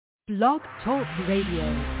Blog Talk Radio.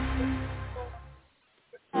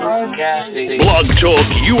 Blog Talk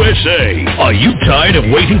USA. Are you tired of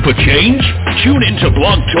waiting for change? Tune into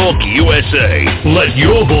Blog Talk USA. Let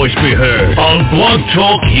your voice be heard on Blog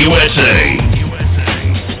Talk USA.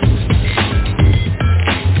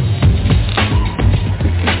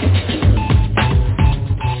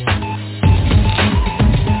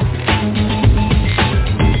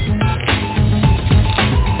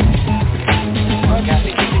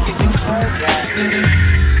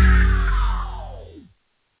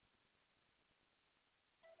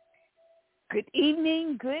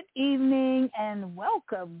 Good evening, and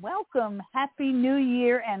welcome. Happy New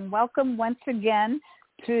Year, and welcome once again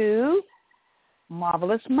to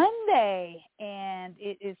Marvelous Monday. And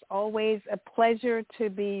it is always a pleasure to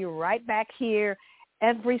be right back here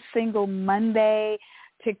every single Monday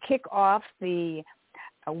to kick off the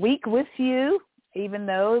week with you, even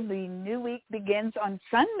though the new week begins on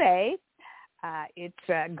Sunday.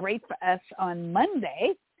 It's great for us on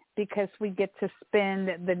Monday, because we get to spend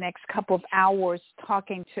the next couple of hours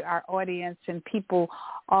talking to our audience and people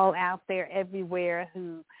all out there everywhere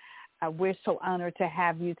who we're so honored to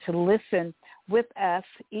have you to listen with us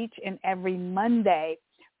each and every Monday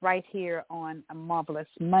right here on a Marvelous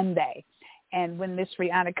Monday. And when Miss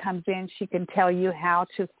Rihanna comes in, she can tell you how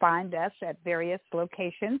to find us at various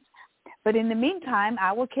locations. But in the meantime,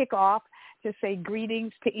 I will kick off to say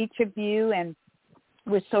greetings to each of you, and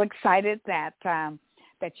we're so excited that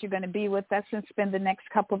you're going to be with us and spend the next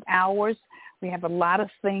couple of hours. We have a lot of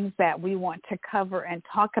things that we want to cover and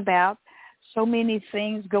talk about. So many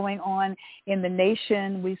things going on in the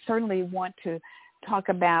nation. We certainly want to talk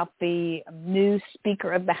about the new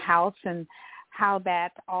Speaker of the House and how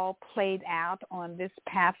that all played out on this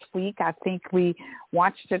past week. I think we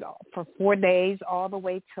watched it for 4 days, all the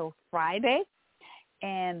way till Friday,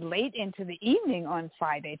 and late into the evening on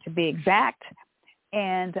Friday, to be exact.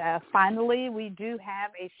 And finally, we do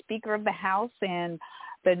have a Speaker of the House, and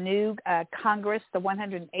the new Congress, the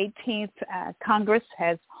 118th Congress,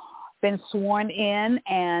 has been sworn in.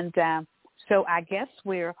 And so I guess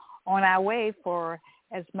we're on our way, for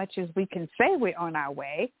as much as we can say we're on our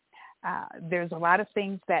way. There's a lot of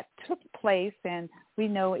things that took place, and we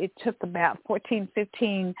know it took about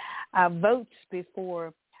 15 votes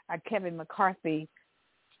before Kevin McCarthy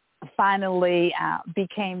finally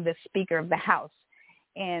became the Speaker of the House.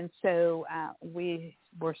 And so we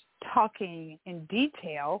were talking in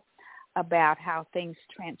detail about how things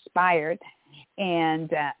transpired,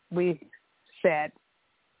 and we said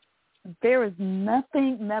there is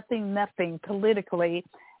nothing politically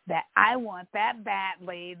that I want that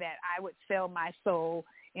badly that I would sell my soul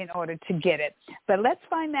in order to get it. But let's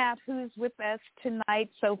find out who's with us tonight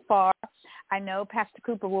so far. I know Pastor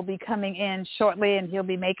Cooper will be coming in shortly, and he'll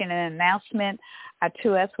be making an announcement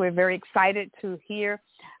to us. We're very excited to hear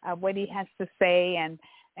what he has to say, and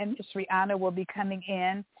Ms. Rihanna will be coming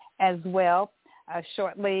in as well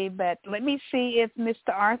shortly. But let me see if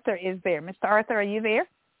Mr. Arthur is there. Mr. Arthur, are you there?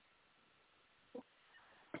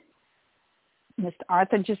 Mr.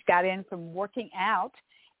 Arthur just got in from working out,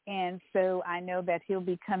 and so I know that he'll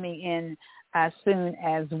be coming in soon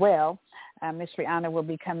as well. Ms. Rihanna will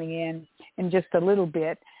be coming in just a little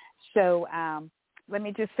bit. So let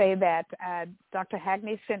me just say that Dr.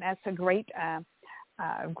 Hagney sent us a great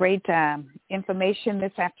information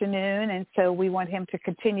this afternoon, and so we want him to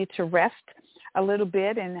continue to rest a little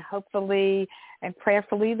bit, and hopefully and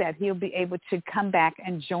prayerfully that he'll be able to come back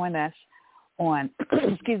and join us on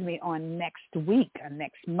on next week,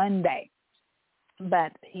 next Monday.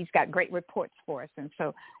 But he's got great reports for us, and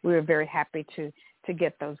so we were very happy to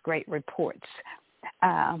get those great reports.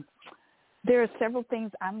 There are several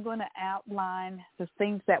things I'm going to outline, the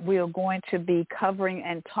things that we are going to be covering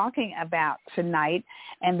and talking about tonight,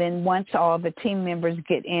 and then once all the team members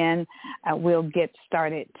get in, we'll get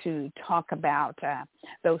started to talk about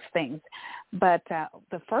those things. But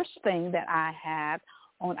the first thing that I have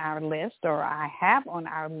on our list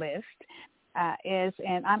is,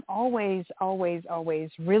 and I'm always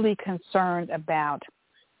really concerned about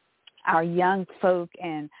our young folk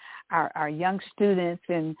and our young students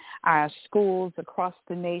in our schools across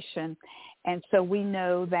the nation. And so we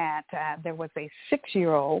know that there was a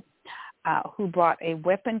 6-year-old who brought a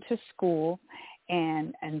weapon to school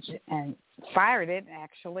and fired it,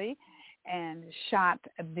 actually, and shot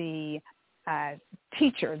the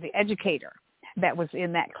teacher, the educator that was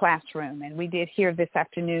in that classroom. And we did hear this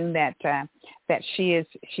afternoon that she's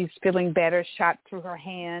feeling better, shot through her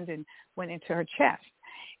hand and went into her chest.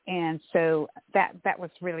 And so that was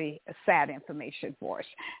really a sad information for us.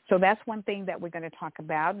 So that's one thing that we're going to talk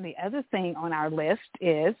about. And the other thing on our list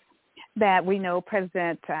is that we know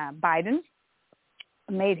President Biden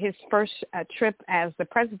made his first trip as the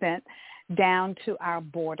president down to our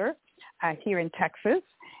border here in Texas.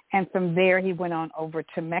 And from there, he went on over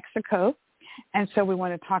to Mexico. And so we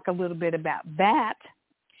want to talk a little bit about that.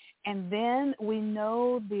 And then we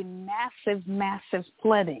know the massive, massive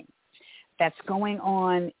flooding that's going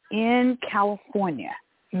on in California.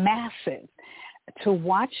 Massive. To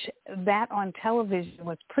watch that on television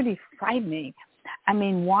was pretty frightening. I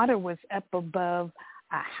mean, water was up above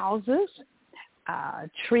houses.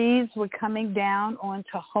 Trees were coming down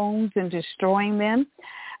onto homes and destroying them.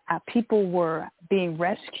 People were being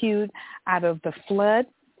rescued out of the flood.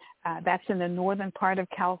 That's in the northern part of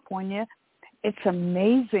California. It's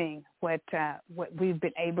amazing what we've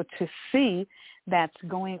been able to see that's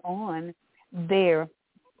going on there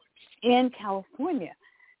in California.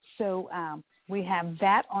 So we have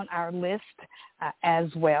that on our list as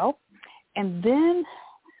well. And then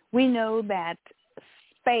we know that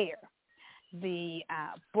Spare, the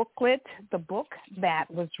booklet, the book that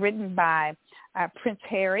was written by Prince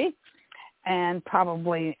Harry and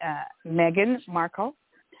probably Meghan Markle,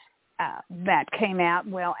 that came out.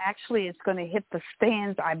 Well, actually, it's going to hit the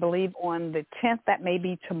stands, I believe, on the 10th. That may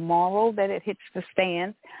be tomorrow that it hits the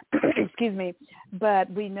stands. Excuse me. But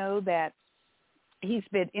we know that he's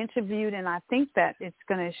been interviewed, and I think that it's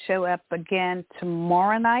going to show up again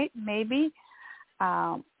tomorrow night, maybe.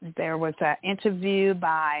 There was an interview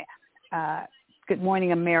by Good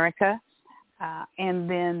Morning America, and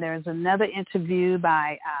then there's another interview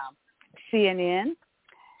by CNN.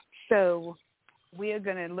 So we are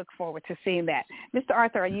going to look forward to seeing that. Mr.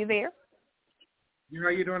 Arthur, are you there? How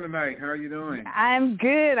are you doing tonight? How are you doing? I'm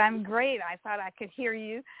good. I'm great. I thought I could hear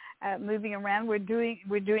you moving around. We're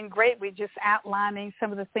doing great. We're just outlining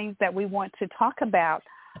some of the things that we want to talk about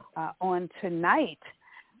on tonight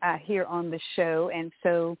here on the show. And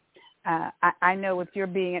so I know with your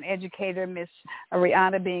being an educator, Miss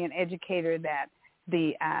Rihanna being an educator, that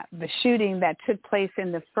the shooting that took place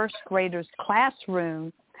in the first graders'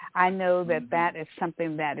 classroom, I know that is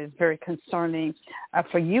something that is very concerning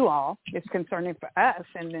for you all. It's concerning for us,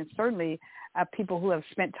 and then certainly people who have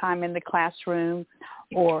spent time in the classroom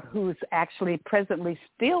or who's actually presently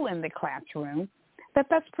still in the classroom,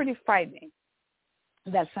 that's pretty frightening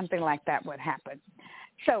that something like that would happen.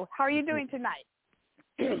 So how are you doing tonight?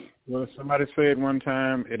 Well, somebody said one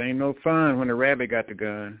time, it ain't no fun when the rabbit got the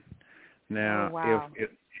gun. Now, wow.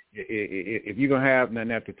 if you're going to have,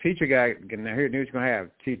 now if the teacher guy, now here's what you're going to have,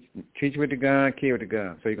 teach with the gun, kid with the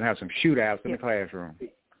gun. So you're going to have some shootouts in the classroom.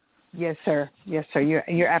 Yes, sir. Yes, sir.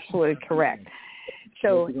 You're absolutely correct.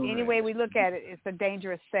 So any way we look at it, it's a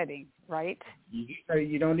dangerous setting, right?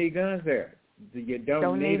 You don't need guns there. You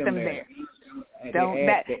don't need them there.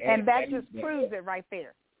 That just proves it right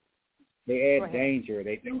there. They add danger.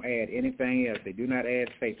 They don't add anything else. They do not add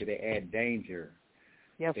safety. They add danger.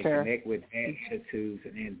 Yes, they sir. Connect with bad attitudes,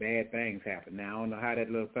 and then bad things happen. Now, I don't know how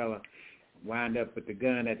that little fella wind up with the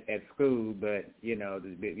gun at school, but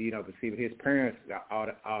to see his parents ought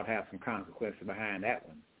to have some consequences behind that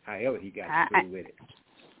one. However, he got to school with it.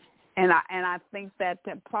 And I think that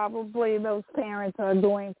probably those parents are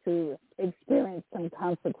going to experience some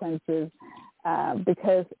consequences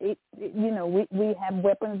because we have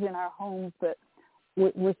weapons in our homes, but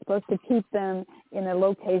we're supposed to keep them in a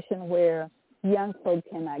location where young folk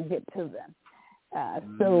cannot get to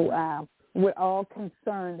them. So we're all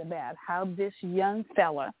concerned about how this young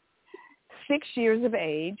fella, 6 years of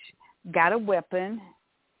age, got a weapon,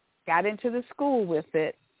 got into the school with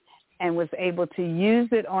it, and was able to use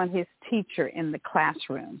it on his teacher in the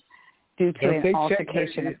classroom due to an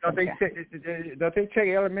altercation. Don't they check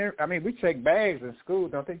elementary? I mean, we check bags in school.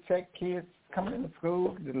 Don't they check kids coming into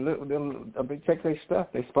school? They check their stuff.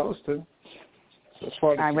 They're supposed to. So as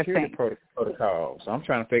far as the security protocol. So I'm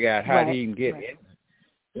trying to figure out how he can get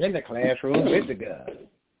in the classroom with the gun.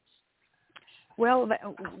 Well,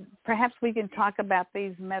 perhaps we can talk about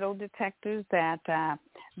these metal detectors that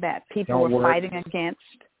people were fighting against.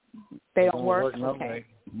 They don't work. Okay.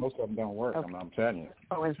 Most of them don't work. Okay. I'm telling you.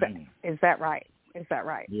 Oh, is that right? Is that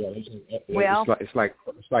right? Yeah. It's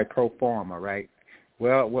like pro forma, right?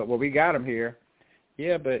 Well, we got them here.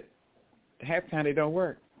 Yeah, but half the time they don't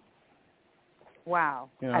work. Wow.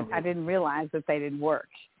 I didn't realize that they didn't work.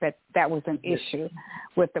 That was an issue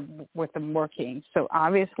with them working. So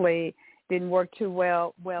obviously didn't work too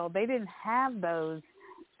well. Well, they didn't have those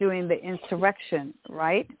during the insurrection,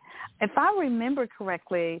 right? If I remember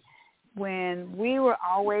correctly, when we were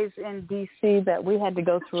always in D.C., that we had to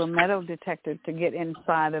go through a metal detector to get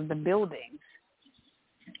inside of the buildings.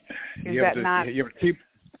 Is that not? You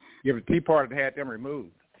have a Tea Party that had them removed.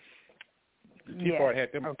 Tea Party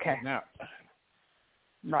had them out.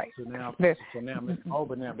 Right. So now Mr.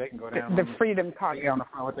 Over now they can go down. The Freedom Caucus. On the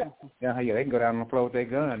floor with they can go down on the floor with their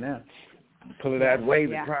gun now. Pull it out,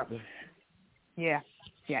 wave it properly. Yeah.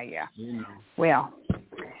 You know. Well,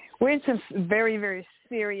 we're in some very, very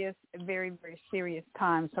serious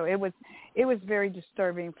times. So it was very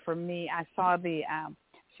disturbing for me. I saw the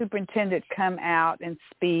superintendent come out and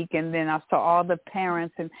speak, and then I saw all the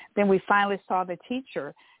parents, and then we finally saw the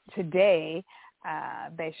teacher today.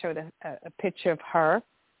 They showed a picture of her.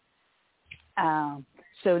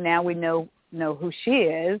 So now we know who she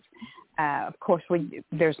is. Of course,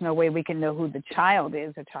 there's no way we can know who the child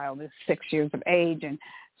is. The child is 6 years of age, and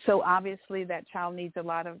so obviously that child needs a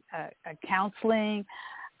lot of counseling.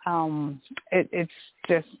 It's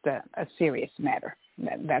just a serious matter.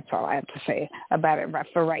 That's all I have to say about it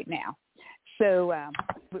for right now. So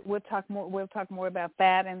we'll talk more. We'll talk more about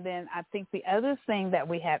that, and then I think the other thing that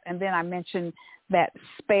we have, and then I mentioned that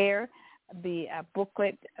Spare, the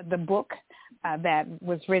booklet, the book that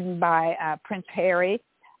was written by Prince Harry,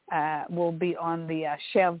 will be on the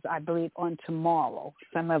shelves, I believe, on tomorrow.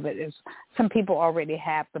 Some people already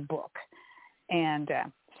have the book, and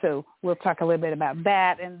so we'll talk a little bit about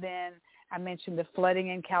that, and then I mentioned the flooding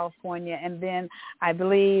in California, and then I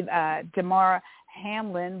believe Damar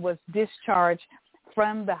Hamlin was discharged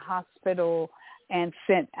from the hospital and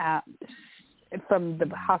sent out from the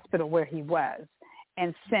hospital where he was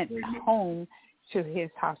and sent home to his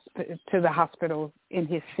to the hospital in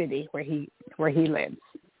his city where he lives.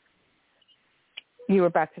 You were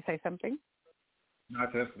about to say something? No,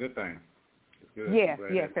 that's a good thing. Good. Yes,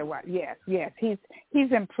 it was. Yes.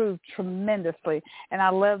 He's improved tremendously, and I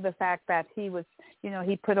love the fact that he was,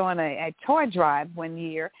 he put on a toy drive one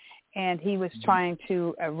year, and he was trying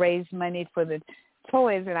to raise money for the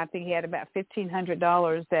toys, and I think he had about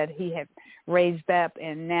 $1,500 that he had raised up,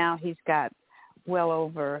 and now he's got well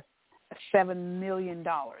over $7 million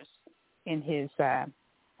in his fund.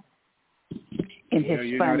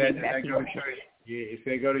 If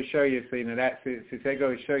they go to show you, see, now if they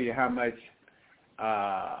go to show you how much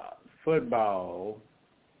football,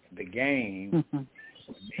 the game,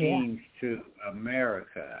 means to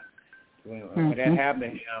America. When that happened to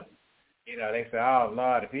him, they said, "Oh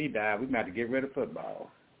Lord, if he died, we're going to have to get rid of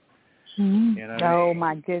football." Mm-hmm. You know what I mean?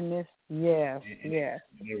 My goodness, yes.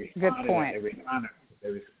 Good point.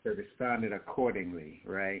 They responded accordingly,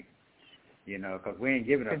 right? Because we ain't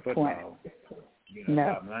giving up football.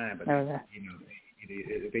 Bottom line, but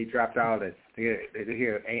if he dropped all this,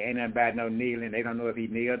 here ain't nothing about no kneeling. They don't know if he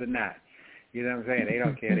kneeled or not. You know what I'm saying? They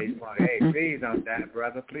don't care. They just want, hey, please don't die,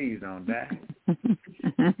 brother. Please don't die.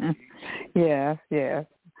 Yes.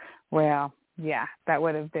 Well, yeah, that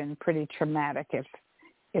would have been pretty traumatic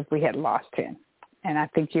if we had lost him. And I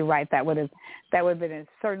think you're right. That would have been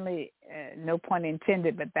certainly, no pun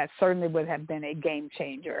intended, but that certainly would have been a game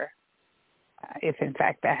changer if in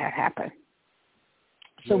fact that had happened.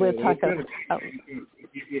 So we'll talk about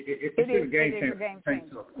it's a game changer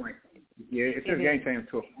to a point. Yeah, it's a game changer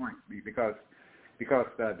to a point because the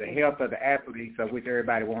health of the athletes, of which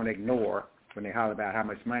everybody won't ignore when they holler about how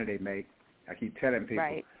much money they make. I keep telling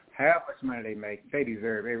people how much money they make, they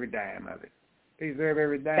deserve every dime of it. They deserve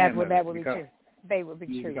every dime of it. That would be true. They would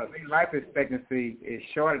be true. Because their life expectancy is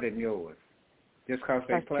shorter than yours just because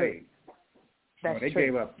they played. That's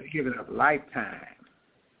true. They're giving up lifetime.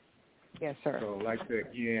 Yes, sir. So, like I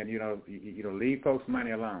said, leave folks'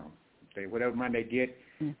 money alone. Whatever money they get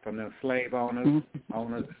from them slave owners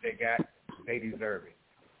that they got, they deserve it.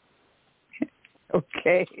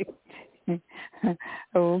 Okay.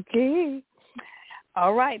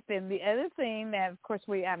 All right, then the other thing that, of course,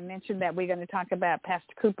 I mentioned that we're going to talk about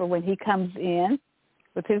Pastor Cooper when he comes in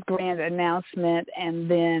with his grand announcement, and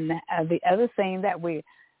then the other thing that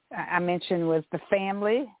I mentioned was the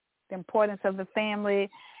family, the importance of the family,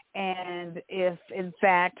 and if, in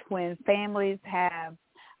fact, when families have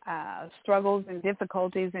struggles and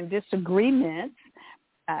difficulties and disagreements,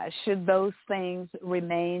 should those things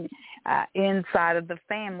remain inside of the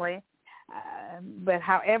family? But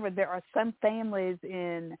however, there are some families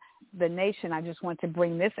in the nation, I just want to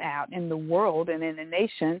bring this out, in the world and in the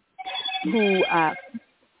nation,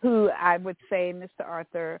 who I would say, Mr.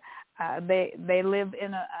 Arthur, they live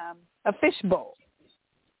in a fishbowl,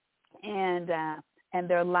 and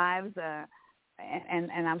their lives,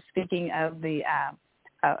 and I'm speaking of the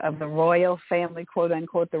royal family, quote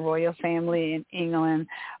unquote, the royal family in England,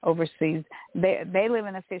 overseas. They live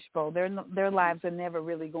in a fishbowl. Their lives are never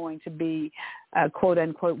really going to be, quote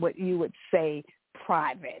unquote, what you would say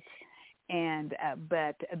private. And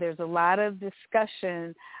but there's a lot of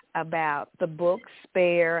discussion about the book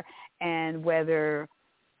Spare and whether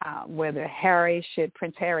whether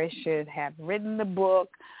Prince Harry should have written the book.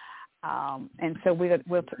 And so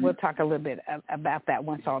we'll talk a little bit about that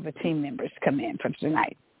once all the team members come in for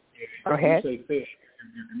tonight. Go ahead. You say fish.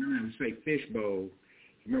 Remember you say fish bowl.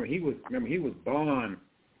 Remember he was born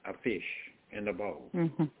a fish in the bowl.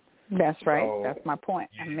 Mm-hmm. That's right. So, that's my point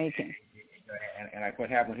I'm making. And like what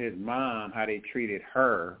happened with his mom, how they treated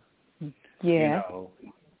her. Yeah.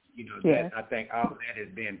 That, I think all that is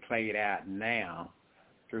being played out now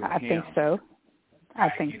through him. I think so. I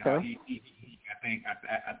think so.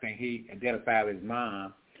 I think he identified with his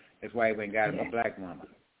mom. That's why he went and got him a black woman.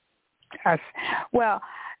 Well,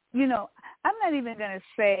 I'm not even going to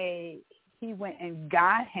say he went and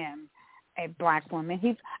got him a black woman.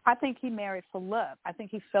 I think he married for love. I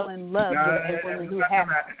think he fell in love with a woman who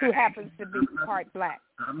happens to be part black.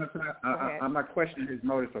 I'm not questioning his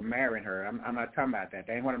motive for marrying her. I'm not talking about that.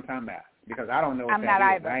 That ain't what I'm talking about. Because I don't know what I'm that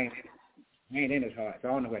not is. either. I ain't in his heart, so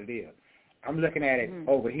I don't know what it is. I'm looking at it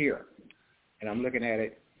over here, and I'm looking at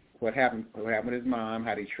it what happened with his mom,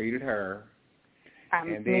 how they treated her,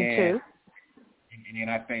 and then me too. And then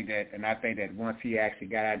I think that once he actually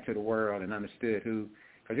got out into the world and understood who.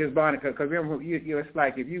 Because remember, it's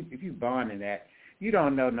like if you born in that, you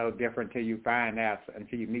don't know no different until you find out,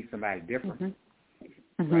 until you meet somebody different,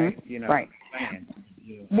 mm-hmm. right? Right.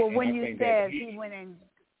 Well, when you said he went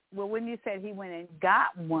and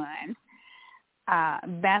got one,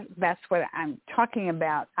 that's what I'm talking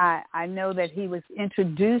about. I know that he was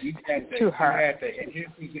introduced to her.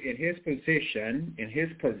 In his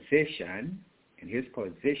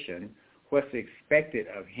position, what's expected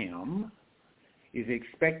of him is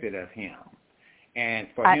expected of him. And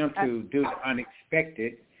for him to do the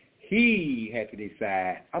unexpected, he had to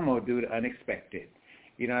decide, I'm going to do the unexpected.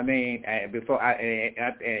 You know what I mean? I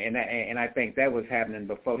think that was happening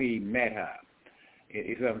before he met her.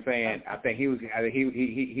 You know what I'm saying? I think he was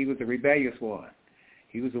the rebellious one.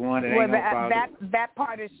 He was the one that ain't going to follow. That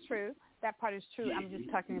part is true. That part is true. I'm just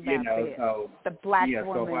talking about the black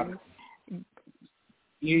woman.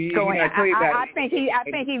 I think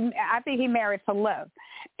he married for love,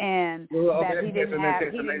 and that he didn't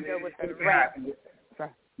go with the rest.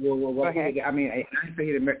 Go ahead. I mean, I didn't say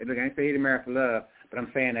he didn't marry for love, but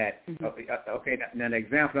I'm saying that. Okay, now the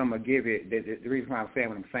example I'm gonna give you, the reason why I'm saying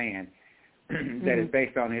what I'm saying, that is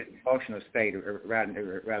based on his emotional state rather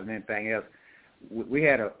than anything else. We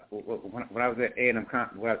had when I was at A&M,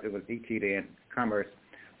 it was ET then, Commerce.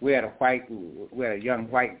 We had a young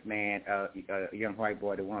white man, a young white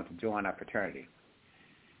boy that wanted to join our fraternity.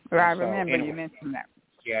 Well, I remember you mentioned that.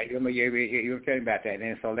 Yeah, you were telling about that.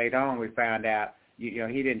 And so later on, we found out, he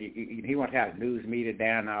wanted to have a news media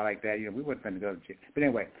down and all like that. We wasn't going to go to jail. But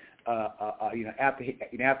anyway, after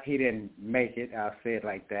he didn't make it, I'll say it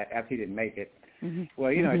like that. After he didn't make it, well,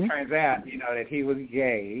 it turns out, that he was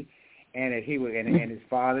gay. And that he was, and his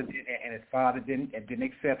father didn't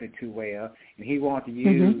accept it too well, and he wanted to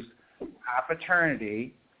use our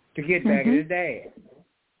fraternity to get back at his dad.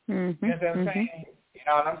 You know what I'm saying? And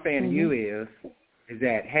all I'm saying to you is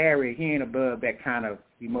that Harry, he ain't above that kind of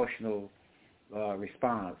emotional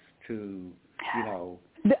response to,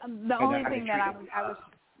 The only thing that I was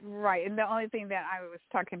right, and the only thing that I was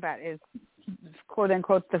talking about is, quote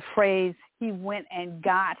unquote, the phrase, he went and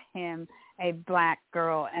got him a black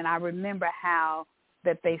girl, and I remember how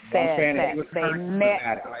that they said that they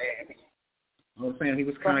met. I'm saying he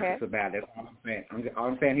was conscious about it.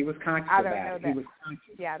 I'm saying he was conscious about it. He was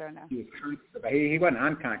conscious. Yeah, I don't know. He was conscious about it. He wasn't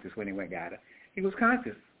unconscious when he went and got her. He was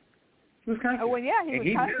conscious. He was conscious. Oh well, yeah, he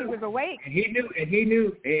was conscious. He was awake. And he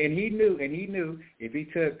knew if he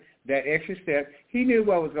took that extra step, he knew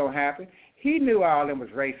what was going to happen. He knew all of them was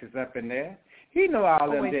racist up in there. He knew all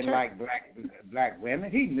of them didn't like black women.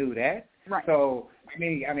 He knew that. Right. So I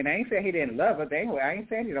mean, I ain't saying he didn't love her. I ain't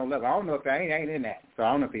saying he don't love her. I don't know if I ain't in that. So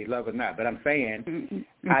I don't know if he loved her or not. But I'm saying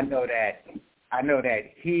I know that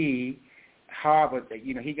he harbored.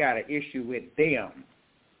 He got an issue with them.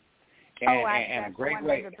 And a great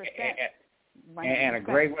way. And a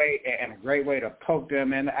great way to poke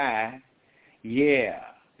them in the eye. Yeah,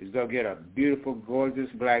 is go get a beautiful,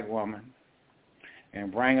 gorgeous black woman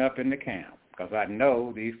and bring her up in the camp. Because I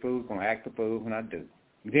know these fools going to act the fool when I do.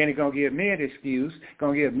 Then he's going to give me an excuse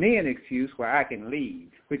where I can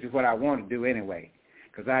leave, which is what I want to do anyway.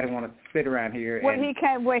 Because I didn't want to sit around here.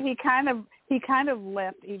 He kind of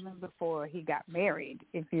left even before he got married.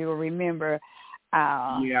 If you remember,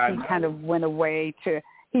 he kind of went away to.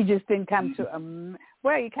 He just didn't come to.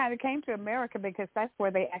 He kind of came to America because that's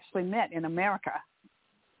where they actually met in America.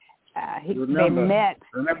 They met.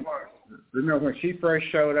 Remember when she first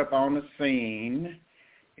showed up on the scene?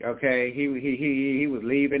 Okay, he was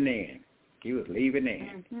leaving then. He was leaving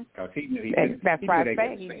in because he knew That's why I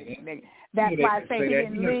say he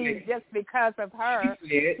didn't leave just because of her.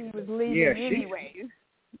 He was leaving anyways.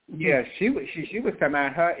 Yeah, she was talking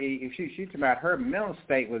about her. She talking about her mental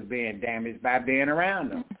state was being damaged by being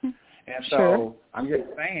around them. And so I'm just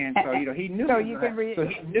saying. So he knew. So he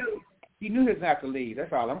knew. He knew he was not to leave.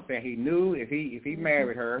 That's all I'm saying. He knew if he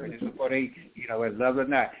married her, and this is before they, whether love or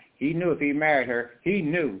not, he knew if he married her, he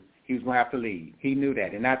knew he was gonna have to leave. He knew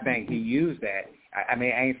that, and I think he used that. I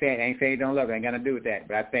mean, I ain't saying he don't love her. Ain't gonna do with that.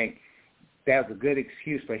 But I think that was a good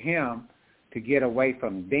excuse for him to get away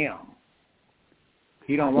from them.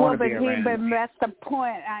 He don't want to be around. But that's the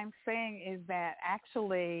point I'm saying is that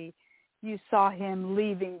actually you saw him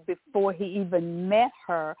leaving before he even met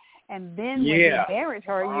her. And then when he married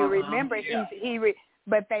her, you remember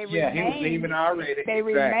but they remained. Yeah, he was leaving already. They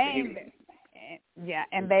remained. Yeah,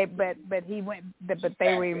 and they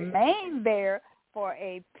remained there for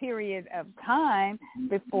a period of time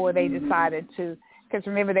before they decided to. Because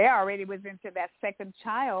remember, they already was into that second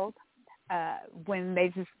child when they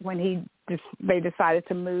decided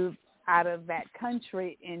to move out of that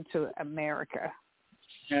country into America.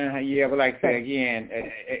 But like I said again,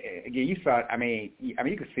 you saw. I mean,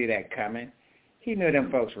 you could see that coming. He knew them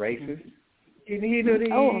folks racist. He knew that.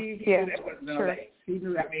 Sure. He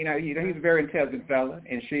knew. I mean, he's a very intelligent fella,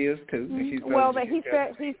 and she is too. And she's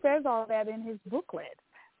he says all that in his booklet.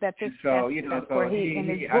 That's in his book.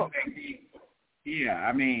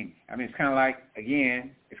 I mean, it's kind of like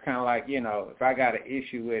if I got an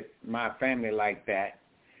issue with my family like that.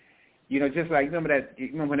 Just like remember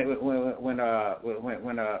when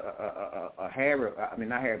Harry,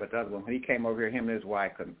 not Harry, but the other one, when he came over here, him and his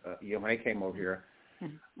wife, when they came over here,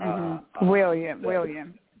 William.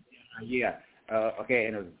 Yeah. Okay,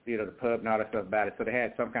 and it was, the pub and all that stuff about it. So they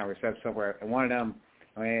had some kind of reception somewhere, and one of them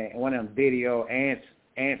video aunts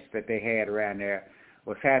that they had around there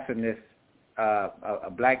was having this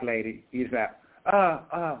a black lady. He's like,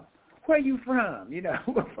 where you from?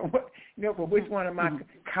 From which one of my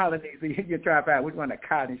colonies? You're trying to find which one of the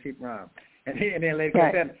colonies she's from. And then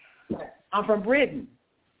later said, I'm from Britain.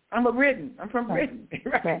 I'm from Britain.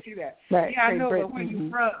 Right. See that? Right. Yeah, I know, but where you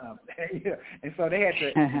from? And so they had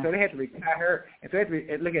to retire her. And so they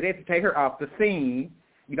had to take her off the scene,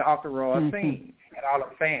 off the raw scene. And all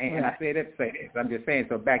I'm saying, and I said it to say this. I'm just saying.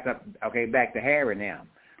 So back to Harry now.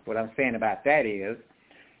 What I'm saying about that is,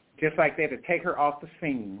 just like they had to take her off the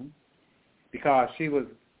scene because she was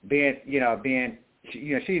being, she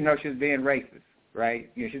didn't know she was being racist,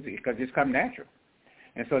 right? Because it's come natural.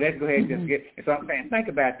 And so let's go ahead and just get. And so I'm saying, think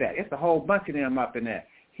about that. It's a whole bunch of them up in there.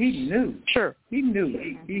 He knew. Sure. He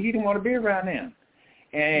knew. He didn't want to be around them.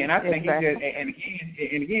 And I think he just.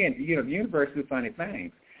 And again, the universe do funny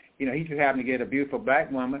things. He just happened to get a beautiful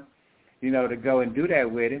black woman, to go and do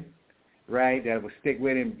that with him, right? That would stick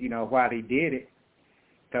with him, while he did it.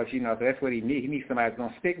 Because so that's what he needs. He needs somebody that's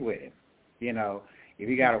gonna stick with him. If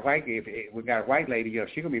we got a white lady,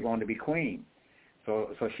 she's gonna be wanting to be queen.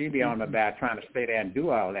 So she be on about trying to stay there and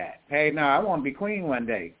do all that. Hey, no, I want to be queen one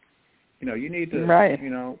day. You need to, right.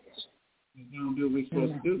 You do what we're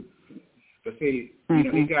supposed to do. But see,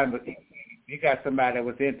 he got somebody that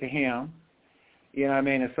was into him. You know what I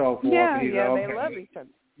mean, and so forth. Yeah, they love each other.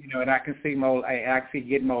 And I can see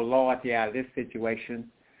getting more loyalty out of this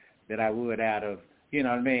situation than I would out of, you know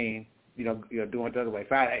what I mean, doing it the other way.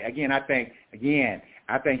 So I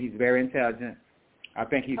think he's very intelligent. I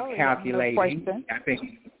think he's calculating. No I think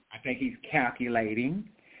he's calculating.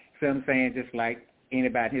 So I'm saying, just like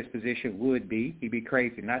anybody in his position would be. He'd be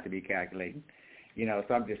crazy not to be calculating.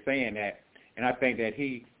 So I'm just saying that, and I think that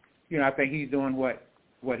he, I think he's doing what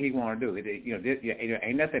he want to do.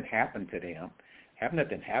 Ain't nothing happened to them.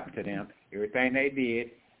 Nothing happened to them. Everything they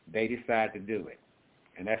did, they decided to do it,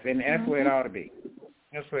 and that's where it ought to be.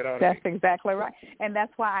 That's where it ought to be. That's exactly right, and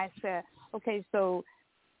that's why I said, okay, so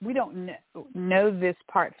we don't know this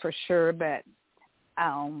part for sure, but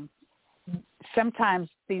sometimes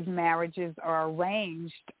these marriages are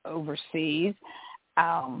arranged overseas,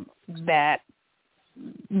 that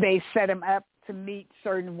they set them up to meet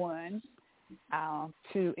certain ones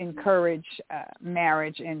to encourage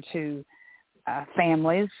marriage into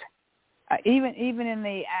families. Even in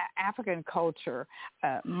the African culture,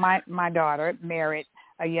 my daughter married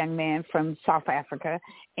a young man from South Africa,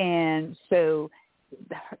 and so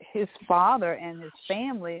his father and his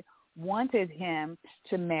family wanted him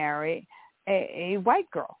to marry a white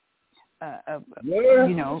girl.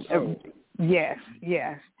 Yes.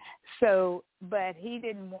 So, but he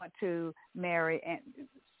didn't want to marry and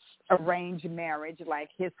arrange marriage like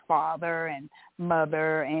his father and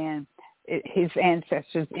mother and his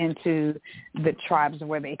ancestors into the tribes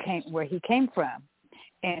where he came from.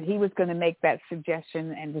 And he was going to make that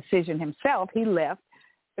suggestion and decision himself. He left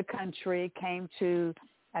the country, came to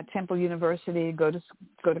Temple University, go to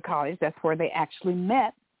college. That's where they actually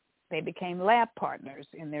met. They became lab partners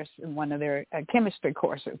in one of their chemistry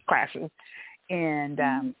classes, and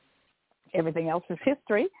everything else is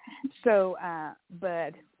history. So,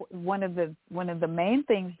 but one of the main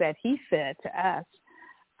things that he said to us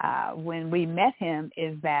when we met him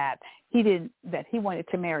is that he wanted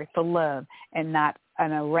to marry for love and not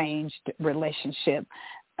an arranged relationship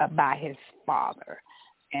by his father,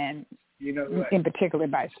 and in particular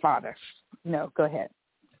by his father. No, go ahead.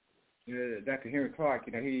 Dr. Henry Clark,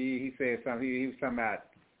 he said something. He was talking about,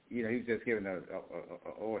 he was just giving a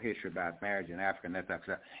oral history about marriage in Africa and that type of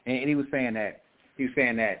stuff. And he was saying that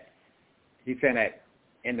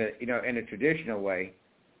in the traditional way,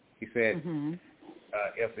 he said,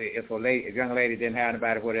 if a young lady didn't have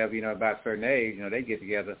anybody, whatever, about a certain age, they get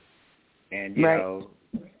together and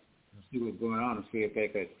see what's going on and see if they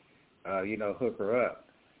could, hook her up.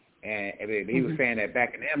 And he was saying that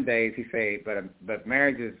back in them days, he said, but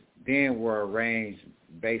marriages then were arranged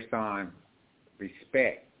based on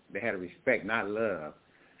respect. They had a respect, not love.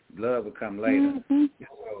 Love would come later. And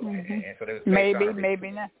so there was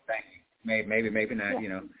maybe not. Maybe not.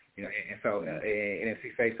 And so and if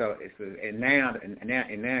he say so, now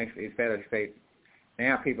instead of say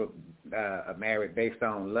now people are married based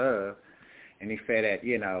on love, and he said that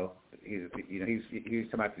he's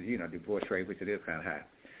talking about divorce rate, which it is kind of high.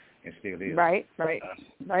 It still is. Right.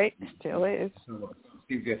 Still is. So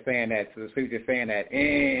he was just saying that.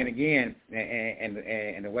 And again,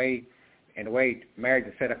 and the way marriage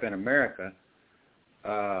is set up in America,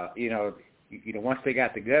 once they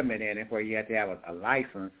got the government in it, where you have to have a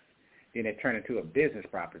license, then it turned into a business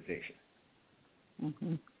proposition.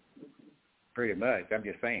 Pretty much. I'm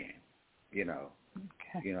just saying. If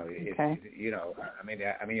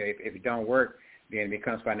it don't work, then it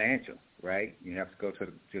becomes financial, right? You have to go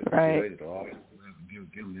to the law,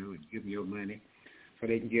 give your money, so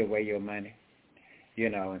they can give away your money,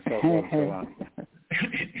 and so forth and so on.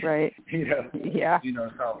 Right. Yeah.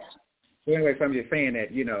 So anyway, so I'm just saying that,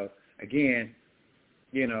 again,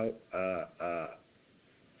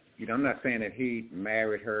 I'm not saying that he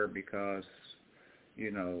married her because,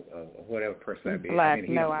 whatever person. Black.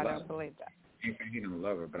 I don't believe that. He don't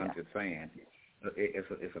love her, but I'm just saying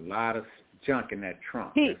it's a lot of junk in that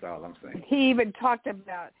trunk. That's all I'm saying. He even talked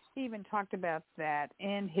about that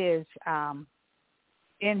in his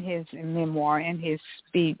memoir, in his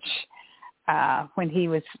speech, when he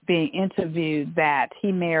was being interviewed, that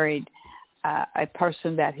he married a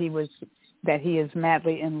person that he is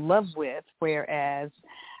madly in love with, whereas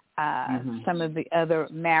some of the other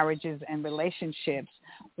marriages and relationships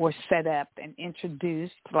were set up and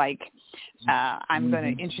introduced, like I'm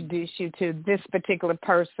going to introduce you to this particular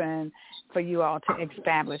person for you all to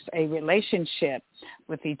establish a relationship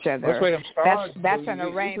with each other. That's an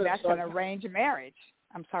arranged marriage.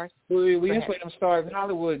 I'm sorry. Well, that's what them stars in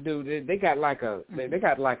Hollywood do. They got like a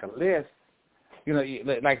list.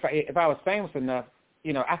 Like if I was famous enough,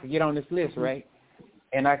 I could get on this list, right?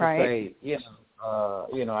 And I could say,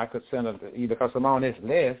 I could send because I'm on this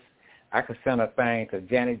list, I could send a thing to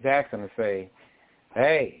Janet Jackson and say,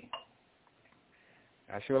 hey,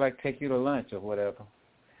 I sure like to take you to lunch or whatever.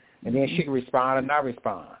 And then she can respond or not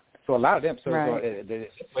respond. So a lot of them, the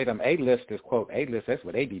way them A-listers, quote, A-list, that's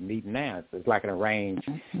what they be meeting now. It's like an arranged,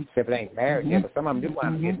 except they ain't married yet, but some of them do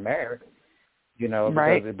want to get married,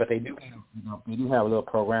 because, but they do have a little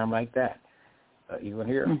program like that, even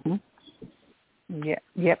here.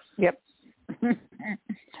 Yep.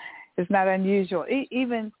 It's not unusual.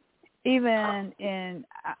 Even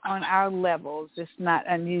on our levels, it's not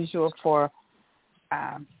unusual for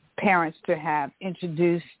parents to have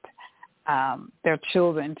introduced their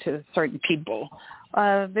children to certain people.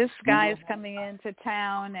 This guy is coming into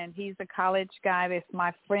town, and he's a college guy. It's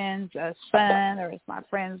my friend's son, or it's my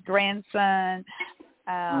friend's grandson.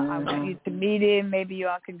 I want you to meet him. Maybe you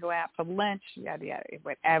all can go out for lunch, yada, yada,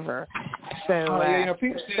 whatever. So, I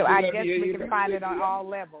guess we can find it on all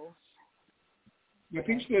levels. Yeah,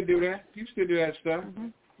 people still do that. People still do that stuff.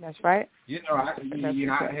 That's right. I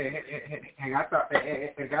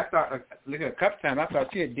thought, look, a couple times, I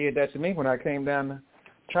thought she had did that to me when I came down to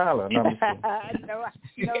Charlotte. No,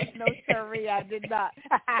 sorry, I did not.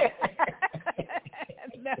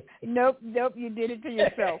 Nope, you did it to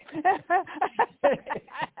yourself.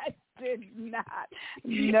 I did not.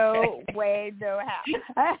 No way, no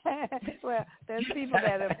how. Well, there's people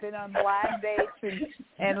that have been on blind dates,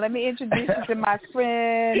 and let me introduce you to my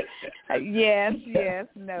friend. Yes,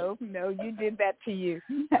 no, you did that to you.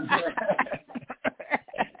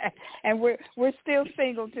 And we're still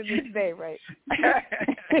single to this day, right?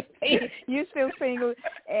 You're still single,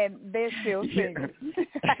 and they're still single.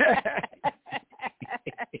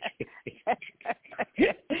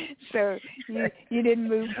 So you didn't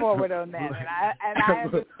move forward on that, and I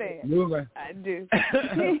understand. I do.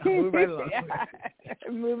 Move right along.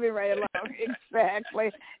 Moving right along,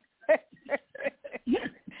 exactly.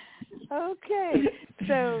 Okay,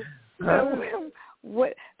 so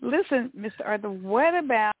what? Listen, Mr. Arthur, what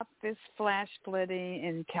about this flash flooding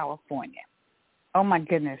in California? Oh my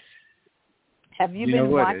goodness. Have you been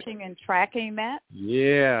watching and tracking that?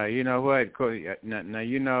 Yeah, you know what? Now,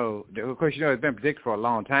 of course, it's been predicted for a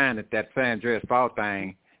long time that San Andreas Fault thing,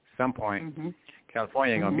 at some point,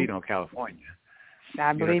 California ain't going to beat on California.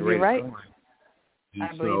 I believe you're right. I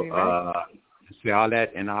believe you're right. See all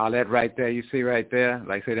that right there, you see right there?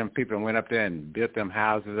 Like, say, them people went up there and built them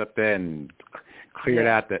houses up there and cleared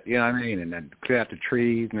out the, you know what I mean? And then cleared out the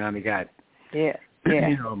trees. Now they got,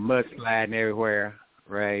 mud sliding everywhere,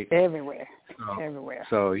 right? Everywhere.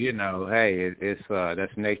 So, hey, it's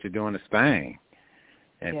that's nature doing its thing.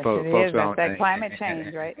 And yes, folks it is. That's that climate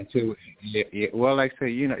change, right? Well, like I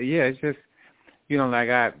say, it's just,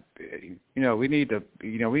 we need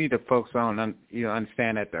to focus on,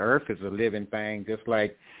 understand that the earth is a living thing, just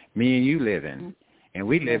like me and you living, and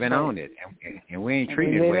we living on it, and we ain't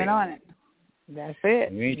treating it well. We living on it. That's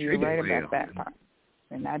it. We ain't You're right about that part.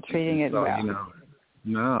 We're not treating it well.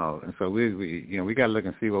 No, and so we got to look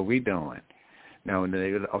and see what we doing. Now,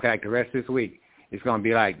 okay, like the rest of this week, it's gonna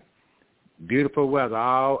be like beautiful weather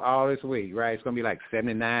all this week, right? It's gonna be like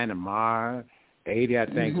 79 tomorrow, 80, I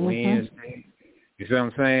think, Wednesday. You see what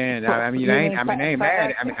I'm saying? I mean, I ain't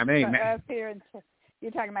mad.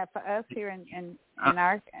 You're talking about for us here in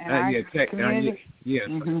our community.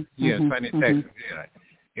 Sunny Texas.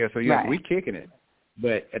 Yeah. So we kicking it,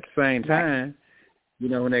 but at the same time,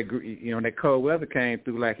 when that cold weather came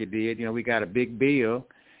through like it did, we got a big bill,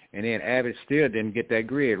 and then Abbott still didn't get that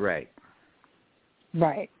grid right.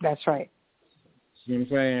 Right. That's right. You know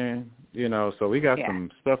what I'm saying? So we got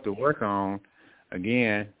some stuff to work on.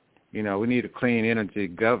 Again, we need a clean energy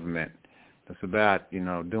government that's about,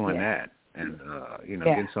 doing that and,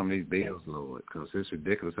 getting some of these bills lowered, because it's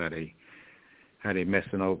ridiculous how they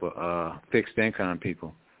messing over fixed income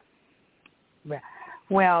people.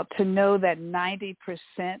 Well, to know that 90%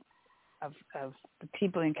 of the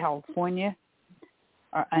people in California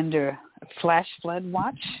are under a flash flood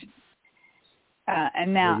watch.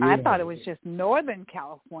 And now I thought it was just Northern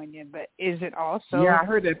California, but is it also? Yeah, I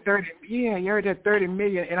heard that 30. Yeah, you heard that 30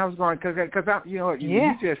 million, and I was going because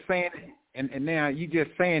you just saying it, and now you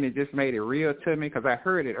just saying it just made it real to me, because I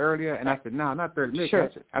heard it earlier, and I said, no, not 30 million.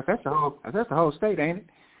 Sure. That's the whole state, ain't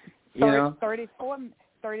it?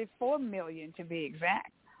 34 million to be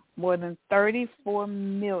exact. More than 34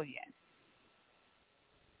 million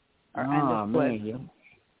are under flood.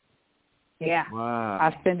 Yeah. Wow.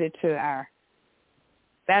 I send it to our.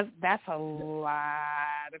 That's a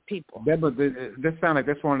lot of people. This sounds like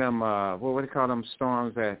that's one of them. What do you call them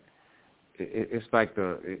storms that? It's like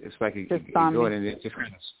you go in and it just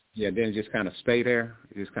kind of then it just kind of stay there.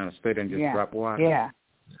 You just kind of stay there and just drop water. Yeah.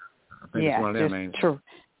 I think it's one of them.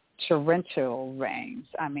 Torrential rains.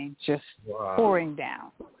 I mean, just pouring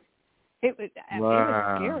down. It was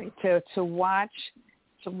scary to watch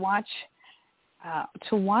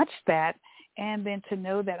that, and then to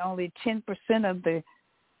know that only 10% of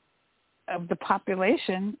the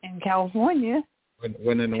population in California is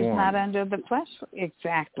not under the flash.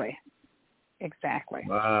 Exactly.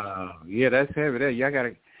 Wow. Yeah, that's heavy. There, y'all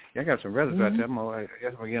got some relatives out there. I'm gonna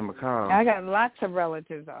give them a call. I got lots of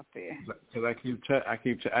relatives out there. Because I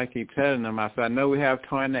keep telling them. I said, I know we have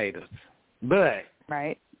tornadoes, but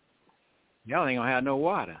y'all ain't gonna have no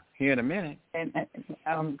water here in a minute. And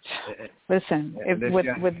listen,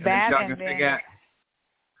 with that, and then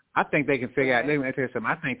I think they can figure out. Let me tell you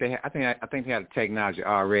something. I think they have the technology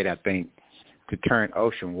already. I think to turn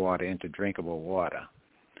ocean water into drinkable water.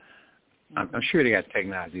 I'm sure they got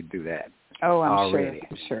technology to do that. Oh, I'm already.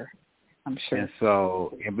 sure. And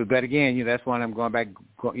so, but again, that's one of them going back,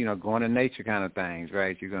 going to nature kind of things,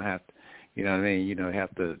 right? You're gonna have to, you know what I mean?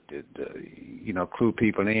 Have to clue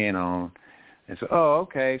people in on, and so, oh,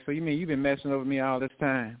 okay. So you mean you've been messing over me all this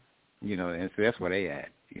time, And so that's where they at,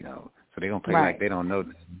 So they're gonna play like they don't know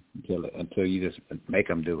until you just make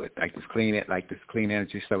them do it, like this clean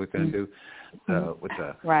energy stuff we're gonna do with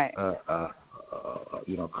the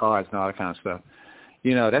cars and all that kind of stuff.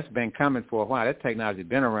 That's been coming for a while. That technology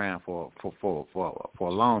been around for a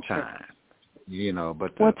long time.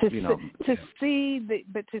 But to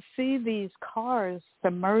see these cars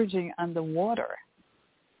submerging underwater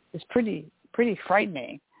is pretty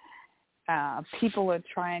frightening. People are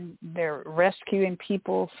they're rescuing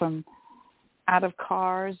people from out of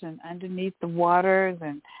cars and underneath the waters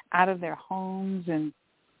and out of their homes, and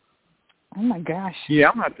oh my gosh. Yeah,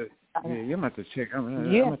 I'm about to. Yeah, you might have to check.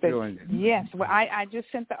 Yes. Well, I just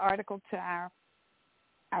sent the article to our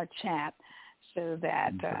chat so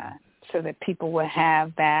that people will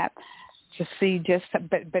have that to see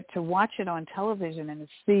but to watch it on television and to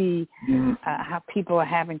see how people are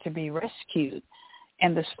having to be rescued,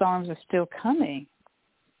 and the storms are still coming,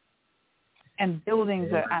 and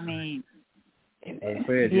buildings are. I mean,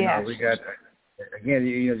 yes. We got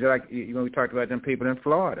again. Just like we talked about them people in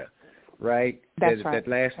Florida. Right, That's right.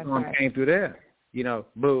 That last storm came through there.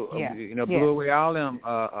 Blew away all them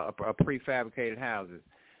prefabricated houses.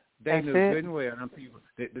 They knew good and well them people.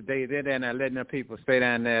 They're down there letting them people stay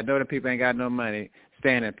down there. Know them people ain't got no money,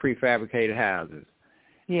 staying in prefabricated houses.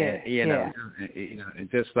 Yeah,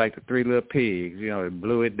 and just like the Three Little Pigs, it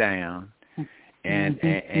blew it down, and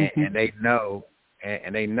they know,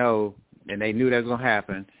 and they knew that was gonna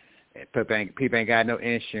happen. People ain't got no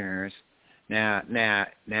insurance. Now.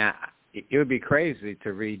 It would be crazy to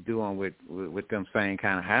redo them with them same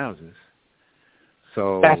kind of houses.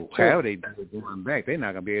 So how they do it going back? They're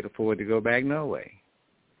not gonna be able to afford to go back no way.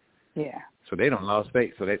 Yeah. So they don't lost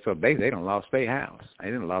they don't lost their house. They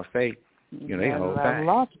didn't lost they whole thing.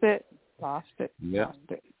 Lost it. Yeah.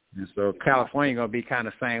 And so California gonna be kind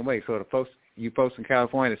of the same way. So you folks in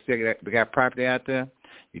California that still got property out there,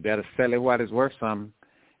 you better sell it while it's worth something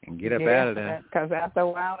and get up out of there. Because after a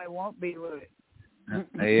while it won't be with it.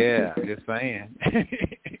 Yeah, I'm just saying.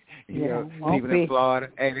 People in Florida.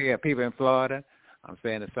 People in Florida. I'm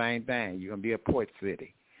saying the same thing. You're gonna be a port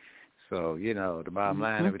city. So the bottom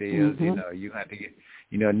line of it is, you have to get,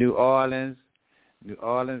 New Orleans.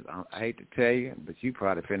 I hate to tell you, but you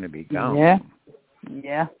probably finna be gone.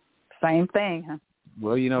 Yeah. Same thing, huh?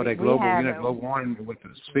 Well, that global warming with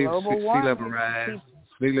the sea level rise,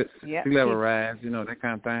 sea level rise, that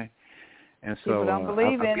kind of thing. And so people don't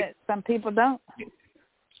believe in it. Some people don't.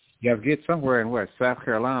 Yeah, I forget somewhere in South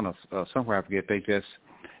Carolina or somewhere, I forget,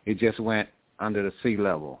 it just went under the sea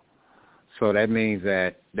level. So that means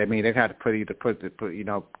they have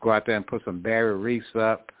to go out there and put some barrier reefs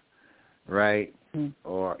up, right?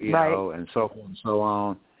 Or and so forth and so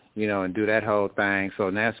on, and do that whole thing.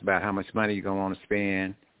 So that's about how much money you're gonna want to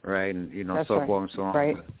spend, right? And so forth and so on.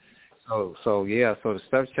 Right. So the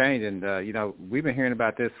stuff's changing. We've been hearing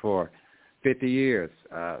about this for 50 years,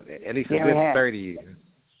 at least a good 30 years.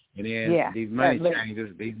 And then these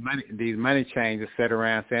money changes sit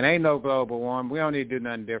around saying, ain't no global warming. We don't need to do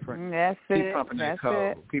nothing different. Keep pumping that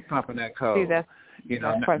coal. Keep pumping that coal. See, we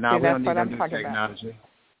don't need no new technology.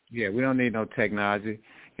 Yeah, we don't need no technology.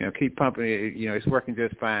 Keep pumping it. It's working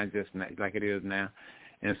just fine, just like it is now.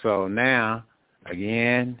 And so now,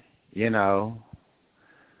 again, so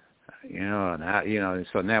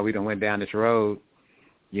now we done went down this road.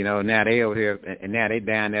 Now they over here, and now they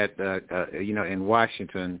down at, in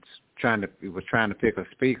Washington, trying to pick a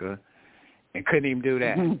speaker, and couldn't even do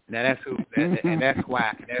that. Now that's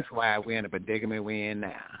why we're in the predicament we're in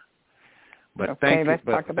now. But let's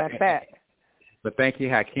talk about that. But thank you,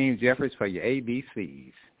 Hakeem Jeffries, for your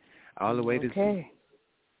ABCs, all the way to Z.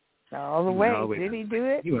 All the way. Did he do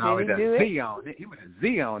it? He went always a Z on it. He went a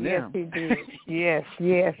Z on them. Yes, he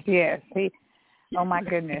did. Yes. Oh my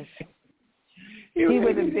goodness. He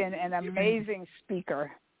would have been an amazing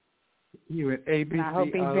speaker. He went ABC. And I hope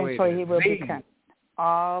eventually he will become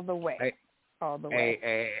all the way.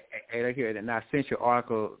 Hey, look here. And I sent you an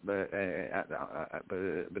article, but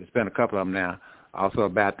it's been a couple of them now. Also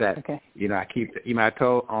about that. Okay. I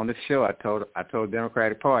told on this show. I told the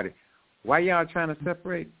Democratic Party, why y'all trying to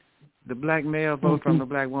separate the black male vote from the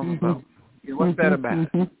black woman vote? What's that about?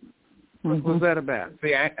 What's that about?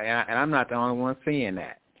 See, and I'm not the only one seeing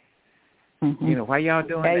that. Why y'all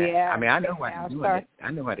doing that? Yeah. I mean, I know why they're doing it. I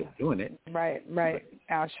know why they're doing it. Right.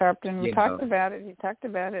 Al Sharpton, we talked about it. He talked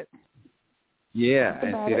about it. Yeah,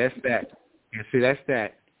 that's that. And see, that's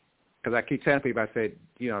that. Because I keep telling people, I said,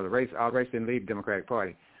 all race didn't leave the Democratic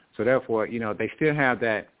Party. So therefore, they still have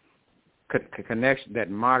that connection, that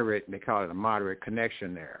moderate, they call it a moderate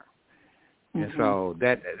connection there. And so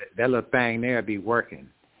that little thing there be working.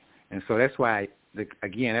 And so that's why, they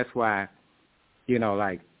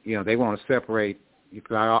want to separate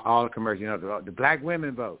all the commercial, the black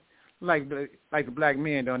women vote. Like the black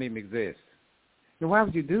men don't even exist. So why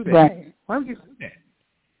would you do that? Right. Why would you do that?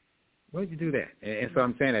 Why would you do that? And so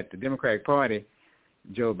I'm saying that the Democratic Party,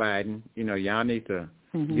 Joe Biden, y'all need to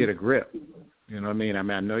get a grip. You know what I mean?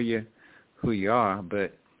 I know who you are,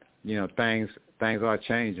 but things are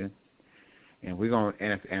changing, and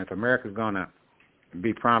if America's gonna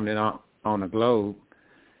be prominent on the globe,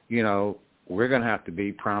 we're gonna have to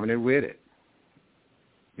be prominent with it.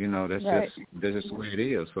 That's just the way it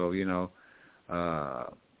is. So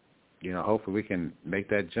hopefully we can make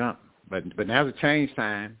that jump. But now's a change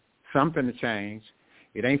time. Something to change.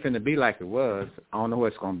 It ain't finna be like it was. I don't know what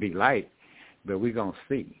it's gonna be like, but we're gonna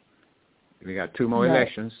see. We got 2 more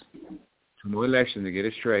elections. 2 more elections to get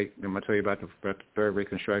it straight. I'm gonna tell you about the third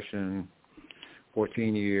Reconstruction,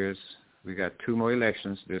 14 years. We got 2 more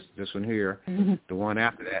elections. This one here, the one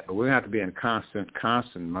after that. But we're gonna have to be in constant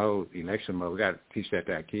mode, election mode. We got to teach that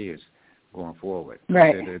to our kids going forward.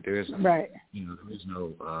 Right. There is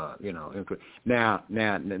no input. Now,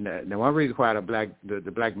 one reason why the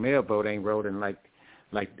black male vote ain't rolling like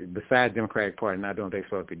besides Democratic Party not doing what they're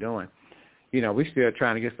supposed to be doing, we still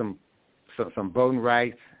trying to get some voting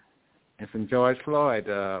rights and some George Floyd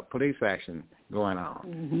police action going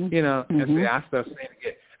on. And our stuff seem to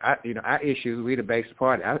get, our issues, we the base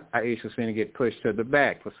party, our issues seem to get pushed to the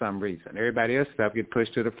back for some reason. Everybody else stuff get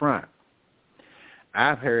pushed to the front.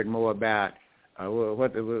 I've heard more about that's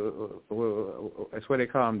what they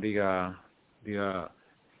call them, the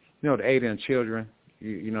alien children.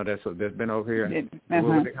 That's been over here.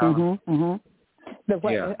 What they call them?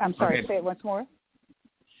 I'm sorry. Say it once more.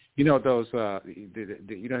 Those the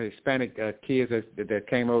Hispanic kids that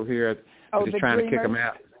came over here. Just trying to kick them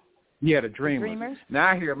out. Yeah, the dreamers. Now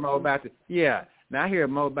I hear more about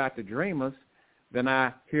the dreamers than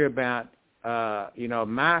I hear about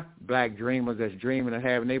my black dreamers that's dreaming of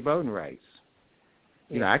having their voting rights.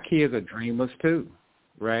 Our kids are dreamers too,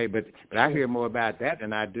 right? But I hear more about that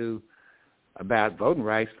than I do about voting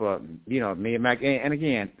rights for me and my. And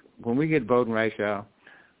again, when we get voting rights, y'all,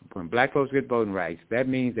 when black folks get voting rights, that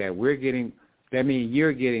means that you're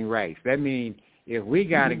getting rights. That means if we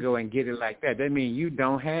got to go and get it like that, that means you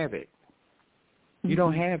don't have it. You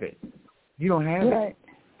don't have it. You don't have it.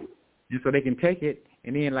 And so they can take it,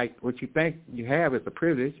 and then like what you think you have is a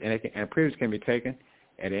privilege, and a privilege can be taken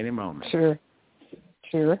at any moment. Sure.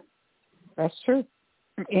 That's true.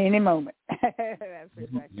 Any moment. That's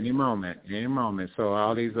exactly. Any moment. So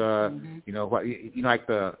all these, like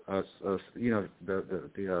the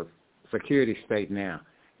security state now.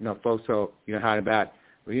 Folks. So how about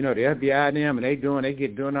the FBI and them, and they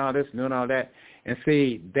doing all this, doing all that, and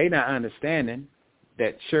see they not understanding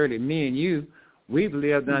that Shirley, me and you, we've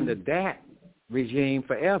lived under that regime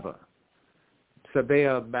forever,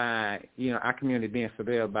 surveilled by our community being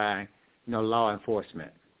surveilled by law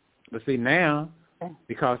enforcement. But see now,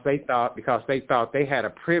 because they thought they had a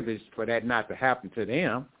privilege for that not to happen to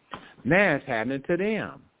them, now it's happening to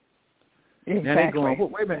them. Exactly. Now they're going,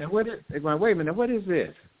 wait a minute, what is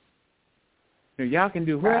this? Y'all can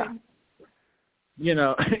do what?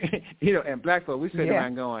 And black folks, we sit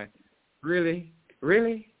around going, really?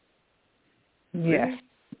 Yes.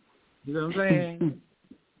 You know what I'm saying?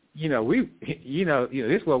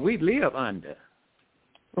 This is what we live under.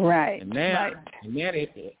 Right. And now they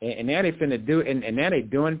finna do it, and now they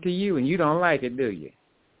doing it to you, and you don't like it, do you?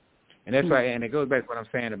 And that's why, and it goes back to what I'm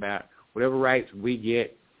saying about whatever rights we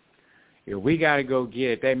get. If we got to go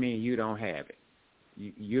get it, that means you don't have it.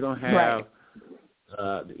 You don't have,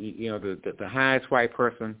 the highest white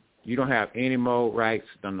person. You don't have any more rights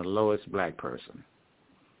than the lowest black person.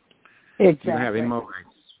 Exactly. You don't have any more rights.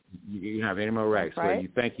 You don't have any more rights. Right. So you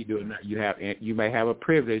think you do it. You may have a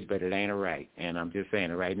privilege, but it ain't a right. And I'm just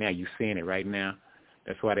saying it right now. You're seeing it right now.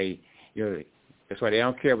 That's why they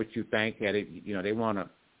don't care what you think. Yeah, they want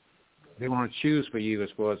to choose for you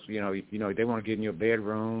as far as they want to get in your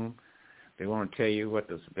bedroom. They want to tell you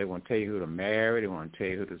they want to tell you who to marry. They want to tell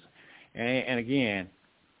you who to. And again,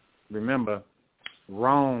 remember,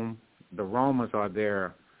 Rome. The Romans are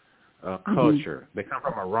their culture. They come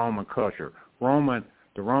from a Roman culture.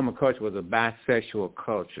 The Roman culture was a bisexual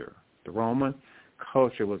culture. The Roman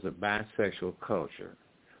culture was a bisexual culture.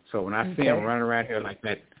 So when I see him running around here like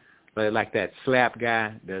that slap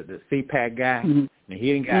guy, the CPAC guy, and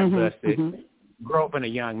he didn't got busted, groping a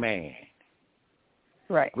young man.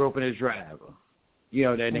 Right. Groping his driver. He's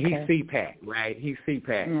CPAC, right? He's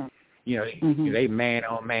CPAC. They man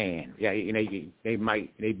on man. Yeah,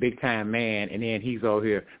 they big time man, and then he's over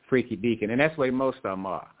here freaky deacon, and that's the way most of them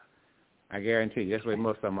are. I guarantee you, that's the way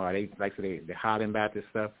most of them are. They're hollering about this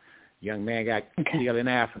stuff. Young man got killed in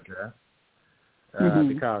Africa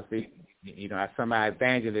because some white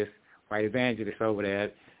evangelist over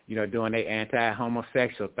there, doing their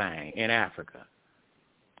anti-homosexual thing in Africa.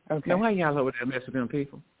 Okay. Now, why y'all over there messing with them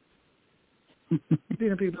people? Leave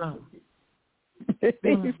them people alone.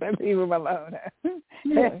 Leave them people alone.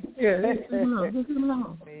 Yeah, leave them alone. Leave them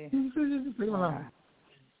alone.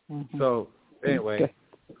 Mm-hmm. So, anyway,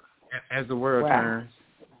 as the world turns.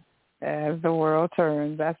 As the world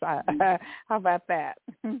turns. How about that?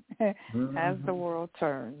 As the world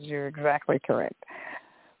turns. You're exactly correct.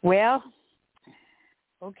 Well,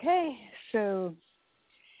 okay, so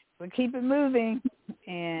we'll keep it moving.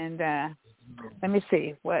 And let me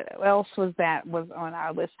see what else was on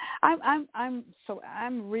our list. I'm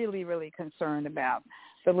really, really concerned about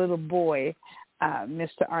the little boy,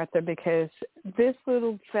 Mr. Arthur, because this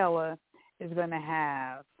little fella is going to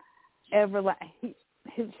have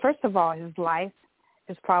first of all, his life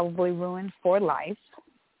is probably ruined for life,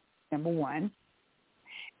 number one.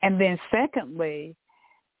 And then secondly,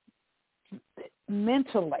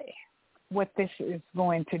 mentally, what this is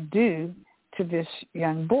going to do to this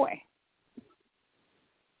young boy.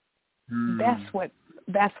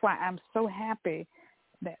 That's why I'm so happy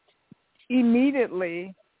that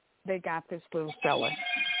immediately they got this little fella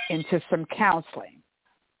into some counseling.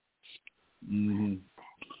 Mm-hmm.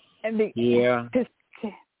 And he's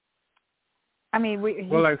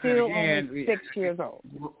still only 6 years old.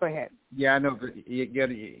 Go ahead. Yeah, I know, but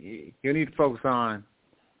you need to focus on,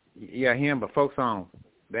 him, but focus on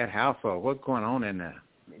that household. What's going on in there?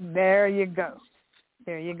 There you go.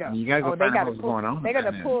 You got to find out what's going on. They got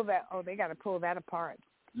to pull that. They got to pull that apart.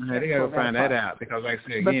 They got to find that out because, like I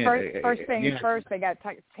said, again. But first things first, they got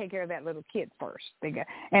to take care of that little kid first. They've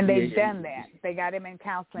done that. They got him in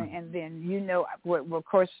counseling, and then of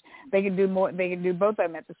course, they can do more. They can do both of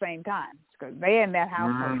them at the same time because they in that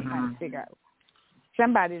household trying to figure out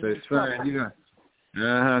somebody's in trouble.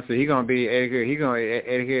 So he's gonna be Edgar. He's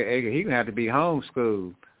gonna have to be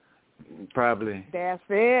homeschooled, probably. That's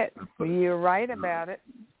it. You're right about it.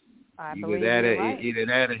 I believe you're right.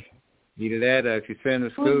 Either that, or if you send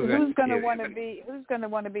to school, who's going to want to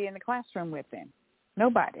be in the classroom with them?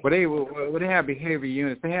 Nobody. Well, they have behavior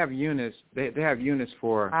units. They have units. They have units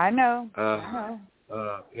for. I know.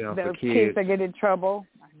 For kids that get in trouble.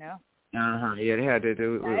 I know. Yeah, they had to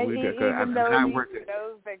do. I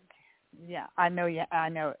know. Yeah, I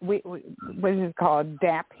know. We what is it called?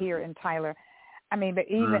 DAP here in Tyler. I mean, but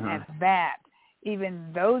even at that.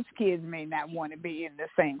 Even those kids may not want to be in the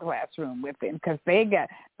same classroom with them because they got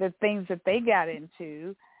the things that they got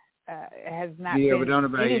into has not been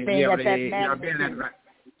anything that matters.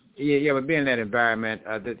 But being in that environment,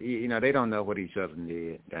 they don't know what each other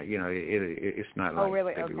did. It's not like. Oh,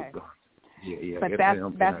 really? Okay. But that's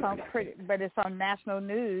on but it's on national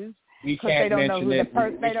news. Because they don't know who they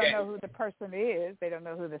don't know who the person is. They don't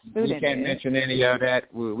know who the student is. We can't mention any of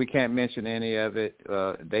that. We can't mention any of it.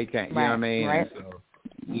 They can't. You know what I mean? Right. So,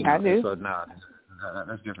 I do. So no,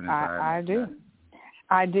 that's different. I do.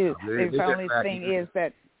 The only thing is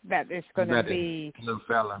that it's going to be little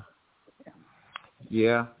fella.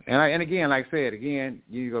 Yeah, and again, like I said,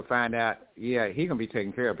 you go find out. Yeah, he gonna be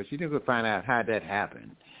taken care of, but you need to go find out how that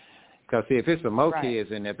happened. Because if it's some more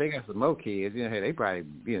kids in there, if they got some more kids, they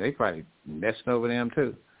probably messing over them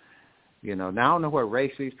too. Now I don't know what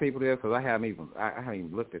race these people are because I haven't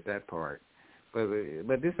even looked at that part. But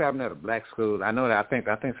this happened at a black school. I know that I think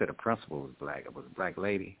that the principal was black. It was a black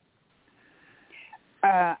lady.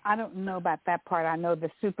 I don't know about that part. I know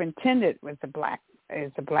the superintendent was a black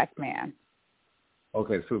man.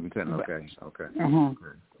 Okay, superintendent. Okay. Mm-hmm.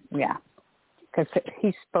 Okay. Yeah, because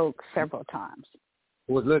he spoke several times.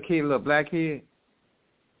 Was a little black kid?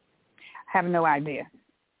 I have no idea.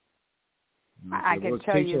 I can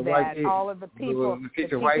tell you that all of the people, the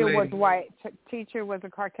teacher was white, teacher was a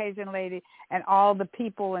Caucasian lady, and all the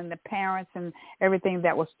people and the parents and everything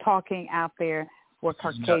that was talking out there were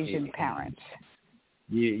Caucasian parents.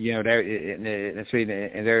 And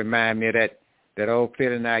they remind me of that old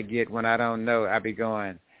feeling I get when I don't know. I be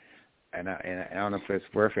going, and I don't know if it's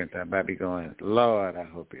worth it. I might be going, Lord, I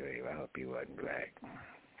hope he wasn't black.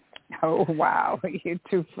 Oh, wow. You're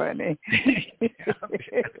too funny.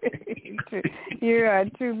 You are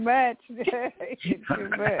too much. You're too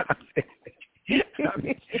much.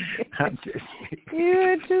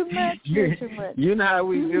 You're too much. You're too much. You know how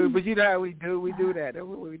we do, but you know how we do. We do that. That's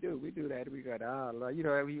what we do. We do that. We go, oh, Lord.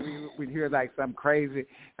 We hear like something crazy.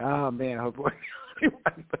 Oh, man, I hope he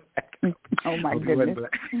wasn't black. Oh, my goodness.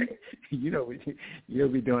 You'll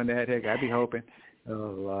be doing that. Heck, I'd be hoping.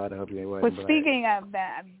 Oh, Lord, I hope they wasn't black. Speaking of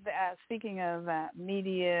that,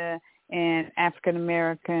 media and African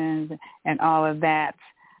Americans and all of that,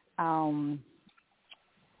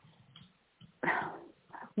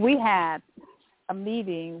 we had a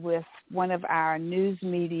meeting with one of our news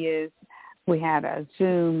medias. We had a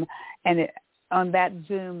Zoom, and on that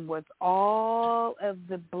Zoom was all of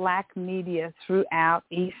the Black media throughout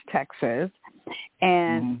East Texas,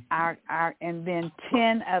 and and then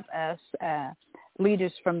 10 of us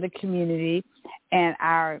leaders from the community, and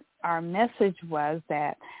our message was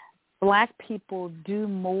that Black people do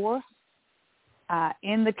more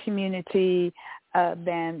in the community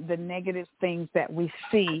than the negative things that we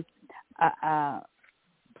see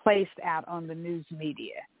placed out on the news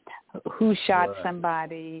media. Who shot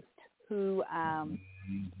somebody, who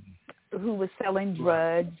was selling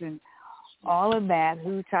drugs and all of that,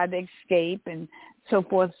 who tried to escape and so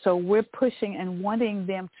forth. So we're pushing and wanting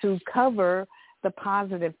them to cover the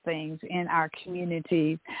positive things in our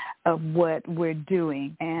community of what we're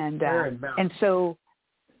doing. And so,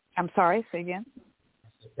 I'm sorry, say again?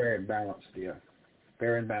 Fair and balanced, yeah.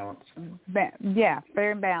 Fair and balanced.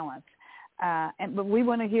 Fair and balanced. But we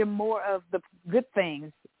want to hear more of the good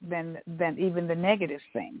things than even the negative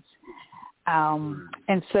things.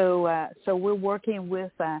 And so we're working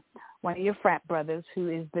with one of your frat brothers, who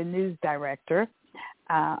is the news director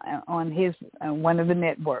on his one of the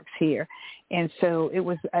networks here. And so it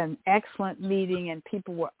was an excellent meeting, and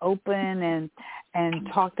people were open and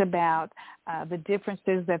talked about the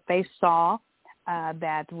differences that they saw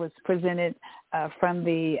that was presented from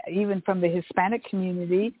the Hispanic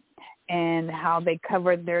community, and how they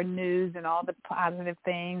covered their news and all the positive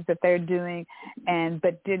things that they're doing,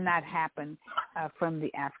 but did not happen from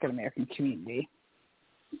the African American community.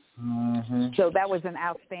 Mm-hmm. So that was an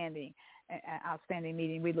outstanding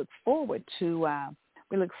meeting. We look forward to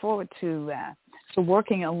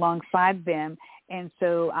working alongside them. And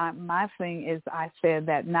so my thing is, I said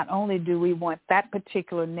that not only do we want that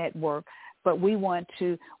particular network, but we want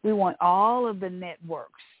all of the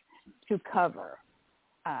networks to cover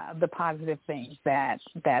the positive things that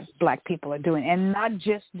Black people are doing, and not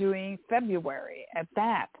just during February at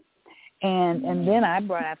that. And then I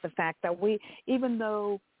brought out the fact that even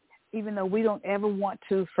though we don't ever want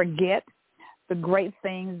to forget the great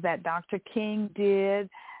things that Dr. King did,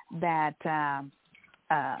 that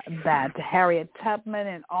Harriet Tubman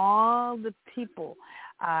and all the people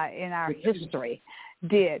in our history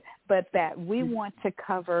did, but that we want to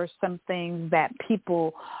cover some things that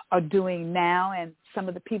people are doing now, and some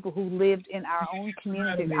of the people who lived in our own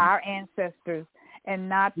communities, our ancestors, and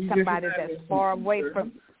not somebody that's far away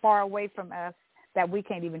from us that we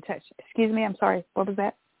can't even touch. Excuse me, I'm sorry. What was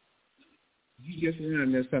that? You just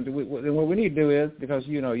reminded something. What we need to do is, because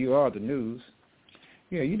you are the news.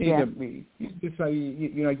 You need to be.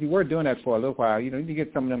 You were doing that for a little while. You need to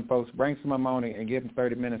get some of them folks, bring some of them on and give them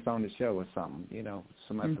 30 minutes on the show or something.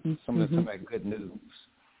 Some of that good news.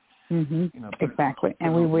 Mm-hmm. Exactly,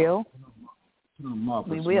 and we will.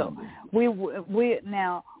 We will.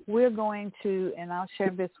 We're going to, and I'll share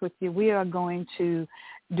this with you. We are going to,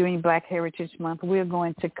 during Black Heritage Month, we're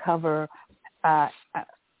going to cover.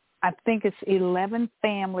 I think it's 11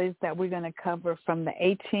 families that we're going to cover from the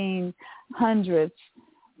 1800s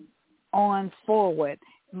on forward.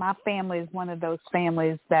 My family is one of those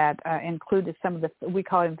families that included some of we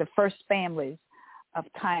call it the first families of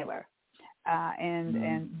Tyler.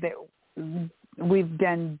 And we've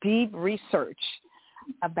done deep research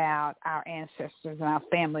about our ancestors and our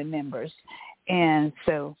family members. And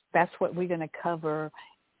so that's what we're going to cover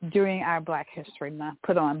during our Black History Month,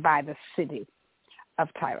 put on by the city of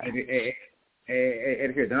Tyler. And here,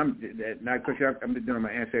 I'm doing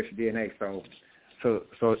my ancestry DNA, so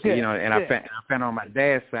good, and I found on my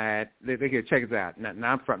dad's side. Look here, check this out. Now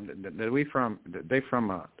I'm from they from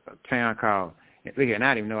a town called. Look here, and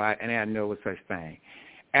I didn't even know. I didn't know what such thing.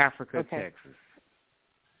 Africa, Texas.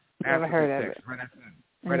 Never heard of it.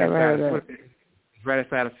 Right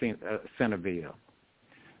outside of Centerville.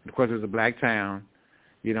 Of course, it's a black town.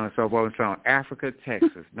 And so forth and so on. Africa,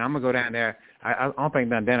 Texas. Now I'm gonna go down there. I don't think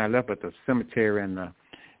down there. I left at the cemetery and I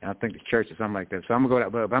think the church or something like that. So I'm gonna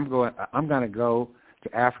go. But I'm gonna go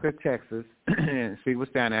to Africa, Texas, and see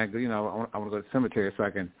what's down there. I want to go to the cemetery so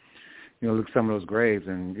I can, look at some of those graves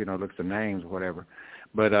and look at the names or whatever.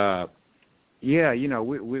 But we are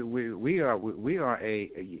a.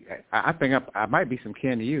 I think I might be some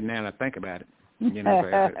kin to you now that I think about it.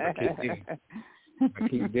 I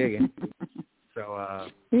keep digging. So,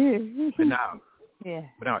 but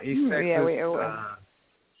no, East Texas.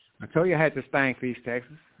 I told you I had this thing for East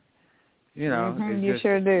Texas. You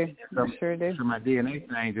sure do. So my DNA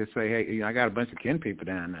thing just say, hey, I got a bunch of kin people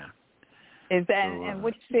down there. Is that and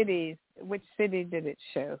which city did it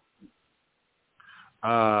show?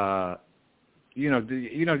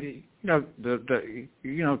 Tyler,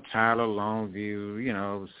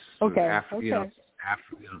 Longview,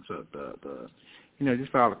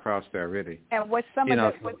 just all across there, really. And what's some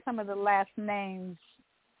of the last names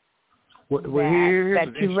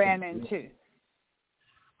that you ran into?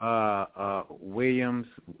 Williams,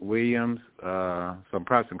 some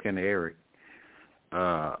probably some kind of Eric.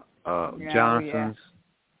 Johnsons,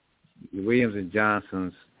 Williams and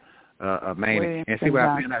Johnsons, mainly. And see what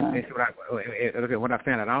I found out. What I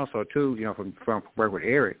found out also too, from work with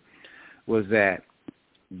Eric, was that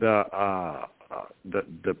the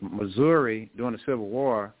Missouri during the Civil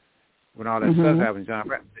War, when all that stuff happened,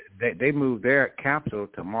 they moved their capital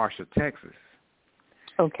to Marshall, Texas.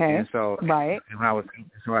 Okay. And so, right. And when I was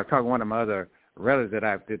talking to one of my other relatives that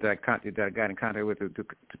I got in contact with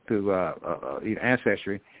through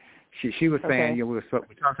Ancestry, she was saying, we were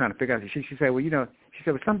trying to figure out. She said, well, she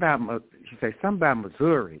said, something about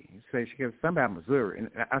Missouri. She said something about Missouri, and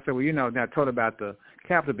I said, well, now I told her about the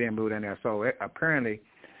capital being moved in there. So apparently,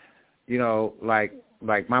 like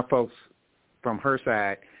my folks from her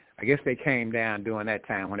side, I guess they came down during that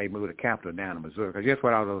time when they moved the capital down to Missouri. Because guess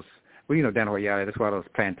what, all those, down where y'all are, that's why those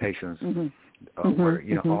plantations were,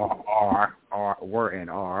 were and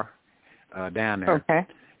are down there. Okay.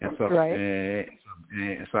 And so, right.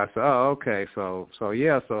 And so I said, oh, okay. So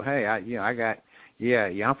hey, I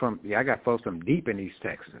got folks from deep in East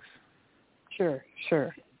Texas. Sure.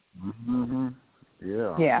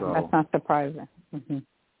 Yeah. Yeah, so, that's not surprising.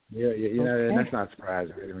 Yeah, okay. That's not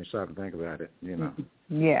surprising when you start to think about it,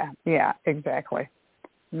 Yeah, exactly.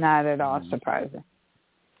 Not at all surprising.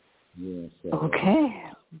 Yeah. So, okay.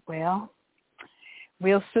 Well,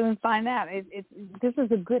 we'll soon find out. This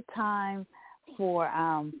is a good time for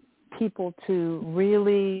people to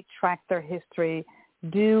really track their history,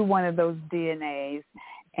 do one of those DNAs,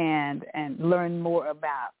 and learn more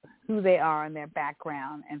about who they are and their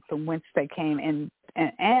background and from whence they came, and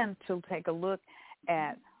to take a look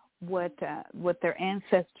at what their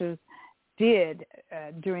ancestors did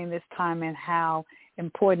during this time and how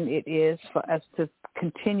important it is for us to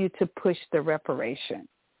continue to push the reparation.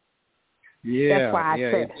 Yeah,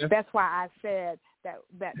 that's why I said that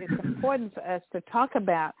it's important for us to talk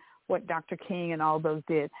about what Dr. King and all those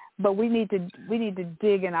did, but we need to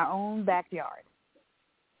dig in our own backyard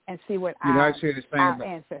and see what our ancestors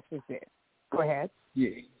did. Go ahead.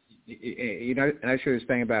 Yeah. And I share this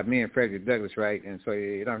thing about me and Frederick Douglass, right? And so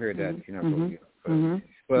you don't hear that,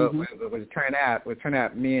 Well, it turned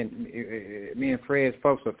out me and Fred's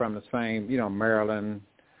folks are from the same, Maryland,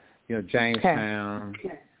 Jamestown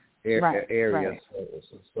area. Right.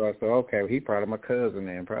 So I said, okay, well, he probably my cousin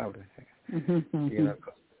then, probably. From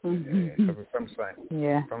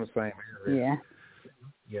the same area.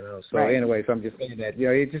 Yeah. So anyway, so I'm just saying that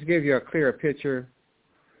it just gives you a clearer picture.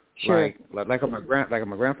 Sure. Like on my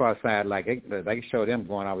grandfather's side, they show them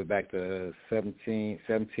going all the way back to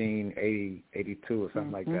 1780, 82 or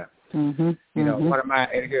something like that. One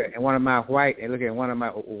of my white, and look at one of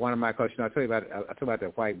my coaches. I tell you about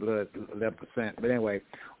that white blood 11%. But anyway,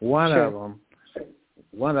 one of them,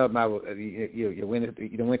 I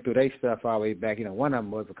went through their stuff all the way back. One of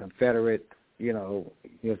them was a Confederate. In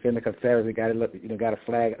the Confederacy, got a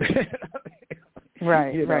flag.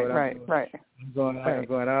 Right. I'm going,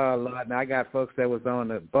 oh, Lord. Now, I got folks that was on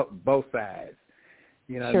the both sides,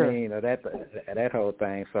 what I mean, of that whole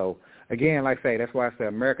thing. So, again, like I say, that's why I say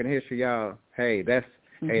American history, y'all, hey, that's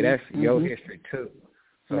your history, too.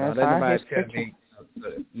 So don't let nobody tell me,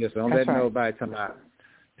 don't let nobody tell me,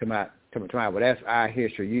 well, that's our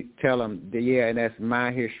history. You tell them, and that's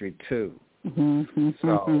my history, too.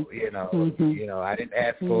 So, I didn't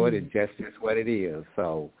ask for it. It's just what it is.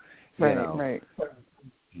 So, Right.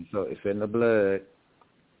 So it's in the blood.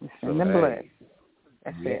 It's in the blood.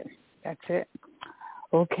 That's it.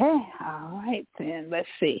 Okay. All right, then. Let's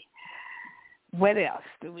see. What else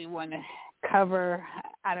do we want to cover?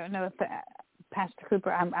 I don't know if Pastor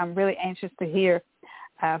Cooper, I'm really anxious to hear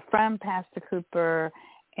from Pastor Cooper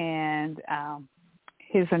and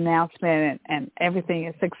his announcement and everything.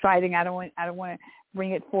 It's exciting. I don't want to bring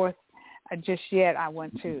it forth just yet. I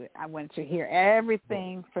want to hear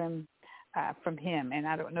everything from him, and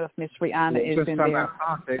I don't know if Miss Rihanna is in there.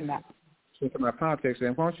 Since my politics,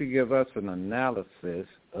 then why don't you give us an analysis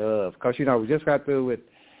of? Because we just got through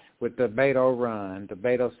with the Beto run,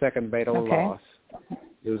 the second Beto loss.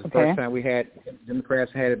 It was the first time we had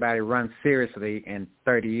Democrats had anybody run seriously in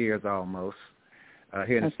 30 years almost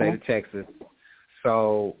here in the state of Texas.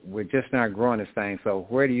 So we're just not growing this thing. So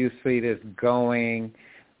where do you see this going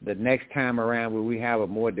the next time around? Will we have a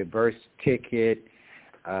more diverse ticket?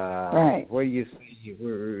 Right. Where you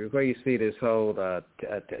see this whole,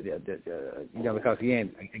 because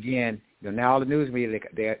again, now all the news media,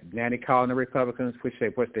 they calling the Republicans, which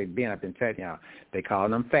they've been. I've been telling y'all, they call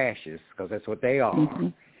them fascists because that's what they are.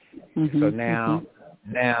 Mm-hmm. So now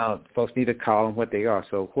folks need to call them what they are.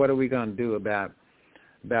 So what are we going to do about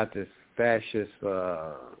this fascist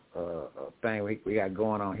thing we got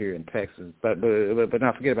going on here in Texas? But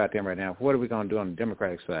not forget about them right now. What are we going to do on the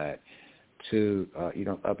Democratic side to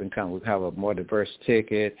up and come? We have a more diverse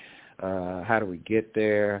ticket. How do we get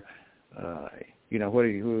there? What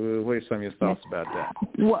are some of your thoughts about that?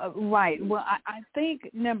 Well, right. Well, I think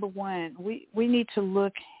number one, we need to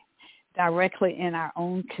look directly in our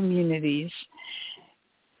own communities.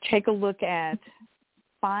 Take a look at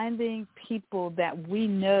finding people that we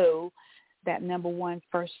know that, number one,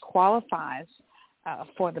 first qualifies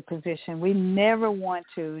for the position. We never want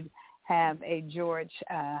to have a George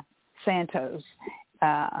Santos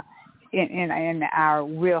in our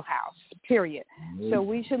wheelhouse, period. Mm-hmm. So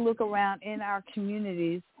we should look around in our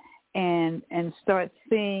communities and start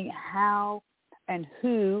seeing how and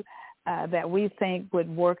who that we think would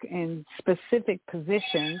work in specific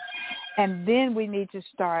positions. And then we need to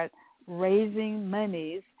start raising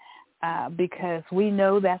monies because we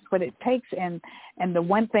know that's what it takes. And the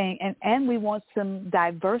one thing, and we want some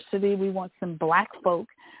diversity. We want some black folk.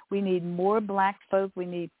 We need more black folk. We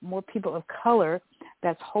need more people of color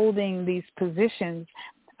that's holding these positions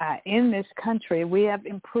in this country. We have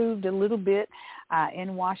improved a little bit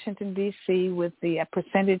in Washington, D.C. with the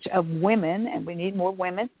percentage of women, and we need more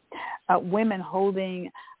women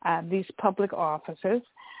holding these public offices.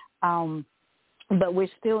 But we're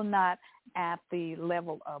still not at the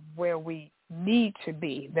level of where we need to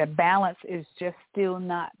be. The balance is just still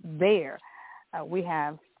not there. We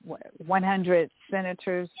have 100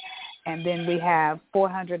 senators, and then we have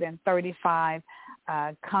 435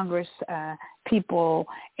 Congress people.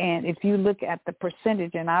 And if you look at the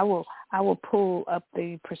percentage, and I will pull up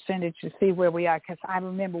the percentage to see where we are, because I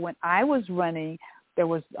remember when I was running, there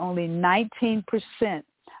was only 19%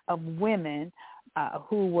 of women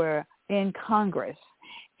who were in Congress.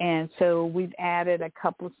 And so we've added a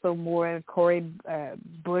couple so more. Cori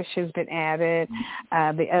Bush has been added.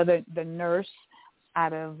 The nurse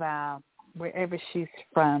out of wherever she's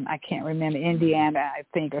from, I can't remember, Indiana, I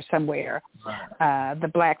think, or somewhere, the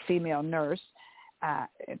black female nurse.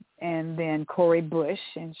 And then Cori Bush,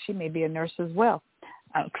 and she may be a nurse as well.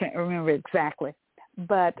 I can't remember exactly.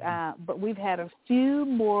 But we've had a few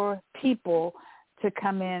more people to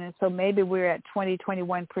come in, and so maybe we're at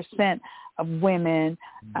 21% of women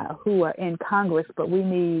who are in Congress, but we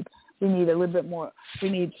need a little bit more. We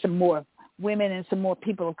need some more women and some more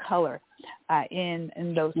people of color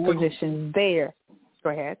in those positions there.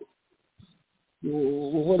 Go ahead.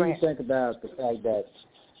 Well, what do you think about the fact that?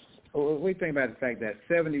 What do you think about the fact that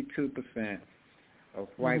 72% of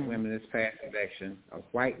white women in this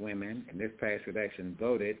past election,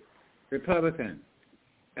 voted Republican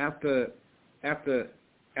after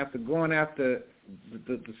going after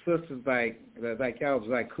the sisters like y'all was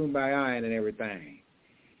like kumbaya and everything,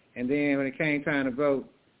 and then when it came time to vote,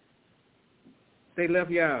 they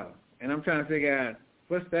left y'all, and I'm trying to figure out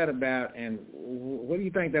what's that about, and what do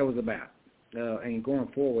you think that was about, and going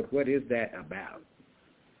forward, what is that about?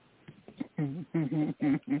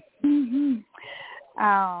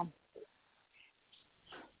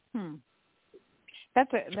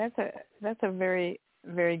 That's a very,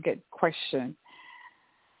 very good question.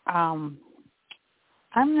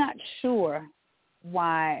 I'm not sure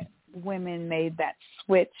why women made that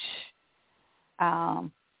switch. I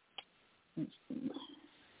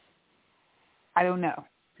don't know.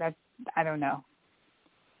 I don't know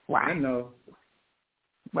why. I know.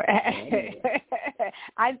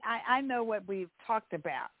 I know what we've talked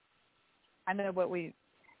about. I know what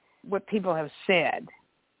people have said.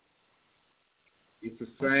 It's the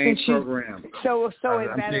same program. So is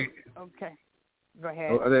that okay? Go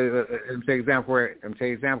ahead. I'm take example where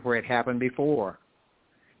it happened before.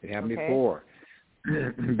 It happened before.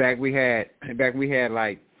 Back we had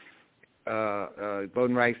like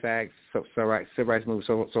Voting Rights Act, Civil Rights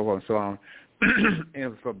Movement, so on and so on. And it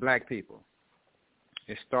was for black people.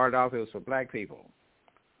 It started off, it was for black people.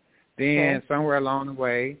 Then somewhere along the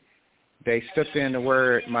way, they slipped in the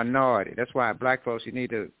word minority. That's why black folks, you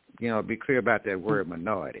need to, be clear about that word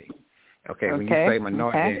minority. Okay, when you say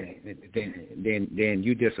minority, then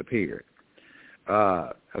you disappeared.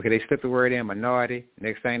 They slipped the word in minority.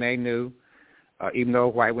 Next thing they knew, even though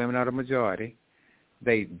white women are the majority,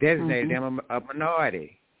 they designated them a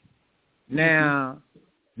minority. Now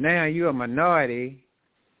you're a minority,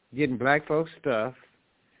 getting black folks stuff,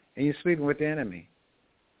 and you're sleeping with the enemy.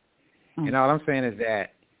 And all I'm saying is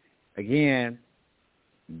that, again,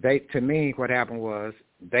 to me, what happened was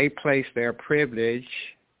they placed their privilege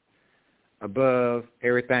above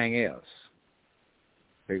everything else.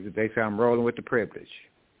 They said, I'm rolling with the privilege.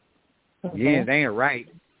 Okay. Yeah, they ain't right,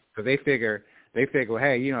 because they figure, well,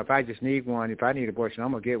 hey, if I just need one, if I need abortion,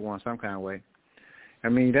 I'm going to get one some kind of way. I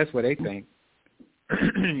mean, that's what they think,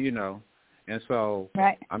 And so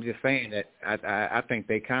right. I'm just saying that I think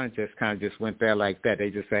they kind of just went there like that. They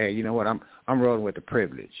just say, hey, you know what, I'm rolling with the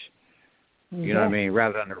privilege. Mm-hmm. You know what I mean?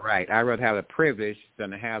 Rather than the right. I'd rather have the privilege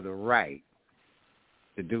than to have the right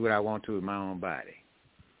to do what I want to with my own body.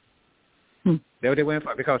 That's what they went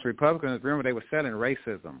for, because Republicans, remember, they were selling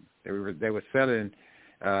racism. They were selling,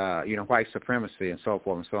 white supremacy and so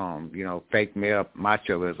forth and so on, fake male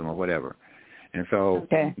machoism or whatever. And so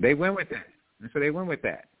they went with that. And so they went with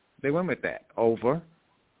that. Over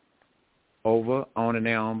owning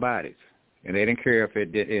their own bodies. And they didn't care if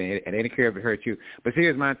it did, and they didn't care if it hurt you. But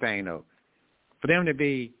here's my thing, though. For them to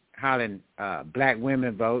be hollering, black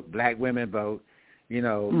women vote,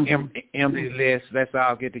 empty list, let's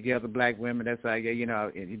all get together, black women, that's how,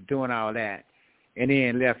 and doing all that, and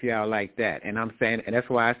then left y'all like that. And I'm saying, and that's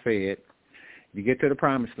why I said, you get to the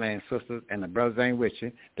promised land, sisters, and the brothers ain't with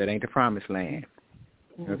you, that ain't the promised land.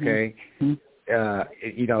 Okay? That's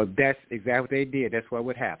exactly what they did. That's what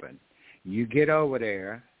would happen. You get over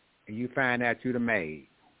there, and you find out you're the maid.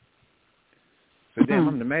 So damn,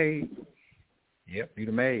 I'm the maid. Yep, you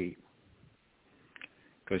the maid.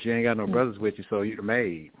 Because you ain't got no brothers with you, so you the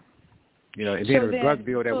maid. And then the brothers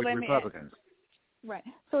be over there with the Republicans. Right.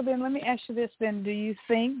 So then let me ask you this then. Do you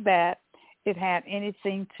think that it had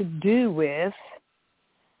anything to do with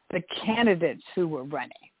the candidates who were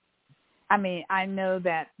running? I mean, I know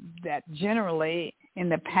that generally in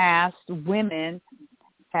the past, women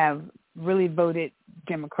have really voted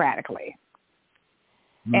democratically.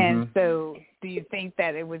 Mm-hmm. And so do you think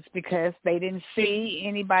that it was because they didn't see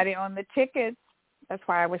anybody on the ticket? That's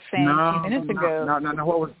why I was saying a few minutes ago.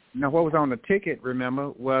 What was on the ticket,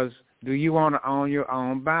 remember, was, do you want to own your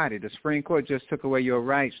own body? The Supreme Court just took away your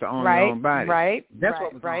rights to own your own body. Right. That's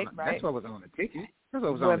what was on the ticket. That's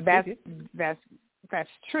what was on the ticket. That's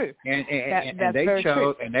true. And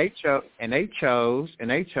they chose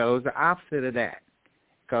the opposite of that,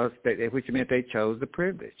 which meant they chose the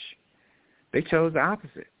privilege. They chose the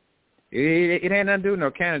opposite. It ain't nothing to do with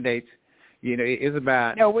no candidates. It's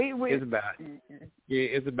about. No, it's about. Yeah,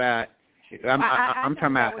 it's about. I'm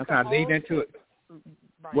talking about leading into it.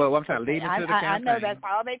 Right. Well, I'm trying to lead into the campaign. I know that's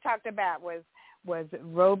all they talked about was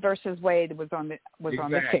Roe versus Wade was on the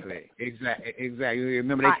ticket. Exactly.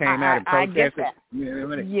 Remember they came out and protested. I get that.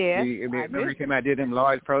 Remember they came out and did them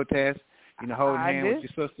large protests. Holding hands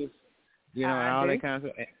with your sisters. And all that kind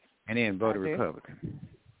of stuff. And then voted Republican.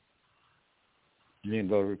 You didn't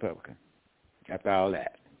vote Republican after all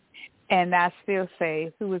that. And I still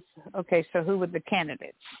say, so who were the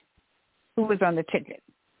candidates? Who was on the ticket?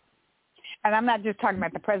 And I'm not just talking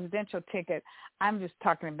about the presidential ticket. I'm just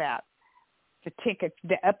talking about the tickets,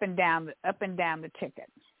 the up and down the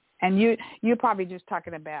ticket. And you're probably just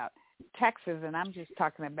talking about Texas, and I'm just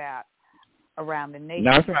talking about around the nation.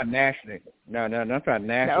 No, it's not nationally. No, it's not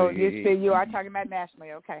nationally. No, you are talking about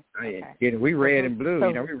nationally. Okay. Yeah, we red and blue.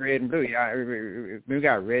 We red and blue. Yeah, we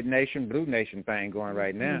got red nation, blue nation thing going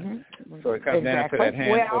right now. Mm-hmm. So it comes down to that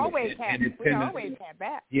handful. We always have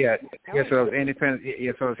that. Yeah. So it's independent.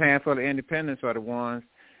 Yeah, so it's a handful of independents are the ones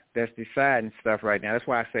that's deciding stuff right now. That's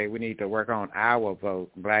why I say we need to work on our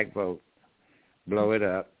vote, black vote, blow it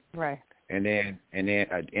up. Right. And then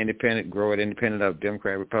independent, grow it independent of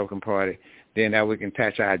Democrat, Republican Party. Then now we can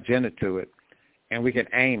attach our agenda to it, and we can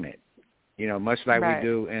aim it. Much like we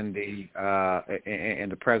do in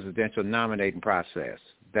the presidential nominating process.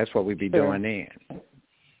 That's what we be doing then.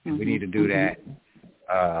 Mm-hmm. We need to do that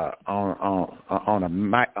on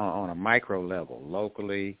a micro level,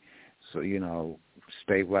 locally, so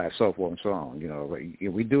statewide, so forth and so on.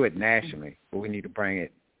 We do it nationally, but we need to bring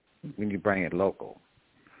it. We need to bring it local.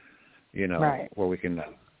 Where we can,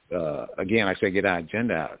 again, like I say, get our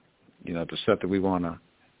agenda out. The stuff that we want to,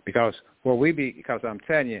 because I'm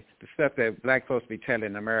telling you, the stuff that black folks be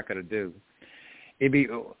telling America to do,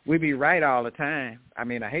 we be right all the time. I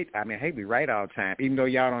hate we right all the time. Even though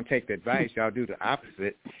y'all don't take the advice, y'all do the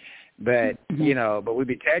opposite. But but we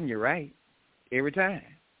be telling you right every time.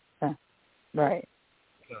 Right.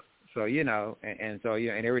 So and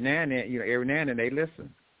every now and then, they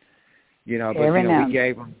listen. But we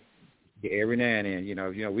gave them every now and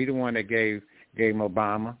then. We the one that gave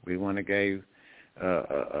Obama. We the one that gave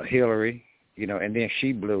Hillary. And then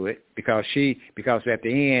she blew it because at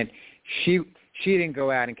the end she didn't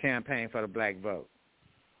go out and campaign for the black vote.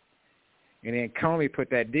 And then Comey put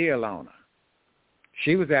that deal on her.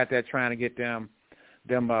 She was out there trying to get them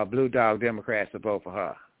blue dog Democrats to vote for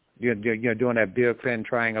her. You're doing that Bill Clinton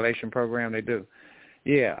triangulation program they do.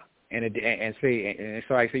 Yeah. So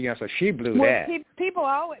she blew that. People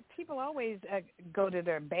always go to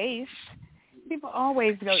their base. People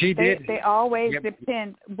always go. She did. They always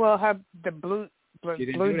depend. Well, the blue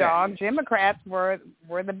dog Democrats were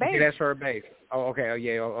the base. Yeah, that's her base. Oh, okay. Oh,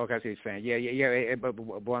 yeah. Oh, okay. I see what you're saying. Yeah. But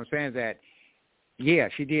what I'm saying is that, yeah,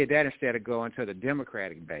 she did that instead of going to the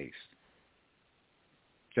Democratic base.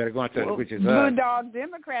 Instead of going to which is blue dog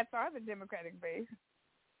Democrats are the Democratic base.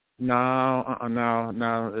 No.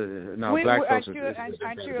 Black folks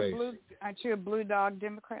Aren't you a blue dog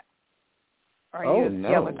Democrat? Or are you a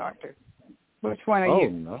yellow doctor? Which one are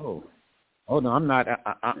you? Oh no, I'm not.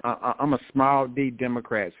 I'm a small D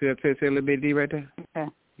Democrat. See a little bit D right there?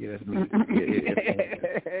 Okay. Yeah, that's me.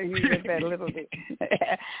 You get that little bit.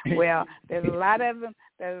 Well, there's a lot of them.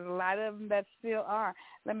 There's a lot of them that still are.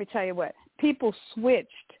 Let me tell you what. People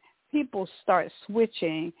start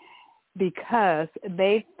switching because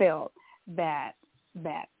they felt that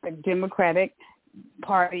the Democratic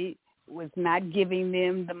Party was not giving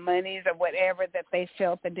them the monies or whatever that they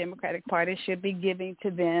felt the Democratic Party should be giving to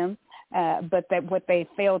them. But that what they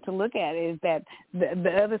failed to look at is that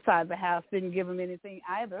the other side of the house didn't give them anything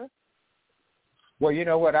either. Well, you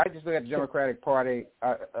know what? I just look at the Democratic Party,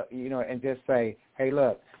 and just say, hey,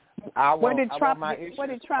 look, what did Trump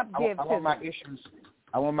give to them?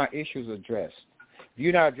 I want my issues addressed. If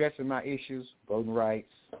you're not addressing my issues, voting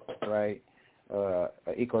rights, right,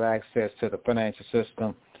 equal access to the financial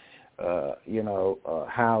system,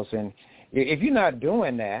 housing. If you're not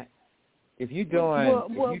doing that,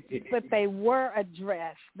 but they were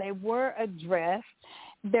addressed. There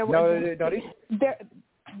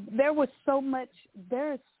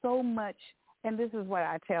is so much, and this is what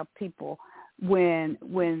I tell people when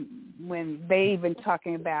they even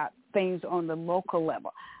talking about things on the local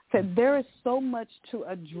level. So there is so much to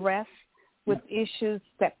address with issues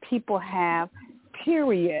that people have,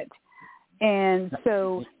 period. And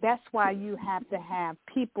so that's why you have to have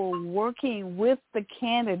people working with the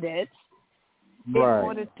candidates in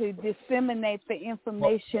order to disseminate the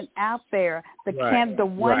information out there.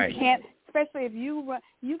 Especially if you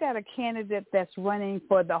got a candidate that's running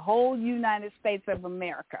for the whole United States of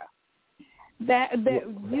America. That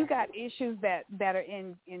you got issues that are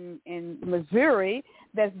in Missouri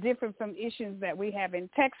that's different from issues that we have in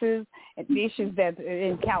Texas and issues that are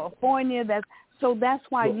in California. So that's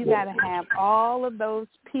why you got to have all of those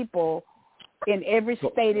people in every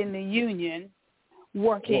state in the union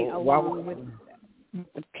working along with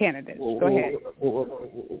the candidates. Go ahead.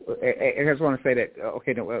 I just want to say that.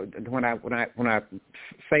 Okay, when I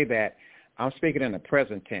say that, I'm speaking in the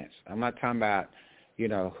present tense. I'm not talking about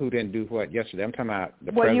who didn't do what yesterday. I'm talking about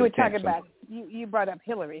the present tense. Well, you were talking about you brought up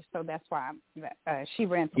Hillary, so that's why she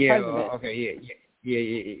ran for president. Okay,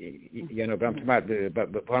 yeah. But I'm talking about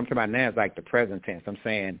but what I'm talking about now is like the present tense. I'm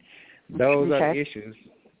saying those are issues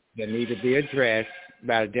that need to be addressed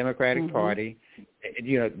by the Democratic Party.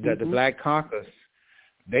 The Black Caucus,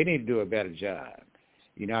 they need to do a better job.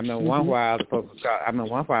 I know one while folks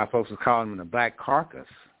were calling them the Black Caucus.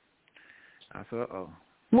 I said, uh-oh.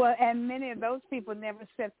 Well, and many of those people never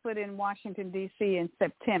set foot in Washington, D.C. in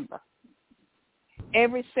September.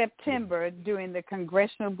 Every September during the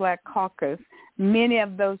Congressional Black Caucus, many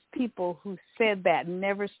of those people who said that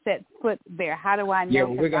never set foot there. How do I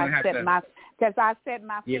know? Because I set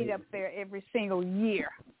my feet up there every single year.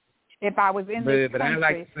 If I was in this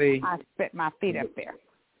country, I set my feet up there.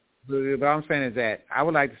 But what I'm saying is that I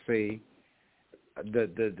would like to see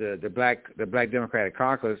the Black Democratic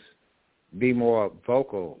Caucus be more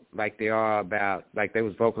vocal, like they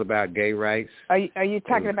was vocal about gay rights. Are you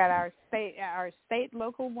talking about our state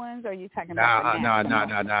local ones? Or are you talking about no,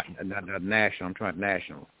 national? I'm talking about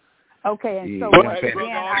national. Okay, and so wait.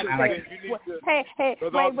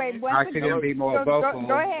 I see them be more vocal.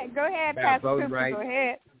 Go ahead, Pastor Cooper. Right. Go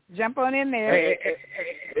ahead, jump on in there. Hey,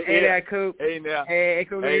 Coop. Hey, now. Hey,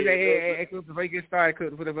 Coop. Hey, Coop. Before you get started,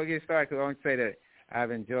 Coop, I want to say that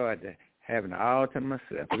I've enjoyed having it all to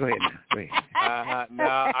myself. Go ahead now.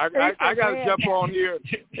 Now, I got to jump on here,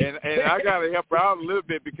 and I got to help her out a little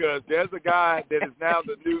bit because there's a guy that is now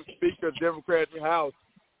the new Speaker of the Democratic House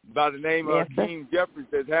by the name of Hakeem Jeffries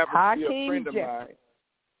that happens to be a friend of mine.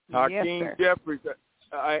 Hakeem Jeffries,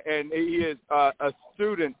 and he is a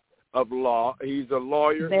student of law. He's a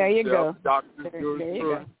lawyer. There you himself, go. Doctor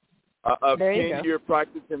Juris of 10-year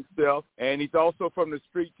practice himself, and he's also from the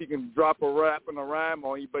streets. He can drop a rap and a rhyme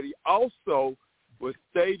on you, but he also was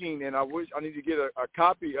stating, and I need to get a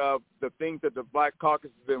copy of the things that the Black Caucus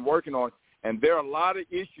has been working on. And there are a lot of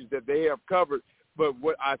issues that they have covered. But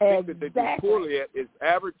what I think that they do poorly at is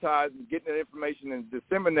advertising, getting that information and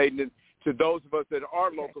disseminating it to those of us that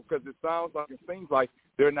are local, because it seems like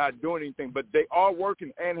they're not doing anything. But they are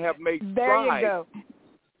working and have made strides. There you go.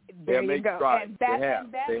 There you go. Strides.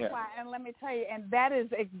 And that's why, and let me tell you, and that is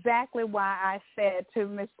exactly why I said to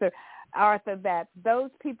Mr. Arthur that those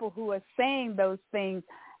people who are saying those things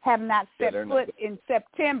have not set foot in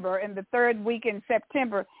September, in the third week in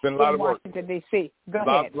September in Washington, D.C. Go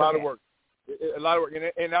ahead. A lot of work.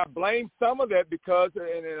 And I blame some of that because,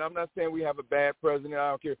 and I'm not saying we have a bad president. I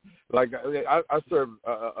don't care. Like, I serve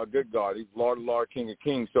a good God. He's Lord of Lords, King of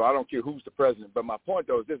Kings, so I don't care who's the president. But my point,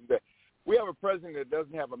 though, is this, is that we have a president that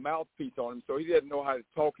doesn't have a mouthpiece on him, so he doesn't know how to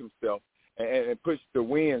talk himself and push the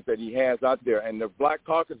wins that he has out there. And the Black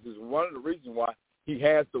Caucus is one of the reasons why he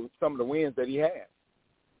has some of the wins that he has.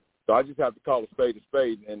 So I just have to call a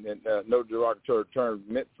spade, and no derogatory term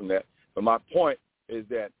meant from that. But my point is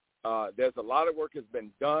that there's a lot of work has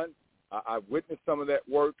been done. I've witnessed some of that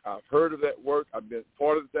work. I've heard of that work. I've been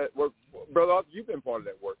part of that work. Brother Arthur, you've been part of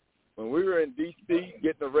that work. When we were in D.C.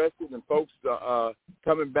 getting arrested and folks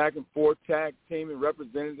coming back and forth, tag teaming,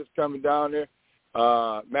 representatives coming down there,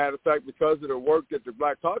 matter of fact, because of the work that the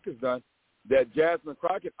Black Caucus done, that Jasmine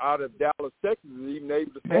Crockett out of Dallas, Texas, is even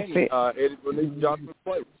able to stand in Eddie Bernice Johnson's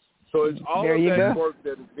place. So it's all of that work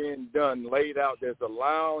that is being done, laid out, that's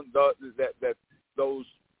allowing that those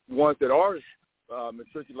ones that are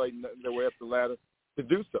matriculating their way up the ladder to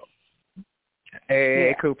do so.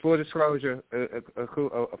 Hey, cool. Full disclosure.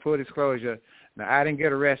 Full disclosure. Now, I didn't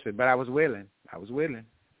get arrested, but I was willing.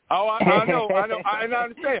 Oh, I know, and I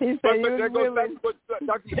understand. But that goes back to what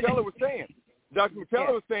Dr. McKellar was saying. Dr.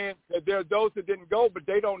 McKellar was saying that there are those that didn't go, but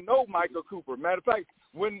they don't know Michael Cooper. Matter of fact,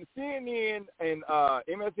 when CNN and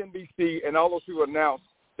MSNBC and all those people announced,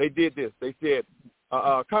 they did this. They said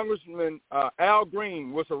Congressman Al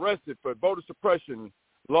Green was arrested for voter suppression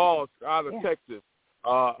laws out of Texas.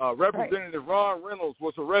 Representative Ron Reynolds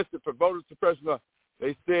was arrested for voter suppression laws.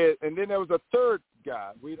 They said, and then there was a third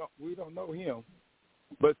guy. We don't know him.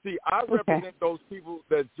 But see, I represent those people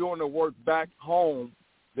that's doing the work back home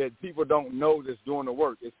that people don't know that's doing the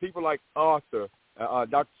work. It's people like Arthur,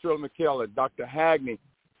 Dr. Shirley McKellar, Dr. Hagney,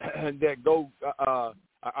 that go.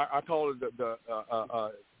 I call it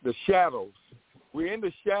the shadows. We're in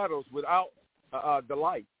the shadows without the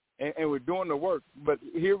light, and we're doing the work. But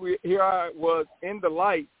here I was in the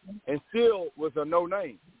light, and still was a no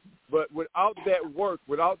name. But without that work,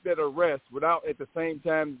 without that arrest, without at the same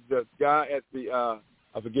time the guy at the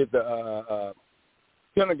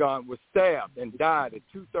Pentagon was stabbed and died at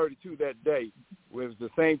 2:32 that day. It was the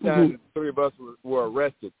same time that the three of us were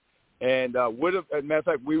arrested. And as a matter of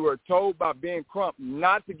fact, we were told by Ben Crump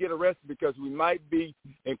not to get arrested because we might be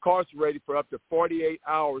incarcerated for up to 48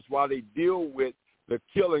 hours while they deal with the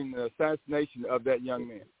killing, the assassination of that young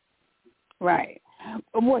man. Right.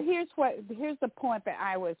 Well, here's the point that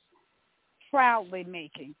I was proudly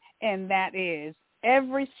making, and that is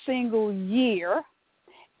every single year,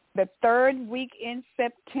 the third week in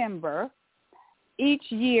September,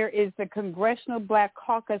 each year is the Congressional Black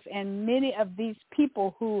Caucus, and many of these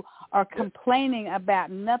people who are complaining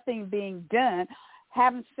about nothing being done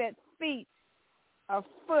haven't set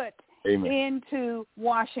foot into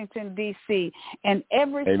Washington, D.C. And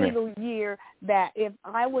every single year that if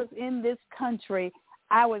I was in this country,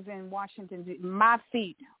 I was in Washington. My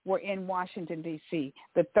feet were in Washington, D.C.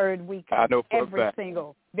 the third week. I know for every a fact.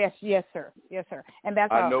 Single. Yes, sir. And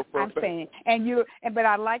that's all I'm saying. But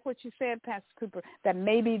I like what you said, Pastor Cooper, that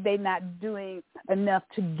maybe they're not doing enough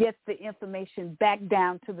to get the information back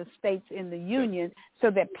down to the states in the union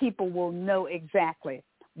so that people will know exactly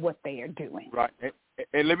what they are doing. Right.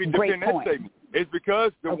 And let me defend that statement. It's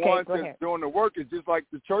because the ones that's doing the work is just like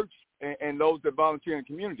the church and those that volunteer in the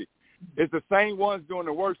community. It's the same ones doing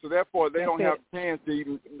the work, so therefore they don't have a chance to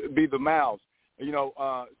even be the mouths.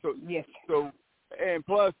 So and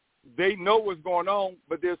plus they know what's going on,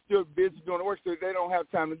 but they're still busy doing the work, so they don't have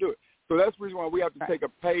time to do it. So that's the reason why we have to take a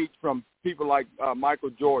page from people like Michael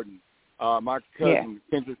Jordan, my cousin,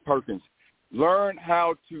 Kendrick Perkins. Learn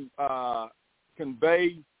how to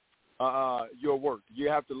convey your work. You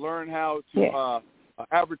have to learn how to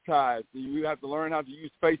advertise. You have to learn how to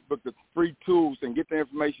use Facebook, the free tools, and get the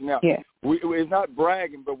information out. It's not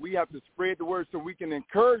bragging, but we have to spread the word so we can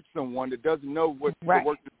encourage someone that doesn't know what the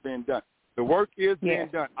work that's being done. The work is being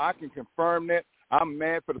done. I can confirm that. I'm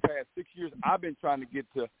mad for the past 6 years. I've been trying to get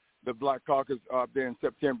to the Black Caucus up there in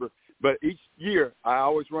September, but each year I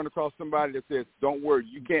always run across somebody that says, don't worry,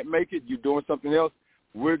 you can't make it. You're doing something else.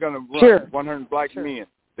 We're going to run 100 black men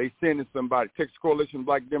they sending somebody. Texas Coalition of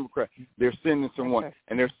Black Democrats, they're sending someone,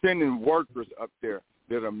 and they're sending workers up there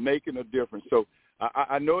that are making a difference. So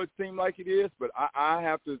I know it seems like it is, but I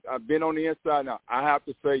have to. I've been on the inside now. I have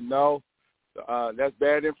to say no. That's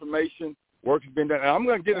bad information. Work has been done. And I'm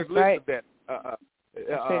going to get a list of that. I'm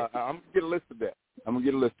going to get a list of that. I'm going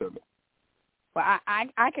to get a list of it. Well,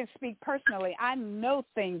 I can speak personally. I know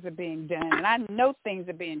things are being done, and I know things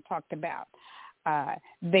are being talked about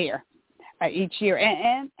there each year.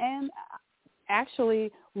 And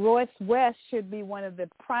actually, Royce West should be one of the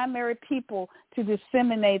primary people to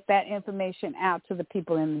disseminate that information out to the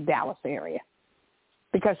people in the Dallas area,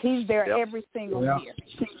 because he's there every single year.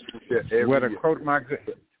 What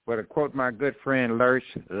to quote my good friend Lurch.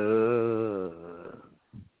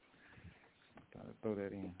 Throw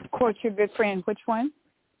that in. Quote your good friend. Which one?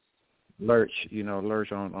 Lurch.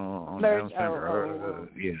 Lurch on Lurch. Adam Sandler.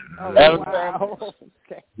 Yeah. Adam Sandler.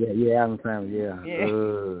 Okay. Yeah, Adam Sandler.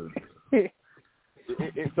 Yeah.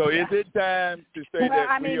 So is it time to say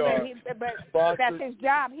we are? But that's his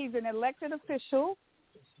job. He's an elected official.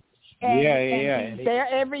 And he's there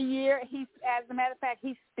every year. As a matter of fact,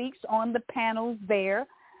 he speaks on the panels there.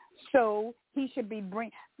 So he should be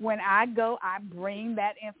when I go, I bring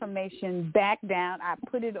that information back down. I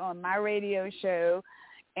put it on my radio show,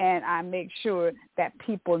 and I make sure that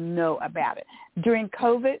people know about it. During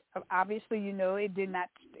COVID, obviously, it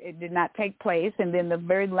did not take place. And then the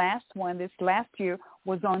very last one, this last year,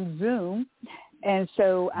 was on Zoom. And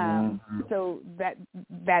so so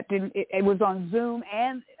that didn't. It was on Zoom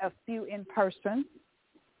and a few in person.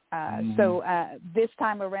 So this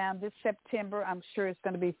time around, this September, I'm sure it's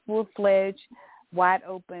going to be full-fledged, wide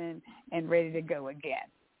open, and ready to go again.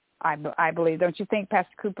 I believe. Don't you think,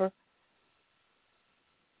 Pastor Cooper?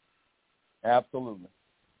 Absolutely.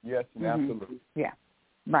 Yes, absolutely. Yeah,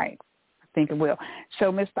 right. I think it will.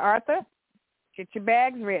 So, Mr. Arthur, get your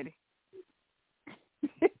bags ready.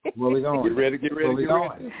 Where we going? Get ready.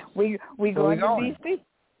 We going to D.C.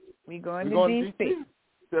 We going to D.C.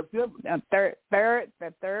 September.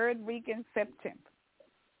 The third week in September.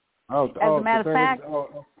 As a matter of fact,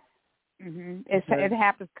 it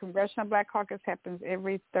happens. Congressional Black Caucus happens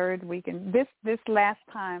every third week, and this last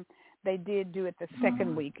time they did do it the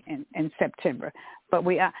second week in September. But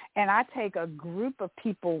and I take a group of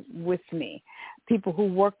people with me, people who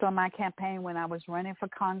worked on my campaign when I was running for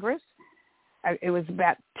Congress. It was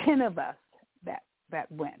about 10 of us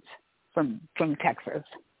that went from Texas.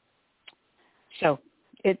 So.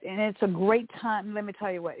 It's a great time. Let me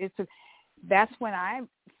tell you what. That's when I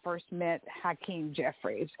first met Hakeem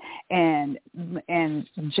Jeffries and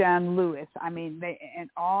John Lewis. I mean,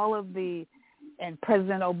 and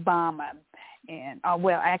President Obama, and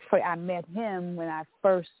actually I met him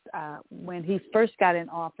when he first got in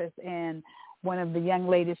office, and one of the young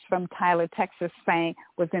ladies from Tyler, Texas,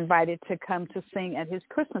 was invited to come to sing at his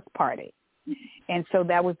Christmas party, and so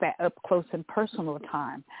that was that up close and personal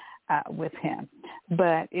time. With him,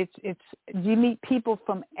 but it's you meet people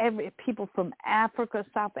from Africa,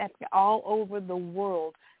 South Africa, all over the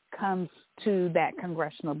world comes to that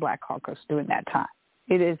Congressional Black Caucus during that time.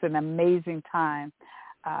 It is an amazing time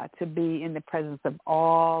to be in the presence of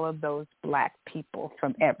all of those Black people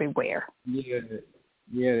from everywhere. Yeah,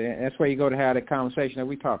 that's where you go to have the conversation that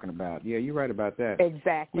we're talking about. Yeah, you're right about that.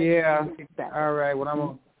 Exactly. Yeah. Exactly. All right. Well, I'm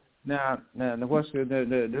gonna. Now, what's who's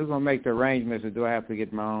gonna make the arrangements, or do I have to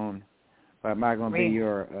get my own? Or am I gonna be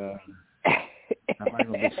your?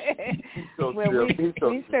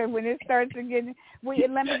 We said when it starts to get.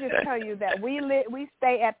 Let me just tell you that we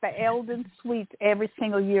stay at the Eldon Suites every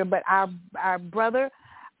single year, but our brother,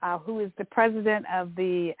 who is the president of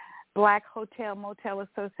the Black Hotel Motel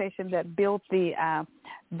Association that built the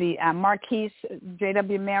Marquise,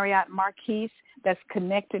 J.W. Marriott Marquise, that's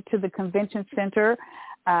connected to the convention center.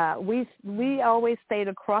 We always stayed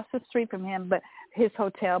across the street from him, but his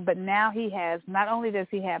hotel. But now he has, not only does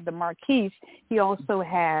he have the Marquise, he also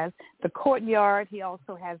has the Courtyard. He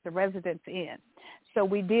also has the Residence Inn. So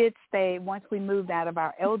we did stay, once we moved out of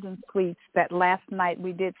our Eldon Suites, that last night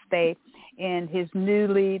we did stay in his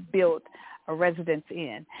newly built Residence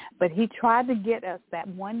Inn. But he tried to get us that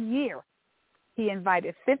one year. He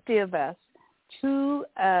invited 50 of us to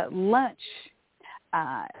lunch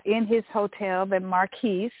in his hotel, the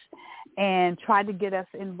Marquise, and tried to get us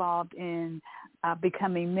involved in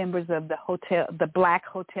becoming members of the Black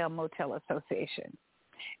Hotel Motel Association.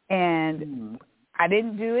 And I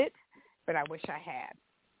didn't do it, but I wish I had.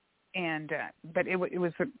 And but it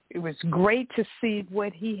was great to see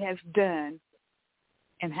what he has done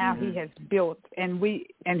and how he has built. And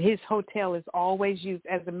his hotel is always used.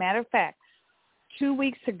 As a matter of fact, 2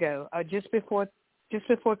 weeks ago, just before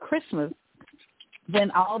Christmas,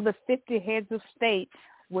 when all the 50 heads of state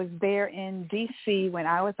was there in D.C., when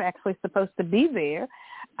I was actually supposed to be there,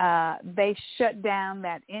 they shut down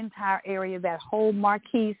that entire area. That whole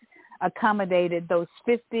marquee accommodated those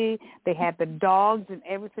 50. They had the dogs and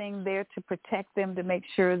everything there to protect them, to make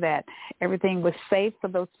sure that everything was safe for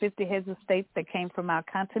those 50 heads of state that came from our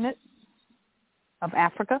continent of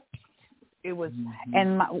Africa. It was,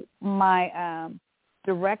 and my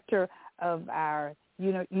director of our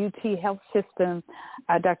UT Health System,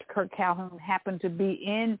 Dr. Kirk Calhoun, happened to be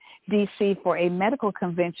in D.C. for a medical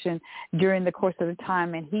convention during the course of the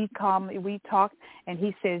time, and he called me, we talked, and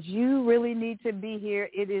he says, you really need to be here.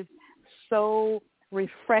 It is so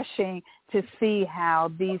refreshing to see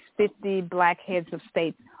how these 50 black heads of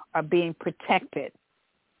states are being protected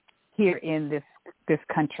here in this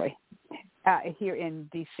country, here in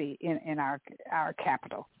D.C., in our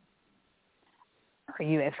capital, our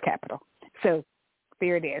U.S. capital. So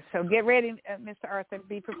there it is. So get ready, Mr. Arthur.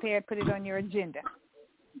 Be prepared. Put it on your agenda.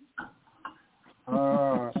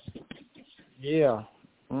 Yeah.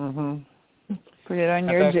 Mhm. Put it on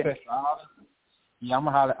your agenda. Yeah, I'm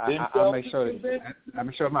gonna holler. I'll make sure. I'll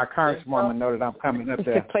make sure my current woman know that I'm coming up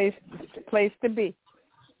there. It's a place to be.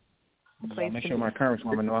 Make sure my current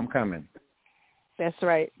woman know I'm coming. That's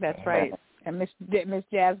right. That's right. And Miss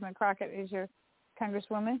Jasmine Crockett is your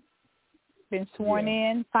congresswoman. Been sworn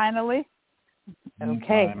in finally.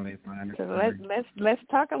 Okay. Finally. So let's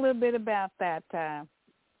talk a little bit about that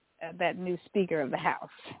new Speaker of the House.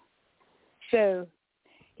 So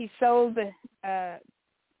he sold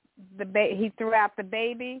he threw out the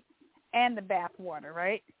baby and the bathwater,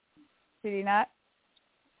 right? Did he not?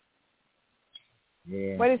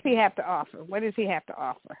 Yeah. What does he have to offer?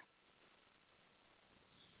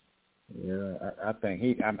 Yeah, I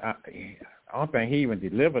think I don't think he even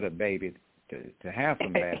delivered a baby to have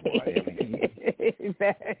some bathwater.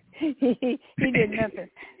 He did nothing.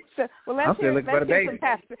 So, well, let's hear from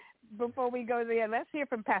Pastor. Before we go there, let's hear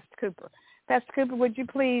from Pastor Cooper. Pastor Cooper, would you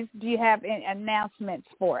please, do you have any announcements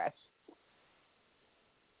for us?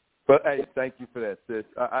 But hey, thank you for that, sis.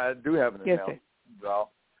 I do have an announcement,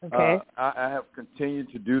 y'all. Okay. I have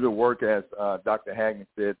continued to do the work, as Dr. Hagen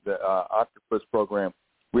said, the Octopus program.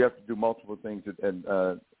 We have to do multiple things at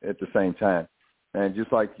the same time. And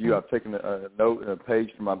just like you, I've taken a note and a page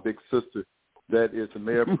from my big sister that is the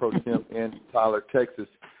mayor pro tem in Tyler, Texas.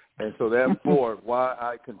 And so therefore, why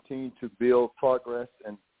I continue to build progress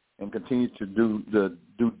and continue to do the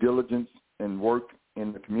due diligence and work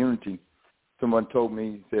in the community. Someone told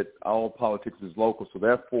me that all politics is local. So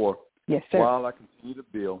therefore, yes, sir. While I continue to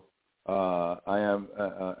build,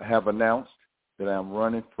 I have announced that I'm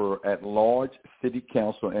running for at-large city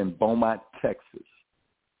council in Beaumont, Texas.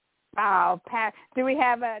 Oh, Pat! Do we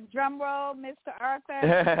have a drum roll, Mr. Arthur?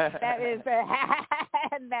 That is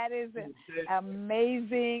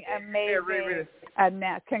amazing.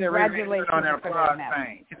 Now, congratulations on that applause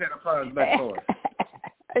thing. Get that applause back for us.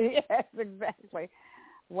 Yes, exactly.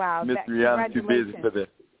 Wow. Miss Rihanna's too busy for this.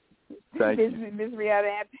 Thank you. Miss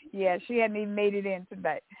Rihanna, she hadn't even made it in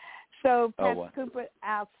today. So, Pastor Cooper,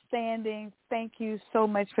 outstanding. Thank you so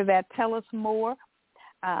much for that. Tell us more.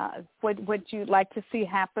 What you'd like to see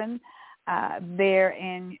happen there,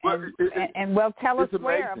 tell us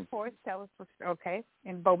where, of course. Tell us,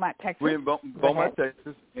 in Beaumont, Texas. We're in Beaumont,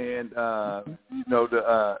 Texas, and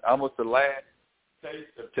almost the last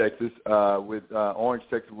taste of Texas with Orange,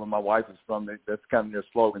 Texas, where my wife is from. That's kind of their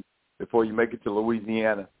slogan, before you make it to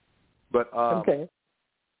Louisiana. But I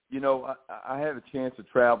had a chance to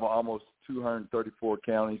travel almost 234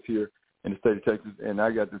 counties here in the state of Texas, and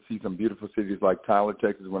I got to see some beautiful cities like Tyler,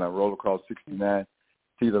 Texas, when I roll across 69,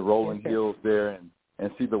 see the rolling hills there,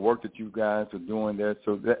 and see the work that you guys are doing there.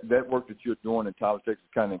 So that work that you're doing in Tyler, Texas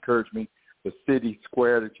kind of encouraged me. The city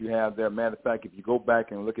square that you have there, matter of fact, if you go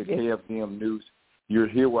back and look at KFDM News, you'll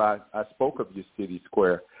hear where I spoke of your city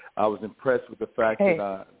square. I was impressed with the fact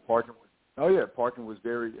that parking was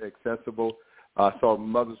very accessible. I saw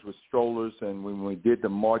mothers with strollers, and when we did the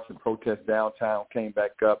march and protest downtown, came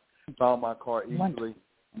back up, found my car easily.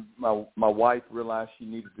 My wife realized she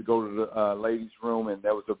needed to go to the ladies' room, and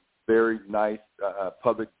there was a very nice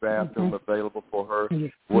public bathroom available for her.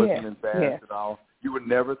 Wasn't embarrassed at all. You would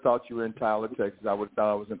never thought you were in Tyler, Texas. I would have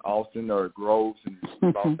thought I was in Austin or Groves in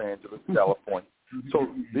Los Angeles, California. So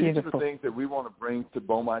these are the things that we want to bring to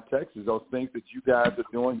Beaumont, Texas, those things that you guys are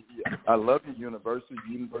doing. I love your university.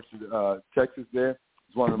 University of Texas there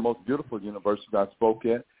is one of the most beautiful universities I spoke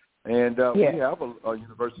at. And we have a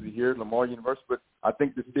university here, Lamar University, but I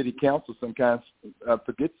think the city council sometimes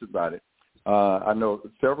forgets about it. I know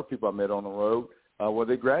several people I met on the road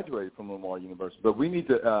they graduated from Lamar University. But we need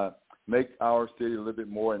to make our city a little bit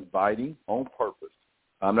more inviting on purpose.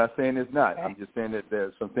 I'm not saying it's not. I'm just saying that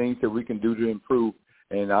there's some things that we can do to improve,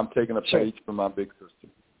 and I'm taking a page from my big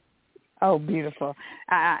sister. Oh, beautiful.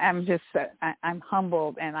 I'm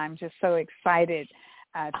humbled, and I'm just so excited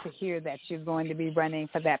to hear that you're going to be running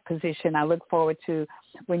for that position. I look forward to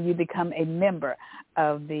when you become a member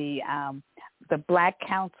of the Black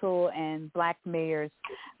Council and Black Mayors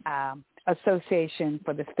Association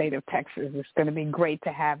for the state of Texas. It's going to be great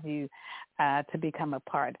to have you to become a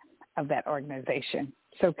part of that organization.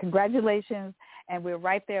 So congratulations, and we're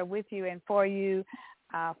right there with you and for you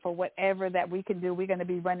for whatever that we can do. We're going to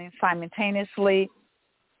be running simultaneously.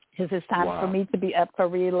 Because it's time for me to be up for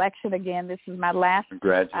re-election again. This is my last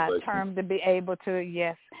term to be able to,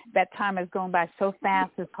 yes, that time has gone by so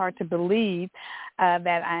fast it's hard to believe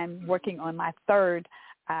that I'm working on my third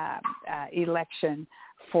election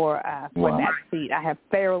for that seat. I have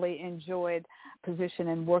thoroughly enjoyed position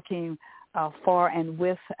and working for and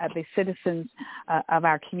with the citizens of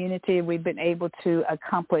our community. We've been able to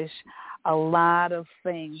accomplish a lot of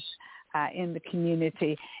things in the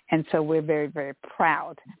community, and so we're very, very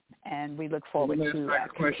proud, and we look forward to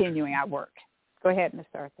continuing our work. Go ahead,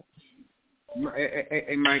 Mr. Arthur.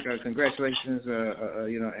 Hey, Mike, congratulations,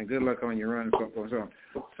 and good luck on your run.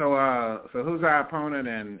 So who's our opponent,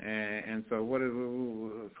 and so what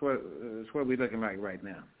are we looking like right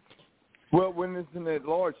now? Well, when it's in that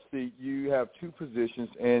large seat, you have two positions,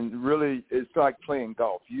 and really it's like playing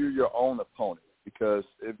golf. You're your own opponent because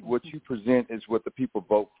what you present is what the people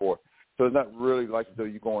vote for. So it's not really like as though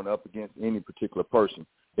you're going up against any particular person.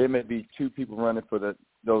 It may be two people running for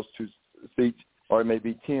those two seats, or it may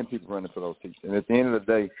be 10 people running for those seats. And at the end of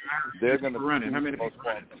the day, they're going to be running. How many people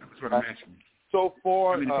running? That's what I'm asking. So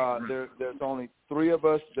far, there's only 3 of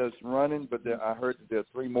us that's running, but I heard that there are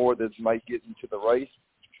 3 more that might get into the race.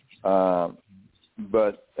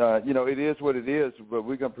 But it is what it is, but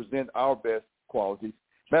we're going to present our best qualities.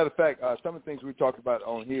 Matter of fact, some of the things we talked about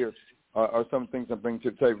on here are some things I'm bringing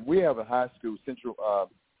to the table. We have a high school, Central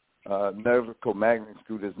Medical Magnet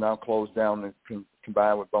School, that's now closed down and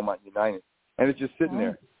combined with Beaumont United, and it's just sitting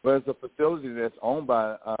there. But it's a facility that's owned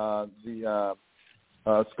by the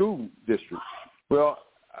school district. Well,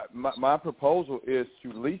 my proposal is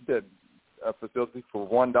to lease that facility for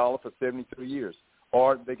 $1 for 73 years,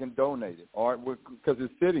 or they can donate it, or because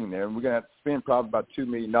it's sitting there, and we're going to have to spend probably about $2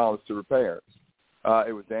 million to repair it.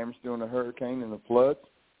 It was damaged during the hurricane and the floods.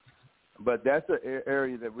 But that's an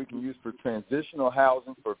area that we can use for transitional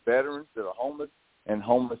housing for veterans that are homeless and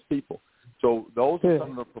homeless people. So those are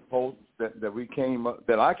some of the proposals that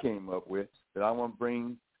I came up with that I want to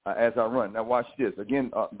bring as I run. Now watch this.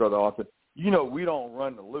 Again, Brother Arthur, we don't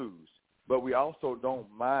run to lose, but we also don't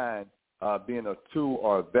mind being a tool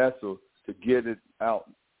or a vessel to get it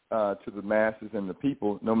out to the masses and the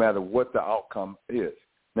people, no matter what the outcome is.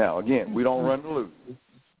 Now, again, we don't run to lose.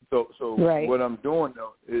 So what I'm doing,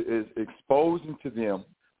 though, is exposing to them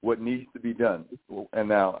what needs to be done. And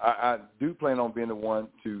now I do plan on being the one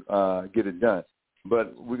to get it done.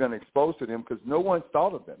 But we're going to expose to them because no one's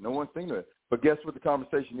thought of that. No one's thinking of it. But guess what the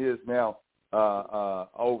conversation is now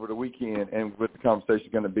over the weekend, and what the conversation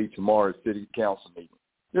is going to be tomorrow's city council meeting.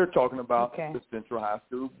 They're talking about the Central High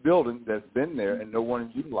School building that's been there and no one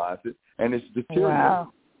has utilized it, and it's deteriorating.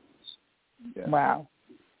 Wow. Yeah. Wow.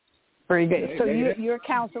 Very good. So your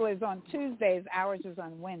council is on Tuesdays. Ours is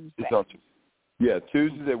on Wednesday. It's on Tuesday. Yeah,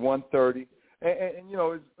 Tuesdays at 1:30.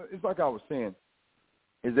 And it's like I was saying,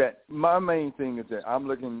 is that my main thing is that I'm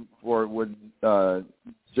looking for what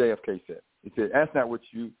JFK said. He said, ask not what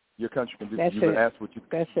your country can do for you, but ask what you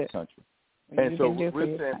can do for your country. And so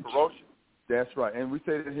we're saying ferocious. That's right. And we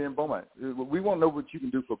say that here in Beaumont. We want to know what you can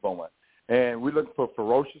do for Beaumont. And we're looking for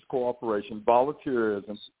ferocious cooperation,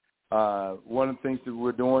 volunteerism. One of the things that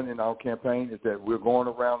we're doing in our campaign is that we're going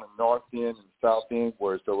around the north end and the south end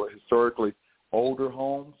where it's historically older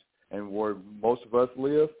homes and where most of us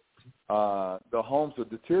live. The homes are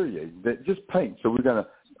deteriorating. They just paint. So we're going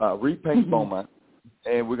to repaint Beaumont,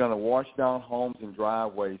 and we're going to wash down homes and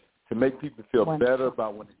driveways to make people feel better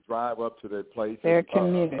about when they drive up to their place. Their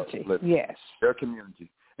community, yes. Their community.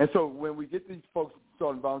 And so when we get these folks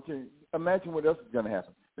starting volunteering, imagine what else is going to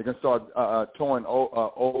happen. They're going to start towing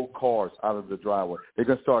old cars out of the driveway. They're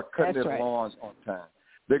going to start cutting their lawns on time.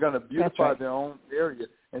 They're going to beautify their own area,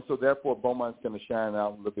 and so therefore Beaumont's going to shine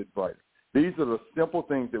out a little bit brighter. These are the simple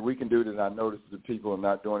things that we can do that I notice that people are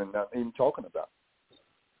not doing and not even talking about.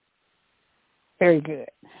 Very good.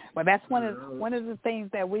 Well, that's one of the things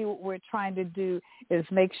that we're trying to do is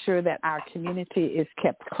make sure that our community is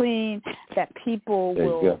kept clean, that people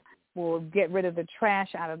will will get rid of the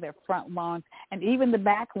trash out of their front lawns and even the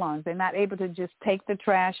back lawns. They're not able to just take the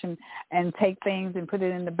trash and take things and put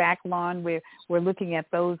it in the back lawn. We're looking at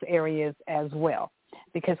those areas as well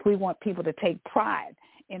because we want people to take pride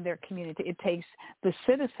in their community. It takes the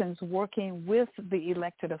citizens working with the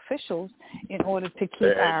elected officials in order to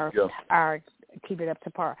keep keep it up to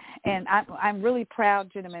par. And I'm really proud,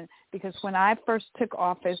 gentlemen, because when I first took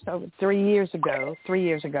office over 3 years ago,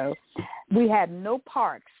 we had no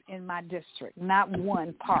parks in my district, not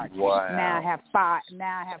one park. Wow. Now I have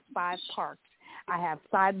 5 parks. I have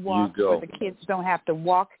sidewalks where the kids don't have to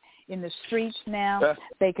walk in the streets now.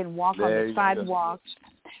 They can walk on the sidewalks.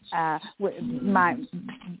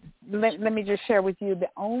 Let me just share with you, the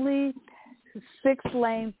only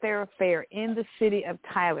 6-lane thoroughfare in the city of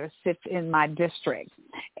Tyler sits in my district,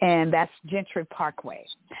 and that's Gentry Parkway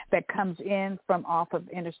that comes in from off of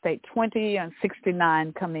Interstate 20 on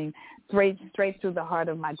 69 coming straight through the heart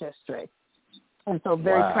of my district. And so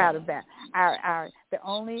very proud of that. The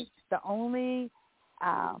only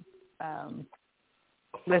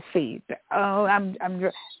let's see.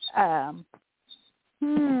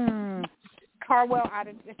 Carwell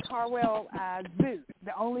Zoo.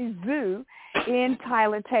 The only zoo in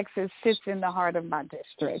Tyler, Texas, sits in the heart of my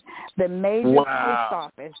district. The major police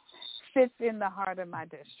office sits in the heart of my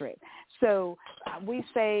district. So we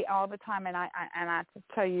say all the time, and I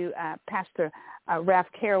tell you, Pastor Ralph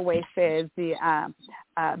Caraway says the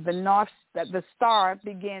star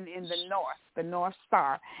began in the North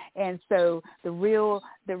Star, and so the real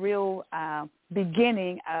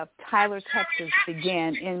beginning of Tyler, Texas,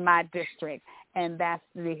 began in my district. And that's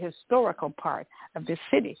the historical part of this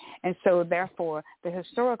city. And so, therefore, the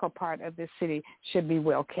historical part of this city should be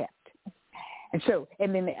well kept.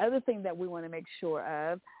 And then the other thing that we want to make sure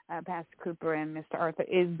of, Pastor Cooper and Mr. Arthur,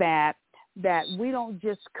 is that we don't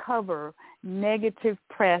just cover negative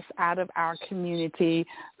press out of our community,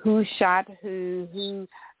 who shot who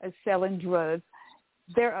is selling drugs.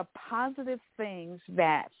 There are positive things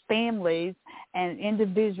that families and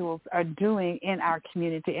individuals are doing in our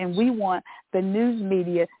community, and we want the news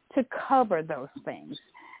media to cover those things,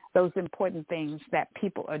 those important things that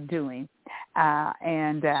people are doing.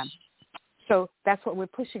 So that's what we're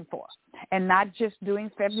pushing for, and not just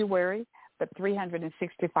doing February, but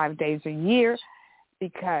 365 days a year,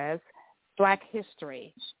 because Black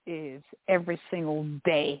history is every single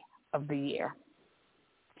day of the year.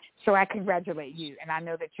 So I congratulate you, and I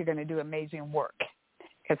know that you're going to do amazing work,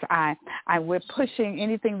 because we're pushing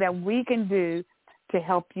anything that we can do to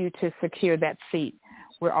help you to secure that seat.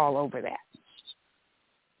 We're all over that,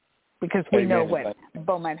 because we know what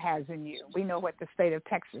Beaumont has in you. We know what the state of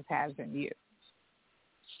Texas has in you.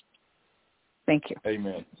 Thank you.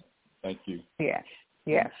 Amen. Thank you. Yes.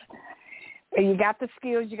 You got the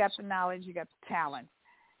skills, you got the knowledge, you got the talent.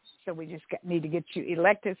 So we just need to get you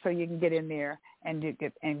elected so you can get in there and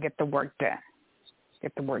get the work done.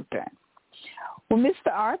 Well,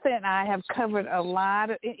 Mr. Arthur and I have covered a lot.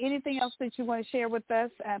 Anything else that you want to share with us,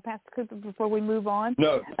 Pastor Cooper, before we move on?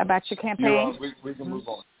 No. About your campaign? We can move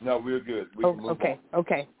on. No, we're good. We can move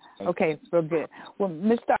on. Okay, real good. Well,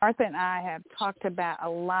 Mr. Arthur and I have talked about a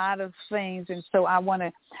lot of things, and so I want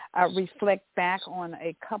to reflect back on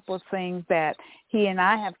a couple of things that he and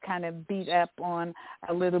I have kind of beat up on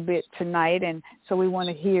a little bit tonight, and so we want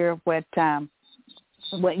to hear what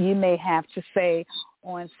you may have to say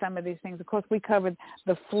on some of these things. Of course, we covered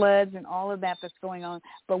the floods and all of that that's going on,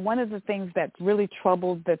 but one of the things that really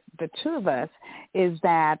troubled the two of us is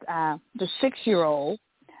that the 6-year-old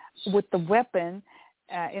with the weapon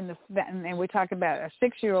and we're talking about a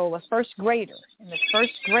 6-year-old, a first grader in the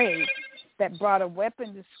first grade that brought a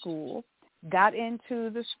weapon to school, got into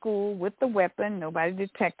the school with the weapon, nobody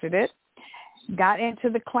detected it, got into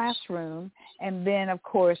the classroom, and then, of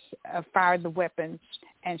course, fired the weapon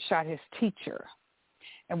and shot his teacher.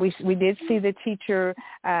 And we did see the teacher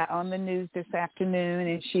on the news this afternoon,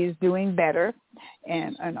 and she's doing better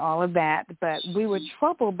and all of that. But we were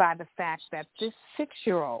troubled by the fact that this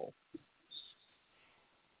 6-year-old,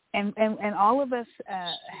 and all of us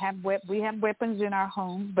have weapons in our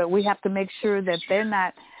homes, but we have to make sure that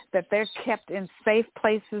they're kept in safe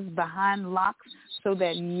places behind locks, so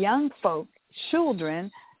that young folk,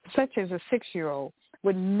 children, such as a 6-year-old,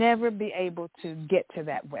 would never be able to get to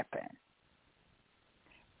that weapon.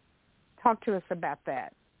 Talk to us about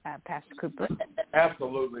that, Pastor Cooper.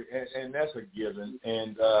 Absolutely, and that's a given.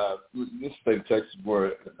 And this state of Texas,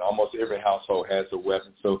 where almost every household has a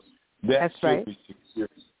weapon, so that should be secure.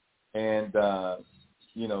 And,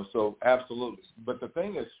 so absolutely. But the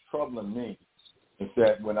thing that's troubling me is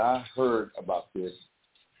that when I heard about this,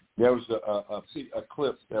 there was a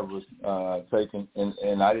clip that was taken,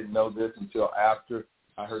 and I didn't know this until after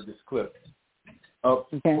I heard this clip.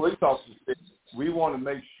 Police officers said, we want to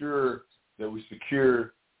make sure that we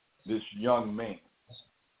secure this young man.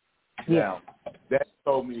 Now, that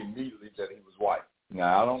told me immediately that he was white.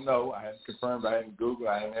 Now, I don't know. I hadn't confirmed. I hadn't Googled.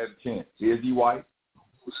 I hadn't had a chance. Is he white?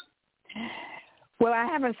 Well, I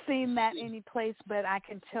haven't seen that any place, but I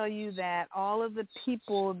can tell you that all of the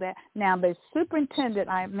people that – now, the superintendent –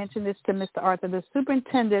 I mentioned this to Mr. Arthur. The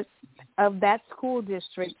superintendent of that school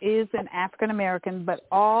district is an African-American, but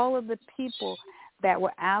all of the people that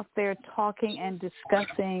were out there talking and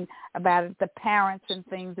discussing about it, the parents and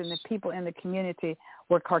things and the people in the community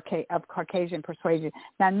were of Caucasian persuasion.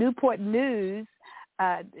 Now, Newport News,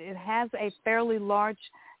 it has a fairly large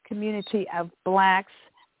community of blacks,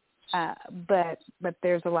 but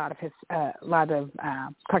there's a lot of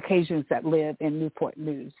Caucasians that live in Newport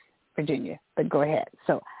News, Virginia. But go ahead.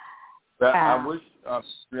 So, I wish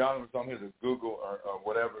Brianna was on here to Google or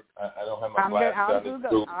whatever. I don't have my glasses.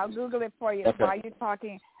 I'll Google it for you. Okay. While you're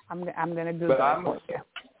talking, I'm going to Google it for you.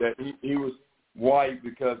 That he was white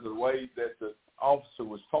because of the way that the officer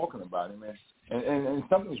was talking about him, and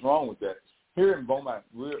something's wrong with that. Here in Beaumont,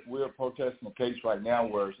 we're protesting a case right now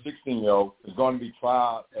where a 16-year-old is going to be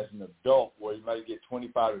tried as an adult, where he might get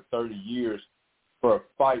 25 to 30 years for a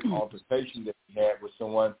fight altercation that he had with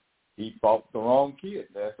someone. He fought the wrong kid.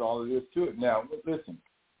 That's all it is to it. Now, listen,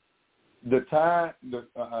 the time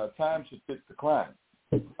should fit the crime.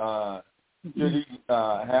 Should he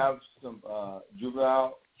have some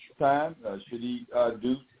juvenile time? Should he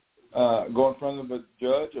go in front of a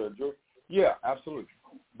judge or a jury? Yeah, absolutely.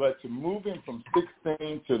 But to move him from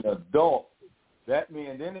 16 to an adult, that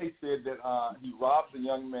means then they said that he robbed the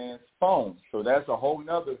young man's phone. So that's a whole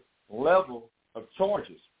nother level of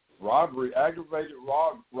charges. Robbery, aggravated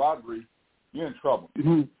robbery, you're in trouble.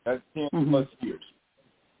 Mm-hmm. That's 10 plus years.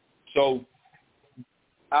 So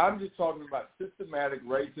I'm just talking about systematic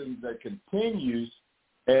racism that continues,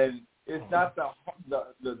 and it's not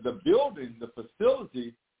the building, the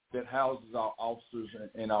facility that houses our officers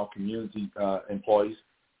and our community employees,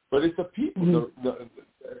 but it's the people that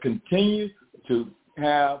continue to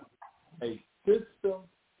have a system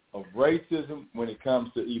of racism when it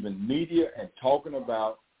comes to even media and talking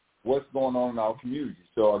about what's going on in our community.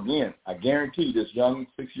 So, again, I guarantee this young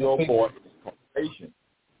 6-year-old boy is Caucasian.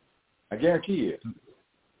 I guarantee it.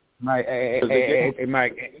 Mike,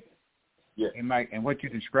 Mike, and what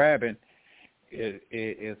you're describing is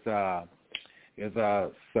a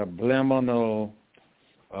subliminal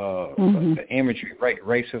imagery,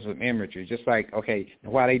 racism imagery. Just like, okay,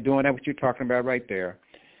 while they doing that, what you're talking about right there,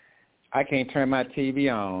 I can't turn my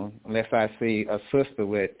TV on unless I see a sister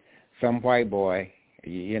with some white boy,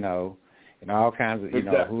 and all kinds of,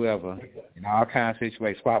 whoever, in all kinds of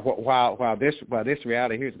situations. While this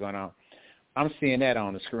reality here is going on, I'm seeing that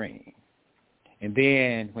on the screen. And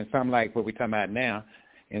then when something like what we're talking about now,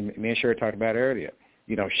 and me and Shirley talked about earlier,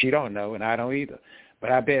 she don't know and I don't either.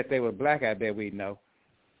 But I bet if they were black, I bet we'd know.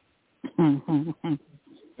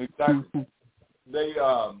 Exactly. They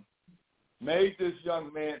made this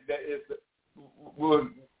young man that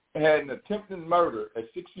had an attempted murder at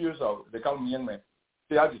 6 years old. They call him a young man.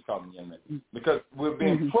 See, I just call him a young man because we're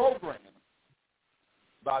being programmed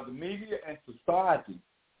by the media and society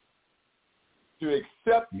to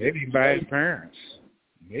accept. Maybe by his parents.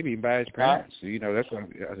 That's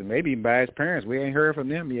what maybe by his parents. We ain't heard from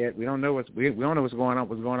them yet. We don't know what's going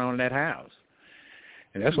on in that house.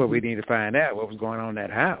 And that's what we need to find out, what was going on in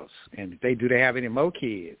that house. And if do they have any more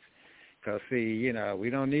kids? Because, see, we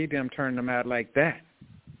don't need them turning them out like that.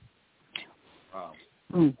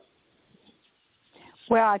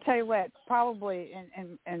 Well, I tell you what, probably,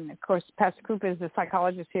 and of course, Pastor Cooper is the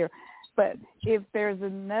psychologist here, but if there's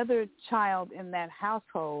another child in that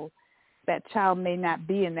household, that child may not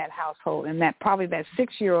be in that household, and that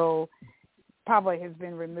 6-year-old probably has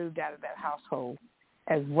been removed out of that household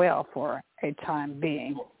as well for a time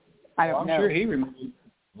being. I don't know.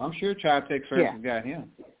 I'm sure Child Take Services got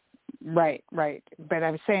him. Right. But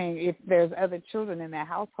I'm saying if there's other children in that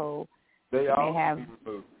household, they have.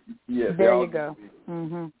 Yes, there you go.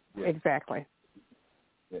 Yeah. Exactly.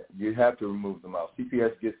 Yeah, you have to remove them out.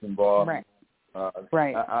 CPS gets involved.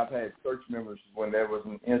 Right. I've had church members when there was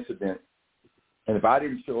an incident, and if I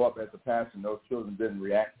didn't show up as a pastor and those children didn't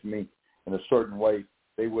react to me in a certain way,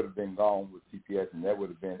 they would have been gone with CPS, and that would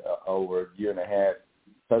have been over a year and a half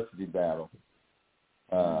custody battle.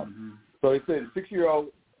 So they said a 6-year-old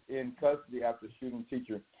in custody after shooting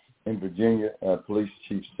teacher in Virginia, police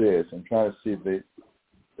chief says. I'm trying to see if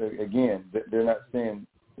they're not saying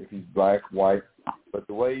if he's black, white, but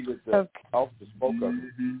the way that the officer spoke of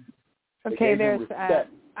it. Okay, there's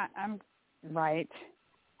I'm right.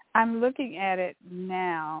 I'm looking at it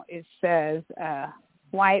now. It says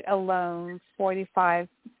white alone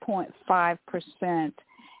 45.5%,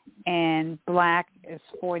 and black is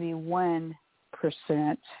 41%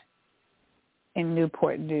 in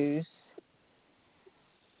Newport News.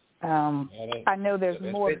 I know there's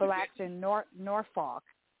more blacks in Norfolk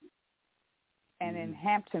and in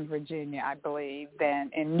Hampton, Virginia, I believe,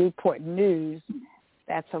 than in Newport News.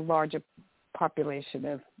 That's a larger population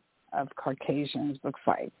of Caucasians, looks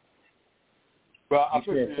like. Well, I'll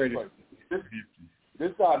put it this way.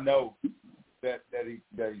 This I know that he's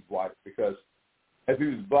white, because if he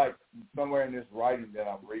was black, somewhere in this writing that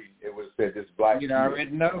I'm reading, it would have said this black. You'd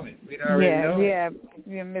already know it. We'd already know it.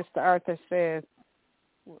 Yeah, Mr. Arthur said.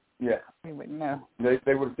 Yeah. We would know.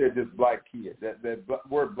 They would have said this black kid. That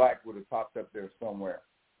word black would have popped up there somewhere.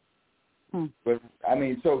 But, I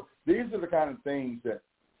mean, so these are the kind of things that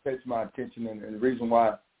catch my attention, and the reason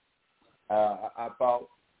why I thought,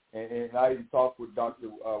 and I even talked with Dr.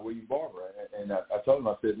 William Barber, and I told him,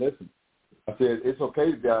 I said, listen, I said, it's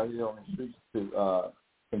okay to be out here on the streets to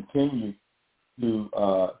continue to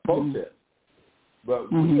protest.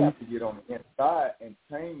 But we have to get on the inside and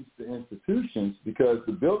change the institutions, because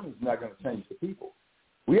the building's not going to change the people.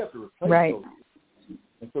 We have to replace those.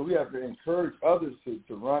 And so we have to encourage others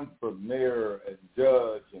to run for mayor and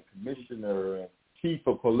judge and commissioner and chief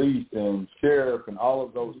of police and sheriff and all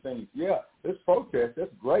of those things. Yeah, this protest,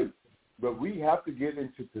 that's great. But we have to get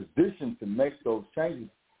into position to make those changes.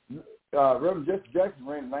 Reverend Jesse Jackson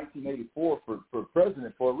ran in 1984 for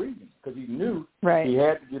president for a reason, because he knew he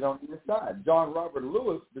had to get on the inside. John Robert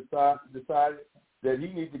Lewis decided that he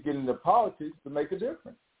needed to get into politics to make a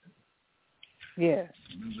difference. Yes.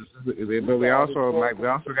 But we also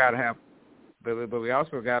got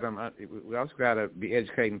to be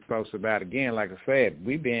educating folks about, again, like I said,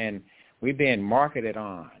 we've been marketed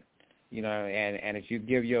on, you know, and if you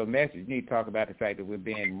give your message, you need to talk about the fact that we're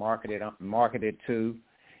being marketed to.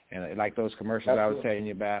 And like those commercials I was telling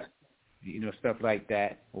you about, you know, stuff like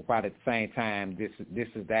that. While at the same time, this is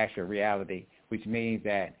the actual reality, which means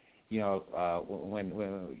that, you know,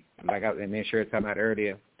 when like I and Shirley talking about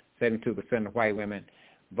earlier, 72% of white women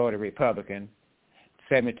voted Republican.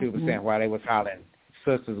 72% while they was hollering,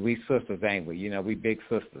 sisters, we sisters, ain't we? You know, we big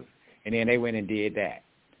sisters. And then they went and did that.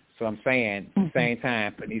 So I'm saying, at the same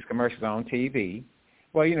time, putting these commercials on TV,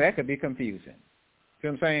 well, you know, that could be confusing. See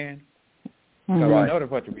what I'm saying? So I know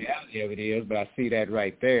what the reality of it is, but I see that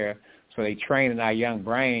right there. So they training our young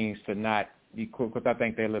brains to not be cool, because I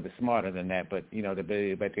think they're a little bit smarter than that. But you know,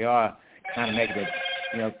 but they are kind of making it,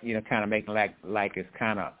 kind of making like it's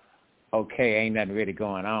kind of okay, ain't nothing really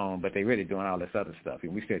going on, but they really doing all this other stuff.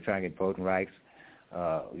 We still trying to get voting rights.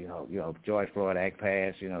 George Floyd Act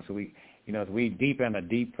passed. You know, so we deep in a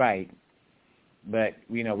deep fight, but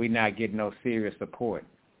you know, we not getting no serious support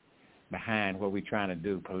behind what we're trying to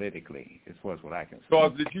do politically, is what I can say. So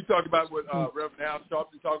did you talk about what Reverend Al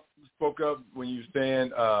Sharpton spoke of when you were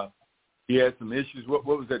saying he had some issues? What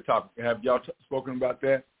was that topic? Have y'all spoken about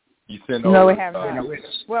that? You sent no, we have not.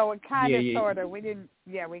 Well, we kind of, sort of. We didn't.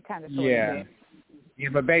 Yeah, we kind of, sort of did. Yeah,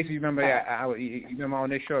 but basically, remember, you remember on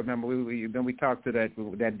this show, remember we talked to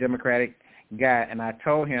that Democratic guy, and I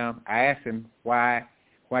told him, I asked him why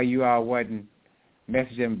you all wasn't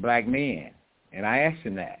messaging black men, and I asked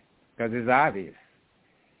him that, because it's obvious.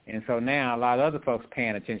 And so now a lot of other folks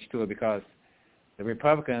paying attention to it, because the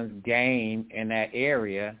Republicans gained in that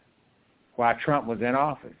area while Trump was in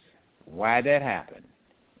office. Why did that happen?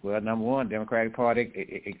 Well, number one, Democratic Party,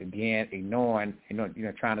 again, ignoring,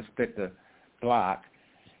 trying to split the block,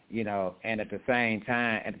 and at the same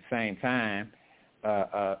time,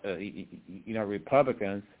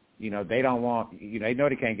 Republicans, they don't want, they know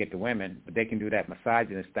they can't get the women, but they can do that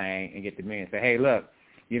misogynist thing and get the men and say, hey, look,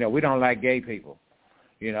 we don't like gay people.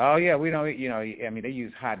 We don't, they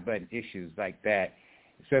use hot button issues like that.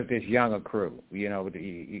 Except this younger crew, with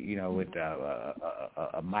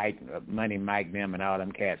Money Mike them and all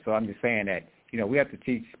them cats. So I'm just saying that, we have to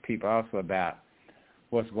teach people also about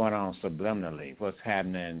what's going on subliminally, what's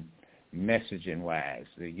happening messaging-wise,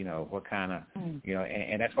 what kind of,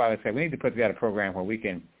 and that's why I say we need to put together a program where we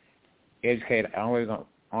can educate, always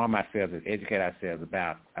arm ourselves and educate ourselves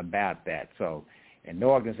about that. So, and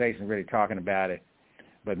no organization really talking about it,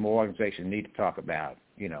 but more organizations need to talk about,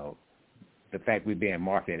 the fact we're being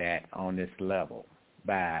marketed at on this level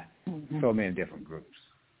by so many different groups,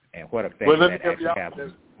 and what effect that actually has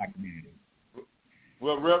on our community.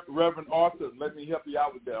 Well, Reverend Arthur, let me help you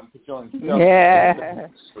out with that. I'm put you on. Yeah.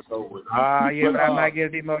 Yeah, but I might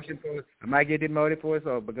get demoted for it.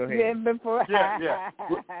 So, but go ahead. Yeah.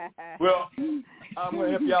 Well, I'm going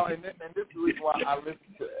to help you out, and this is the reason why I listen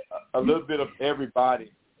to a little bit of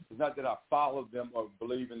everybody. It's not that I follow them or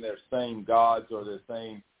believe in their same gods or their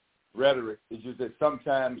same rhetoric. It's just that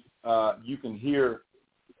sometimes you can hear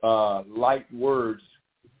light words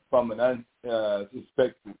from an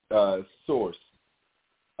unsuspected source.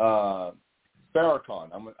 Farrakhan.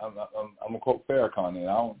 I'm gonna quote Farrakhan, and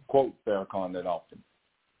I don't quote Farrakhan that often.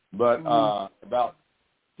 But about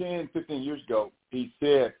 10, 15 years ago, he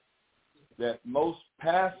said that most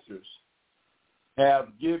pastors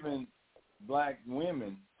have given black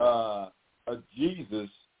women a Jesus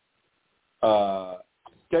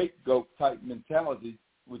scapegoat type mentality,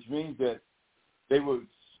 which means that they were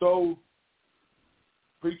so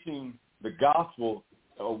preaching the gospel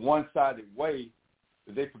a one-sided way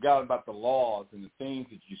that they forgot about the laws and the things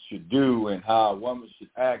that you should do and how a woman should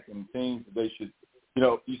act and things that they should,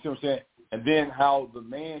 you see what I'm saying? And then how the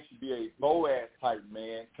man should be a Boaz type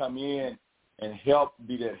man, come in and help,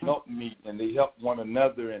 be that helpmeet, and they help one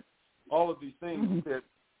another and all of these things,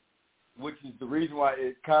 which is the reason why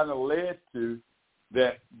it kind of led to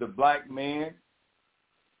that the black man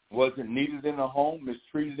wasn't needed in the home,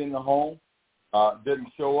 mistreated in the home,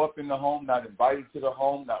 didn't show up in the home, not invited to the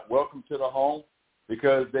home, not welcome to the home,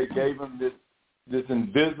 because they gave him this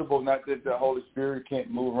invisible, not that the Holy Spirit can't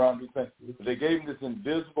move around these things, but they gave him this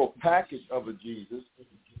invisible package of a Jesus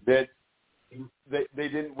that they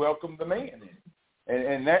didn't welcome the man in.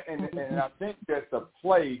 And I think that's a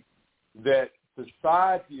play that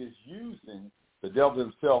society is using, the devil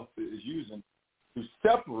himself is using, to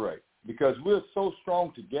separate, because we're so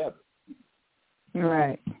strong together.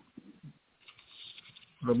 Right.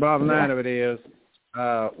 The bottom line of it is,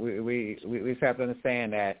 we have to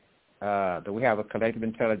understand that we have a collective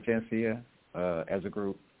intelligentsia as a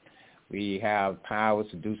group. We have powers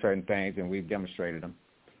to do certain things, and we've demonstrated them.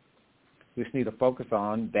 We just need to focus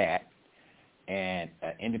on that, and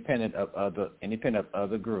independent of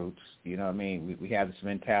other groups. You know what I mean? We have this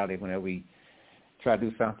mentality whenever we try to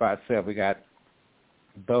do something for ourselves. We got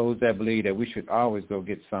those that believe that we should always go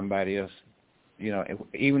get somebody else.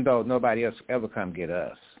 Even though nobody else ever come get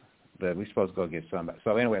us, but we're supposed to go get somebody.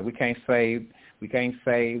 So anyway, we can't save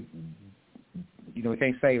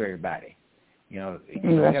everybody. We have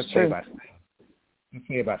to save ourselves. We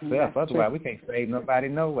save ourselves. Otherwise, we can't save nobody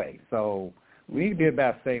no way. So we need to be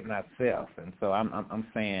about saving ourselves. And so I'm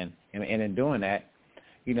saying, and in doing that,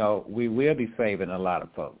 we will be saving a lot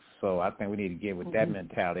of folks. So I think we need to get with that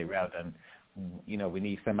mentality rather than, we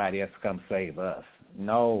need somebody else to come save us.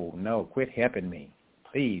 No, quit helping me.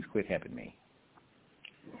 Please quit helping me.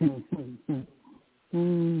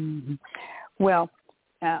 Well,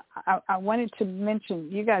 I wanted to mention,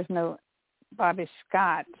 you guys know Bobby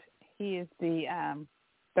Scott. He is the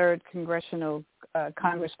 3rd Congressional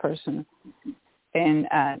Congressperson in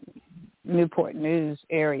Newport News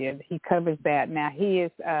area. He covers that. Now, he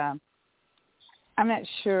is, I'm not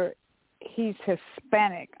sure, he's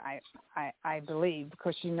Hispanic, I believe,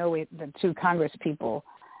 because the 2 Congress people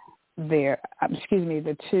there,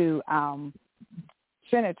 the 2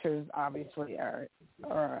 senators obviously are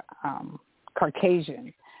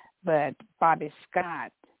Caucasian, but Bobby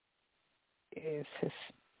Scott is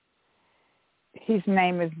his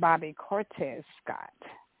name is Bobby Cortez Scott.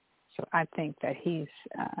 So I think that he's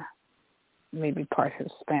maybe part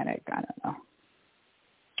Hispanic. I don't know,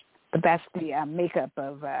 but that's the makeup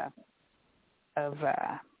of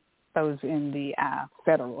those in the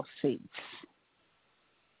federal seats.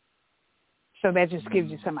 So that just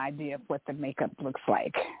gives you some idea of what the makeup looks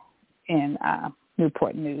like in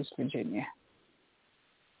Newport News, Virginia.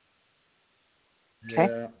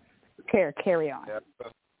 Okay? Yeah. Carry on. Yeah.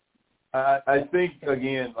 I think,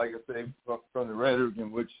 again, like I say, from the rhetoric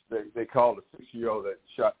in which they called a 6-year-old that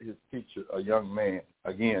shot his teacher, a young man,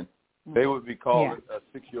 again, they would be calling a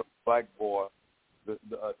 6-year-old black boy the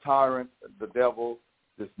tyrant, the devil,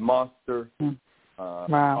 this monster,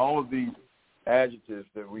 all of these adjectives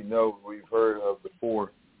that we know we've heard of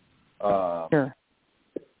before. Sure.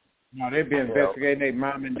 No, they've been investigating their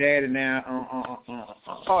mom and daddy now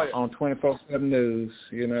on 24/7 News.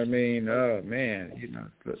 You know what I mean? Oh man,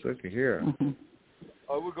 look at here.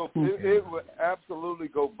 It would absolutely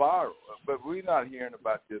go viral, but we're not hearing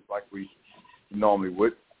about this like we normally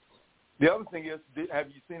would. The other thing is, have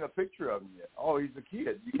you seen a picture of him yet? Oh, he's a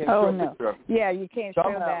kid. You can't show a picture of him. Yeah, you can't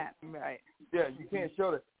show that. Right. Yeah, you can't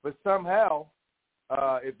show that. But somehow,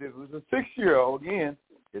 if it was a 6-year-old, again,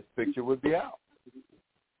 his picture would be out.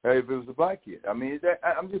 if it was a black kid. I mean,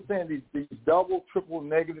 I'm just saying these double, triple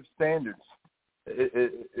negative standards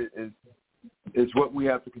is what we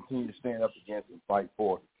have to continue to stand up against and fight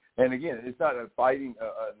for. And again, it's not fighting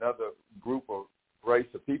another group or race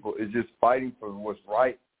of people. It's just fighting for what's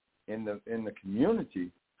right in the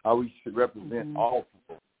community, how we should represent all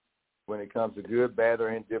people when it comes to good, bad, or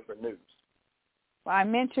indifferent news. Well, I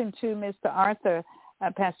mentioned to Mr. Arthur,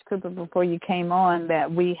 Pastor Cooper, before you came on,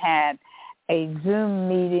 that we had a Zoom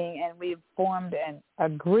meeting and we formed a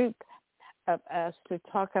group of us to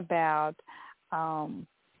talk about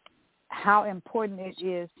how important it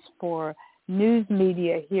is for news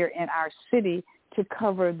media here in our city to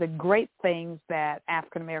cover the great things that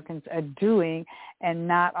African Americans are doing, and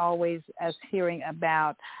not always us hearing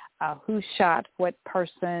about who shot what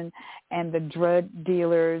person and the drug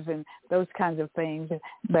dealers and those kinds of things,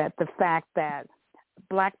 but the fact that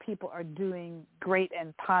black people are doing great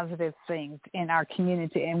and positive things in our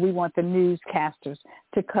community, and we want the newscasters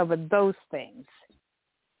to cover those things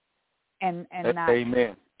and not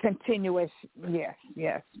Amen. Continuous. Yes.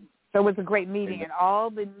 So it was a great meeting, and all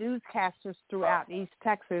the newscasters throughout East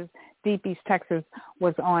Texas, Deep East Texas,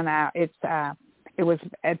 was on it was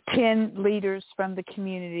 10 leaders from the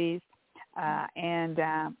communities, and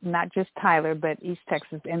not just Tyler, but East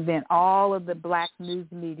Texas, and then all of the black news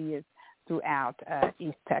media throughout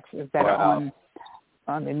East Texas that are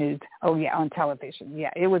on the news. Oh yeah, on television.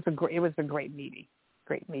 Yeah, it was a great meeting.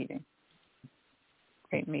 Great meeting.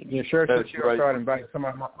 Yeah, sure. She'll start inviting some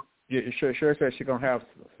of them. Yeah, sure said she's gonna have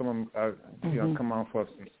some of them, come on for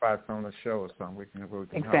some spots on the show or something. We can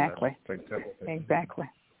Exactly.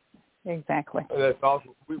 That's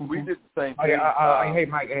awesome. We did the same thing. Hey,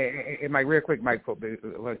 Mike. Hey, Mike. Real quick, Mike. I want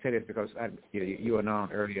to say this because you were on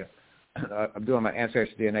earlier. I'm doing my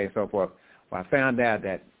ancestry DNA and so forth. Well, I found out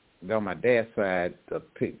that on my dad's side,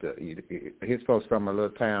 his folks from a little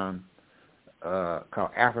town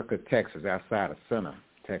called Africa, Texas, outside of Center,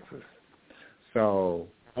 Texas. So.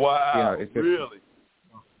 Wow! It's just, really?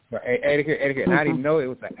 And I didn't know it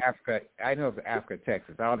was Africa. I know it was Africa,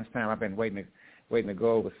 Texas. All this time I've been waiting to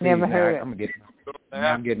go overseas. Never heard it. I'm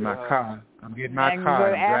getting my car. I'm getting my car.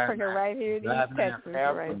 Go to Africa right here in East Texas.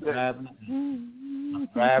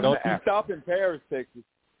 Don't you stop in Paris, Texas.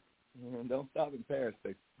 Don't stop in Paris,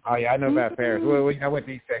 Texas. Oh yeah, I know about Paris. Well, I went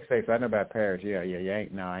to East Texas, so I know about Paris. Yeah. I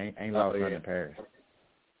ain't lost none in Paris.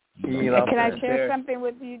 Can I share something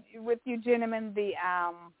with you gentlemen?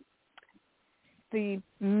 The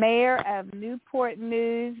mayor of Newport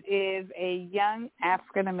News is a young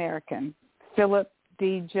African American, Philip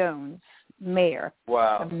D. Jones, mayor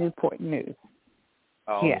of Newport News.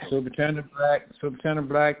 Oh, yes. Superintendent Black,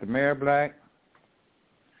 the mayor Black.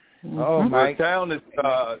 Mm-hmm. Oh, Mike. The town is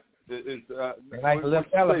little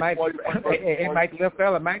fella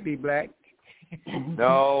might be black.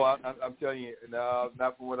 No, I'm telling you, no,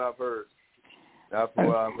 not from what I've heard.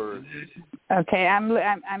 Okay, I'm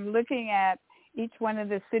looking at each one of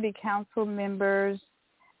the city council members,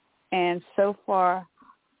 and so far,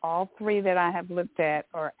 all three that I have looked at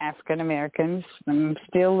are African Americans. I'm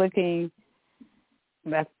still looking.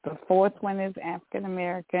 That's the fourth one is African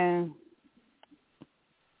American.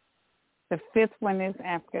 The fifth one is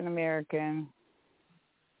African American.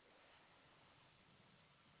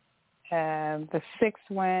 The sixth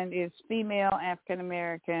one is female African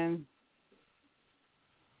American,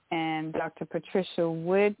 and Dr. Patricia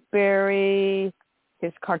Woodbury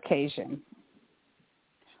is Caucasian.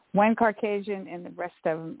 One Caucasian, and the rest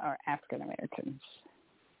of them are African Americans.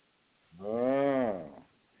 Oh,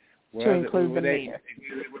 well, to include the mayor.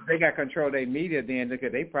 They got control of their media. Then look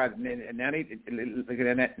at they probably now they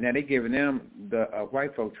giving them the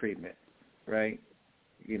white folk treatment, right?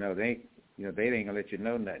 They ain't gonna let you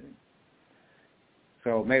know nothing.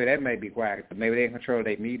 So maybe that may be why. Maybe they control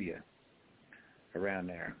their media around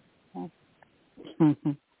there.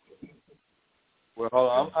 Mm-hmm. Well, hold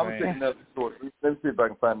on. I'm going to take another source. Let me see if I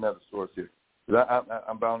can find another source here.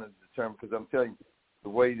 I'm bound to determine, because I'm telling you, the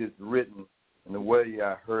way it is written and the way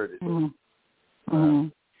I heard it. Mm-hmm.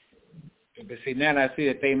 But see, now I see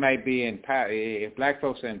that they might be in power. If black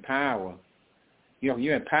folks are in power,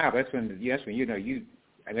 you're in power. That's when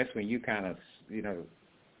you kind of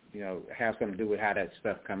have something to do with how that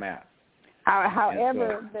stuff come out.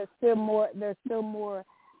 However, there's still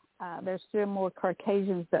more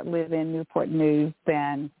Caucasians that live in Newport News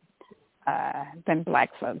than black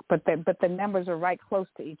folks, but the numbers are right close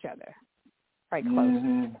to each other, right close.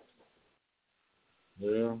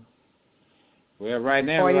 Mm-hmm. Well, right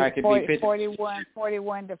now it could be 41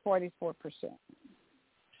 to 44%.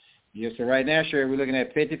 Yes, so right now, sure, we're looking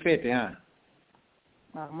at 50-50, huh?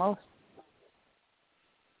 Almost.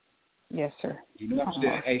 Yes, sir. You know I'm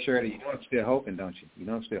still, hey, Shirley, you know I'm still hoping, don't you? You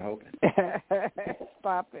know I'm still hoping.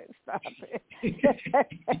 Stop it. Stop it.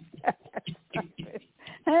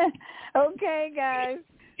 Okay, guys.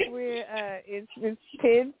 We're it's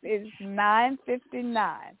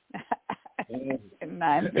 9:59.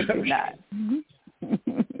 9:59.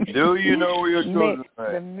 Do you know where your children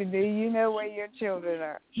are? Do you know where your children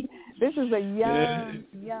are? This is a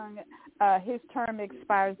young. His term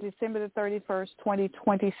expires December the 31st,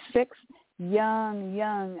 2026.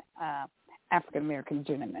 Young African American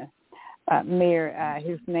gentleman. Mayor.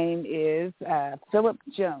 His name is Philip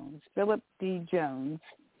Jones. Philip D. Jones.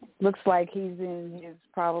 Looks like he's in his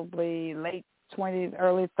probably late 20s,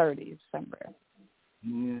 early 30s somewhere.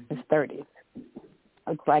 Yeah. His 30s.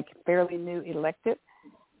 Looks like fairly new elected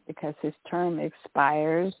because his term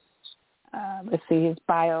expires. Let's see his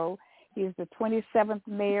bio. He is the 27th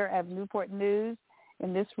mayor of Newport News.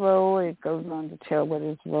 In this role, it goes on to tell what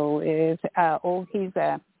his role is. He's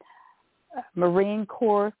a Marine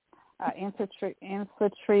Corps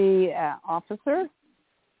infantry officer.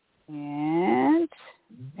 And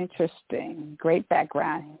interesting, great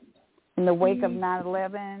background. In the wake of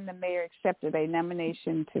 9/11, the mayor accepted a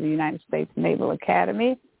nomination to the United States Naval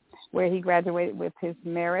Academy, where he graduated with his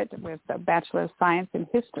merit with a Bachelor of Science in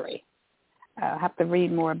History. I'll have to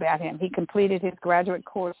read more about him. He completed his graduate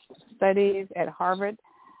course studies at Harvard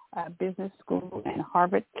Business School and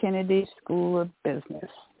Harvard Kennedy School of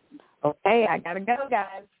Business. Okay, I got to go,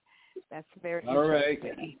 guys. That's very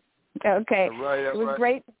interesting. Okay. All right. It was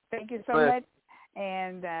great. Thank you so much.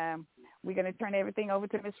 And we're going to turn everything over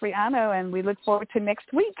to Ms. Rihanna, and we look forward to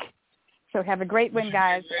next week. So have a great one,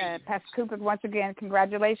 guys. Pastor Cooper, once again,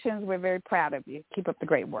 congratulations. We're very proud of you. Keep up the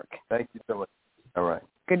great work. Thank you so much. All right.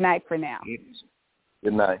 Good night for now.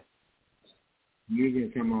 Good night.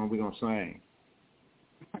 Music come on, we're going to sing.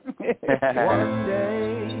 One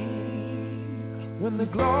day, when the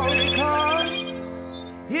glory comes,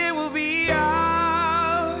 it will be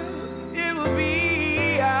ours. It will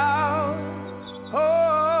be ours.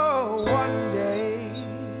 Oh, one day,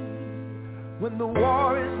 when the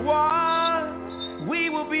war is won, we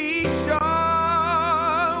will be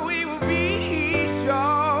sure. We will be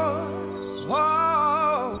sure.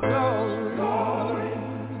 Oh, glory, glory,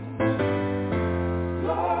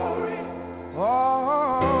 glory.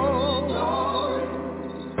 Oh, glory,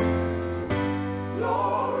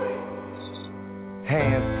 glory.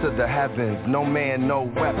 Hands to the heavens, no man, no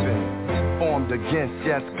weapon formed against,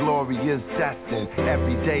 yes, glory is destined.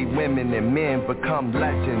 Everyday women and men become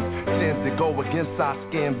legends. Sins that go against our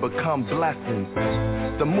skin become blessings.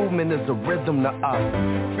 The movement is a rhythm to us.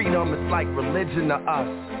 Freedom is like religion to us.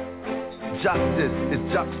 Justice is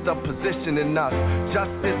juxtaposition in us.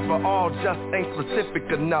 Justice for all just ain't specific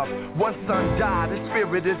enough. One son died, his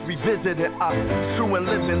spirit is revisiting us. True and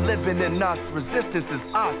living in us. Resistance is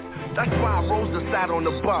us. That's why Rosa sat on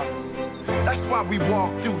the bus. That's why we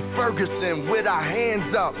walk through Ferguson with our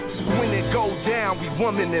hands up. When it goes down, we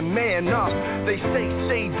woman and man up. They say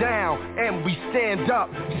stay down, and we stand up.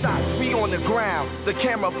 Shots we on the ground, the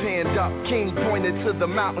camera panned up. King pointed to the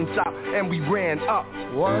mountaintop, and we ran up.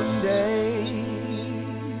 One day,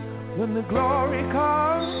 when the glory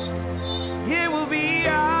comes, it will be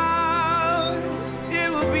ours. It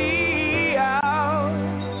will be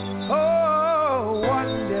ours. Oh,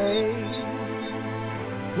 one day,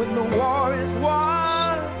 when the war is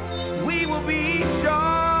won, we will be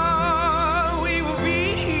sure. We will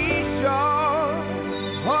be sure.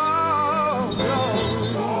 Oh, glory,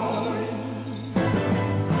 glory,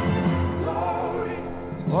 glory.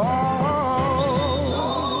 Oh.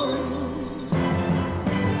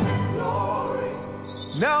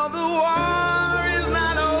 Now the war is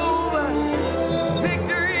not over,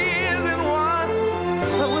 victory isn't won,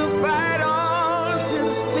 but we'll fight on to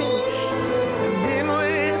the finish, and then when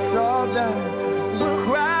it's all done, we'll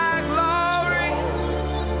cry glory,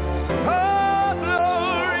 oh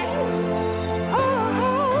glory, oh,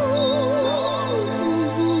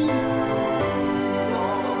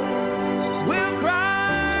 we'll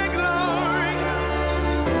cry glory,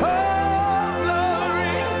 oh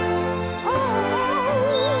glory, oh.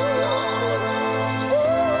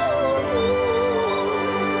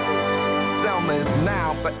 Selma is now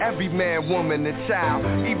for every man, woman, and child.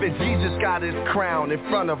 Even Jesus got his crown in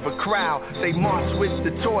front of a crowd. They march with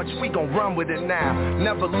the torch, we gon' run with it now.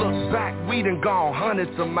 Never look back, we done gone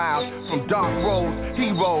hundreds of miles. From dark roads,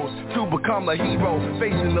 heroes, to become a hero.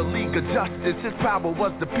 Facing the League of Justice, his power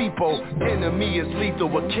was the people. Enemy is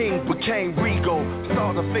lethal, a king became regal.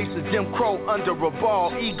 Saw the face of Jim Crow under a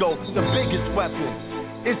bald ego. The biggest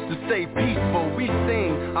weapon It's to stay peaceful, we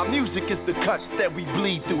sing. Our music is the cuts that we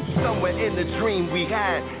bleed through. Somewhere in the dream we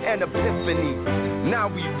had an epiphany. Now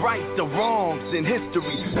we right the wrongs in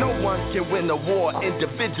history. No one can win a war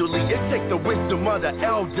individually. It takes the wisdom of the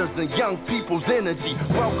elders and young people's energy.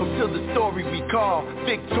 Welcome to the story we call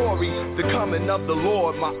victory. The coming of the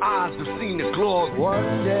Lord, my eyes have seen the glory.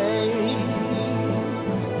 One day,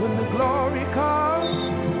 when the glory comes,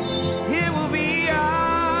 it will be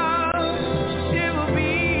ours, it will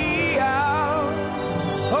be ours.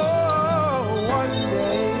 Oh, one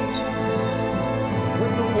day,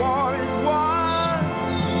 when the war is won,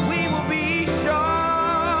 we will be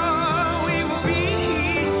sure, we will be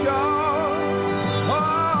sure.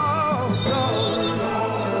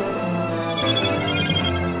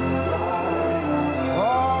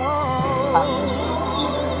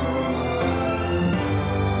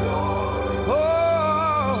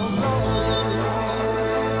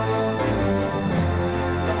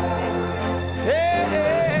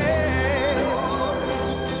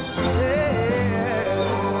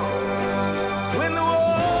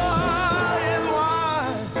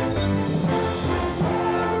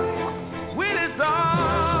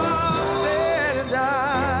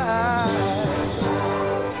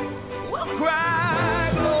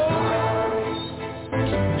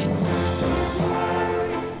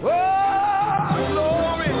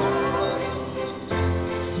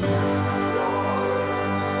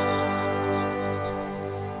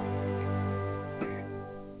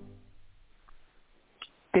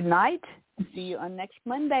 Good night. See you on next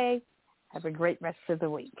Monday. Have a great rest of the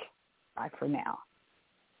week. Bye for now.